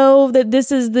him know that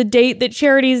this is the date that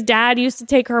Charity's dad used to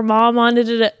take her mom on.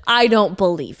 I don't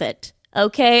believe it.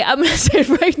 Okay, I'm going to say it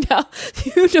right now.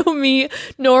 You know me.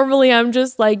 Normally, I'm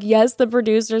just like, yes, the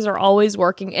producers are always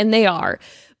working, and they are.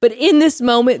 But in this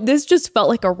moment, this just felt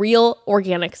like a real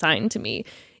organic sign to me.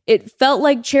 It felt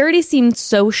like Charity seemed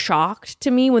so shocked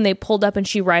to me when they pulled up and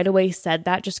she right away said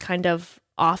that, just kind of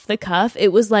off the cuff.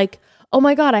 It was like, oh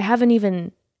my God, I haven't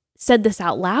even said this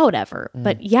out loud ever.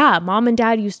 But yeah, mom and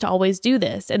dad used to always do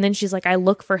this. And then she's like, I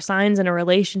look for signs in a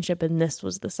relationship, and this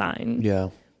was the sign. Yeah.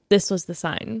 This was the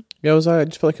sign. Yeah, I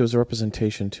just feel like it was a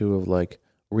representation too of like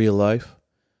real life.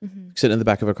 Sitting in the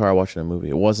back of a car watching a movie.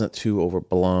 It wasn't too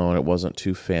overblown. It wasn't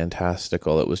too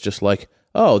fantastical. It was just like,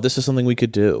 oh, this is something we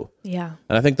could do. Yeah.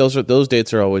 And I think those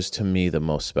dates are always, to me, the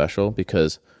most special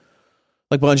because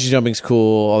like bungee jumping's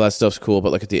cool, all that stuff's cool,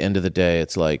 but like at the end of the day,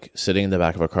 it's like sitting in the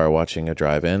back of a car watching a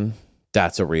drive-in.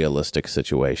 That's a realistic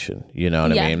situation. You know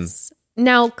what I mean?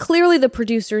 Now, clearly the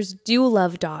producers do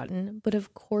love Dotun, but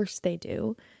of course they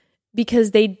do,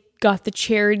 because they got the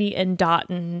Charity and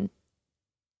Dotun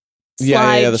the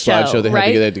slideshow. They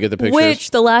had to get the pictures.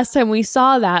 Which the last time we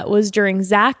saw that was during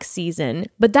Zach's season,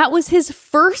 but that was his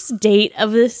first date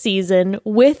of the season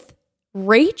with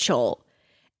Rachel.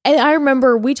 And I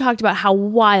remember we talked about how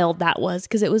wild that was,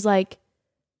 because it was like,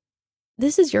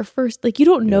 this is your first, like, you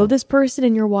don't know this person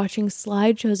and you're watching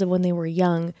slideshows of when they were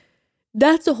young.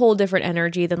 That's a whole different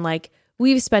energy than like,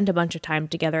 we've spent a bunch of time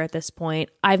together at this point.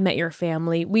 I've met your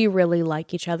family. We really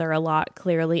like each other a lot,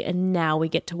 clearly. And now we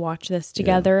get to watch this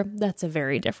together. Yeah. That's a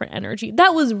very different energy.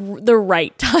 That was the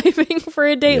right timing for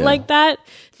a date like that.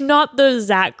 Not the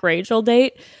Zach Rachel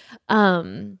date.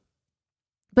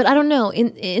 But I don't know.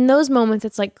 In those moments,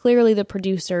 it's like clearly the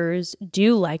producers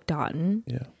do like Dotun.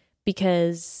 Yeah.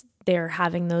 Because they're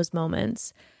having those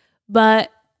moments.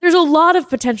 But there's a lot of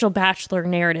potential Bachelor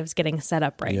narratives getting set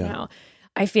up right now.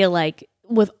 I feel like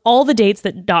with all the dates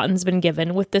that Dotun's been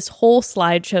given, with this whole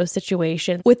slideshow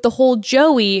situation, with the whole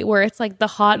Joey, where it's like the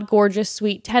hot, gorgeous,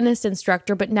 sweet tennis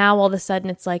instructor, but now all of a sudden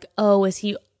it's like, oh, is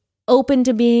he open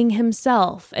to being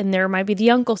himself? And there might be the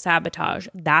uncle sabotage.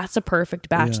 That's a perfect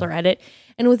Bachelor edit.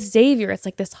 And with Xavier, it's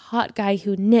like this hot guy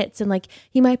who knits, and like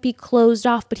he might be closed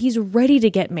off, but he's ready to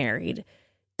get married.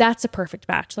 That's a perfect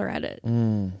Bachelor edit.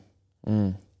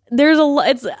 There's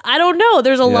I don't know.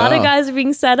 There's a lot of guys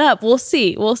being set up. We'll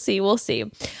see.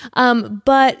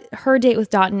 But her date with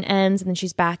Dotun ends, and then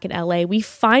she's back in LA. We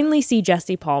finally see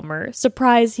Jesse Palmer.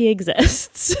 Surprise, he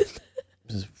exists.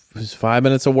 His 5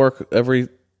 minutes of work every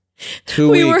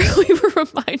 2 weeks. We were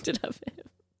reminded of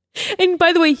him. And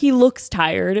by the way, he looks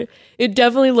tired. It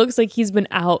definitely looks like he's been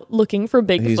out looking for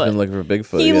Bigfoot. He's been looking for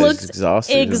Bigfoot. He looks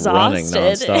exhausted. He's running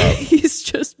nonstop. He's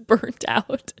just burnt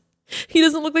out. He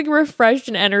doesn't look like refreshed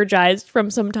and energized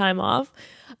from some time off.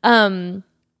 And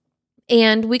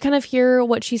we kind of hear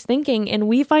what she's thinking, and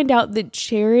we find out that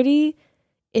Charity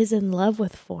is in love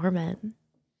with Foreman.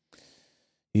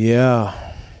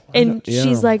 Yeah. And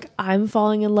she's like, I'm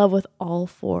falling in love with all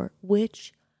four,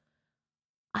 which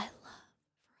I love.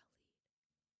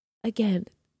 Again,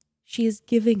 she is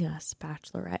giving us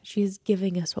Bachelorette. She is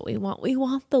giving us what we want. We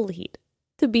want the lead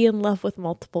to be in love with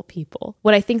multiple people.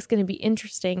 What I think is going to be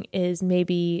interesting is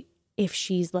maybe if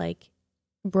she's like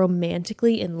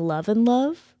romantically in love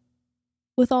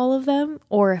with all of them,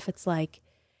 or if it's like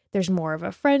there's more of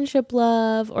a friendship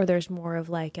love, or there's more of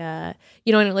like a,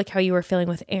 you know, like how you were feeling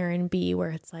with Aaron B, where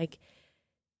it's like,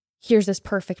 here's this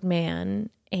perfect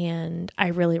man and I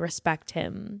really respect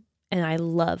him and I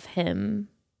love him,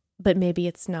 but maybe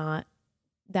it's not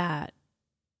that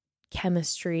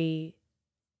chemistry,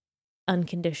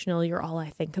 unconditional, you're all I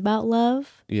think about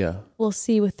love. Yeah. We'll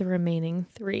see with the remaining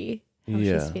three how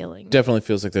she's feeling. Definitely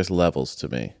feels like there's levels to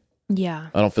me. Yeah.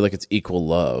 I don't feel like it's equal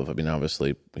love. I mean,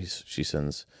 obviously she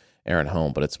sends Aaron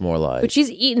home, but it's more like... But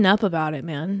she's eaten up about it,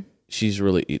 man. She's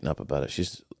really eaten up about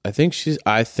it. I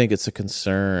think it's a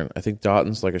concern. I think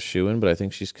Dotun's like a shoo-in, but I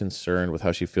think she's concerned with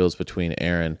how she feels between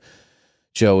Aaron,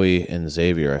 Joey, and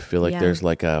Xavier. I feel like there's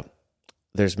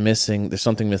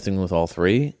something missing with all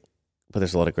three, but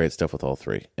there's a lot of great stuff with all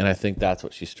three. And I think that's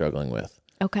what she's struggling with.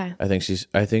 Okay. I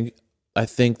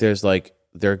think there's like,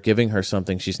 they're giving her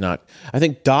something she's not. I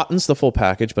think Dotun's the full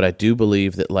package, but I do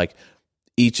believe that like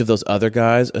each of those other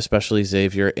guys, especially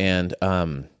Xavier and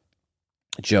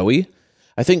Joey,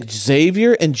 I think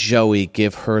Xavier and Joey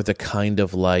give her the kind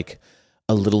of like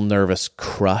a little nervous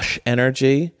crush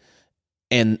energy,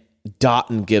 and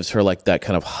Dotun gives her like that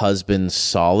kind of husband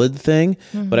solid thing.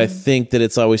 Mm-hmm. But I think that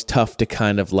it's always tough to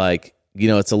kind of like, you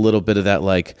know, it's a little bit of that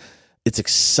like, it's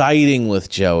exciting with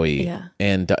Joey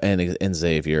and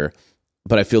Xavier,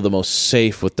 but I feel the most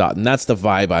safe with Dotun. That's the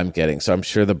vibe I'm getting. So I'm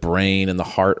sure the brain and the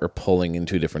heart are pulling in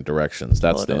two different directions.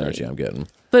 That's the energy I'm getting.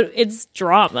 But it's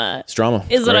drama. It's drama.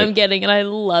 Is what I'm getting, and I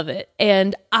love it.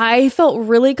 And I felt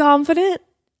really confident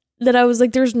that I was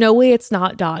like, there's no way it's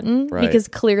not Dotun, because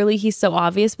clearly he's so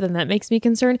obvious, but then that makes me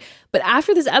concerned. But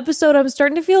after this episode, I'm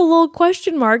starting to feel a little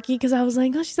question marky, because I was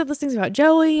like, oh, she said those things about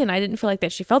Joey, and I didn't feel like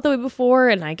that she felt that way before,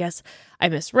 and I guess I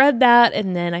misread that,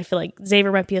 and then I feel like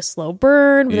Xavier might be a slow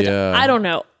burn. Yeah. I don't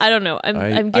know.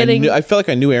 I felt like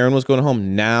I knew Aaron was going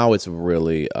home. Now it's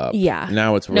really up. Yeah.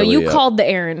 Now it's really No, you up. called the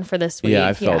Aaron for this week. Yeah,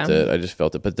 I felt it. I just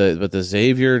felt it. But the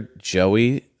Xavier,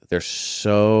 Joey, they're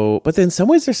so, but in some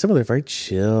ways they're similar. They're very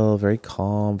chill, very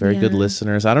calm, very good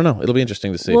listeners. I don't know. It'll be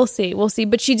interesting to see. We'll see.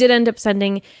 But she did end up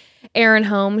sending Aaron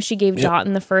home. She gave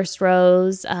Dotun the first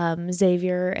rose,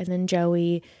 Xavier, and then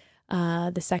Joey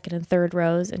the second and third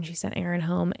rose, and she sent Aaron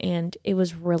home. And it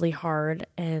was really hard.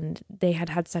 And they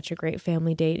had such a great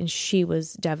family date, and she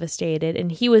was devastated,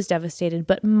 and he was devastated.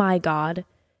 But my God,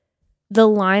 the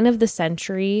line of the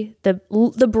century,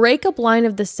 the breakup line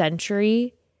of the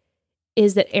century,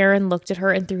 is that Aaron looked at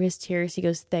her, and through his tears, he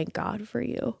goes, "Thank God for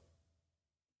you."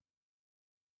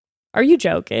 Are you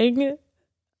joking?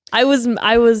 I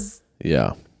was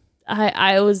Yeah.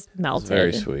 I was melted.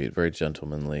 Very sweet, very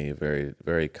gentlemanly, very,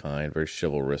 very kind, very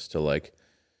chivalrous to like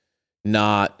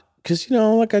not, because, you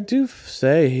know, like I do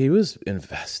say, he was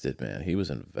invested, man. He was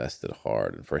invested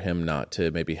hard. And for him not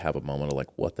to maybe have a moment of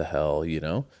like, what the hell, you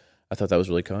know? I thought that was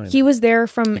really kind. He was there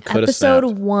from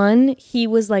episode 1. He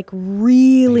was like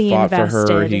really he fought invested.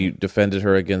 for her. He defended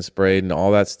her against Braid and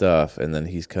all that stuff. And then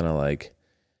he's kind of like,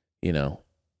 you know,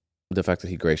 the fact that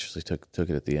he graciously took it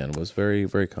at the end was very,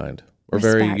 very kind. Or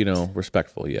very, you know,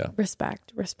 respectful. Yeah.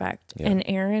 Respect. Yeah. And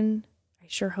Aaron, I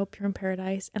sure hope you're in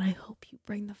paradise. And I hope you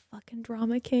bring the fucking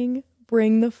drama, King.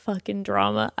 Bring the fucking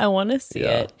drama. I want to see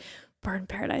it. Burn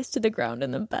paradise to the ground in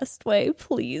the best way,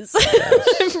 please.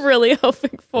 Yes. I'm really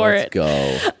hoping for Let's it.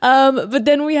 Go. But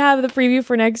then we have the preview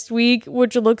for next week,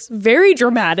 which looks very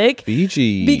dramatic.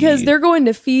 Fiji. Because they're going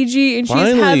to Fiji, and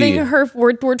Finally. she's having her,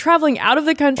 we're traveling out of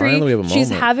the country. Finally, we have a she's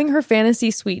moment. having her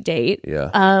fantasy suite date.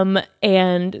 Yeah.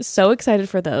 And so excited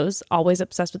for those. Always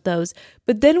obsessed with those.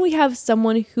 But then we have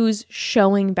someone who's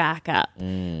showing back up,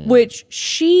 which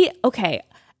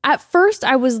at first,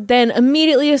 I was then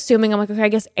immediately assuming, I'm like, okay, I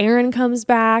guess Aaron comes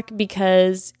back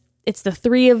because it's the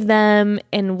three of them.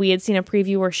 And we had seen a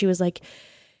preview where she was like,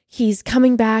 he's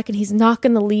coming back and he's not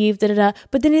going to leave, da-da-da.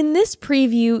 But then in this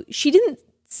preview, she didn't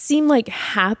seem like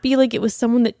happy, like it was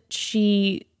someone that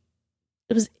she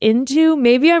was into.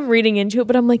 Maybe I'm reading into it,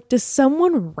 but I'm like, does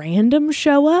someone random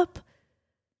show up?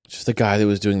 Just the guy that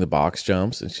was doing the box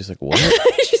jumps. And she's like, what?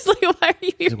 She's like, why are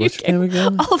you here? Like, what's your name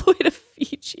again? All the way to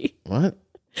Fiji. What?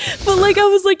 But like, I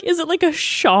was like, is it like a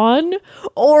Sean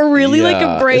or really like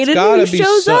a Brayden who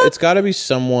shows up? It's got to be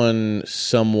someone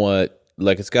somewhat,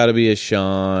 like it's got to be a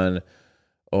Sean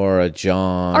or a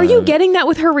John. Are you getting that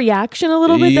with her reaction a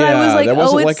little bit? That I was like, that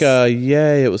wasn't it's like a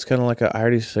yay. It was kind of like I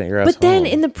already sent your ass But then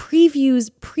home. in the previews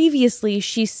previously,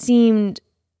 she seemed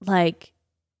like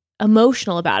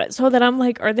emotional about it. So that I'm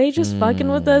like, are they just fucking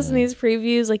with us in these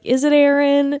previews? Like, is it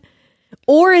Aaron?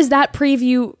 Or is that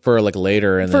preview for like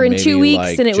later and for then in maybe 2 weeks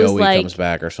like and it Joey was like comes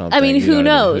back or something? I mean, you know who what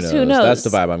knows? I mean? Who knows? That's the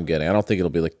vibe I'm getting. I don't think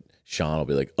it'll be like Sean will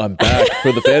be like, I'm back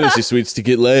for the fantasy suites to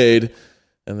get laid.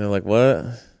 And they're like, what?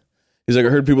 He's like, I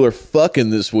heard people are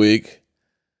fucking this week.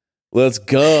 Let's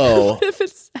go. What if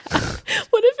it's Zach?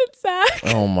 What if it's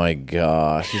Zach? Oh my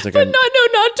gosh. He's like, But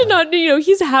not, you know,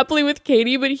 he's happily with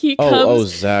Katie, but he comes. Oh,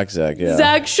 Zach, yeah.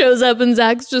 Zach shows up and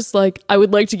Zach's just like, I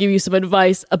would like to give you some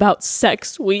advice about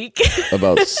sex week.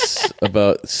 about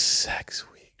sex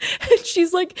week. And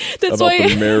she's like, that's about why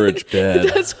the marriage bed.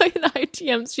 That's why in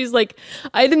ITMs she's like,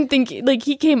 I didn't think like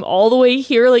he came all the way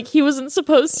here, like he wasn't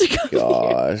supposed to come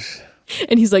Gosh. here.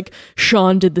 And he's like,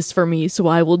 Sean did this for me, so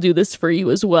I will do this for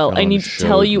you as well. I need to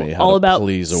tell you all about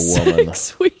please a woman.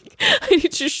 Sex week. I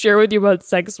need to share with you about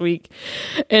sex week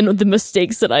and the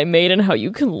mistakes that I made and how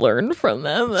you can learn from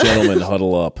them. Gentlemen,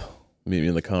 huddle up. Meet me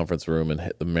in the conference room and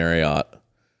hit the Marriott.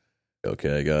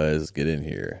 Okay, guys, get in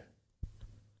here.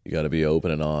 You got to be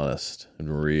open and honest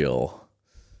and real.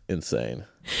 Insane.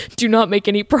 Do not make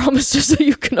any promises that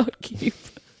you cannot keep.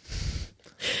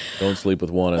 Don't sleep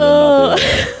with one and then not the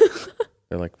other.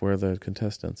 They're like, where are the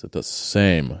contestants? It's the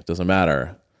same. It doesn't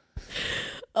matter.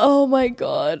 Oh my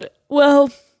God. Well,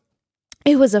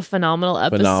 it was a phenomenal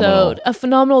episode. A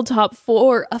phenomenal top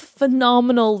 4, a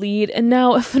phenomenal lead, and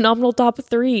now a phenomenal top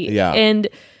 3. Yeah. And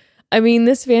I mean,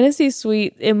 this fantasy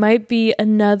suite, it might be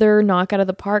another knock out of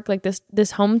the park. Like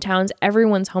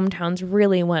everyone's hometowns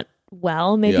really went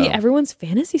well. Maybe Yeah. everyone's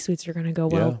fantasy suites are going to go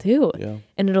well too. Yeah.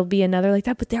 And it'll be another like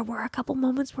that. But there were a couple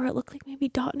moments where it looked like maybe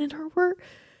Dotun and her were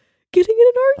getting in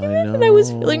an argument. And I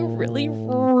was feeling really A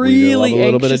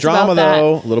little bit of drama,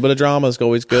 though. A little bit of drama is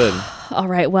always good. All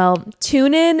right. Well,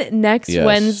 tune in next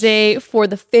Wednesday for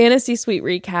the Fantasy Suite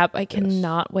recap. I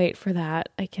cannot wait for that.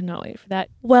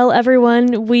 Well,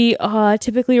 everyone, we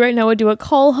typically right now would do a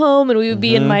call home and we would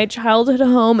be in my childhood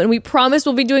home. And we promise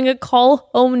we'll be doing a call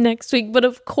home next week. But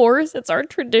of course, it's our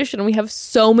tradition. We have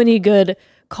so many good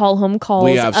call home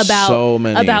calls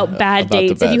about bad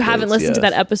dates. If you haven't listened to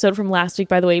that episode from last week,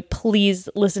 by the way, please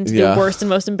listen to the worst and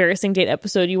most embarrassing date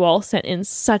episode. You all sent in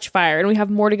such fire, and we have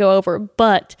more to go over,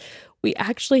 but we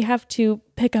actually have to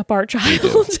pick up our child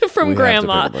from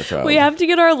grandma. We have to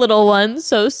get our little one.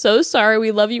 So sorry.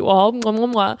 We love you all. Mwah,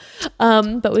 mwah,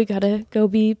 mwah. But we gotta go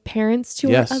be parents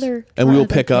to our other and we will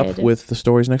pick kid. up with the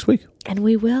stories next week. And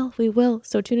we will.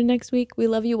 So tune in next week. We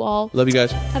love you all. Love you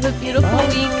guys. Have a beautiful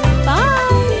week.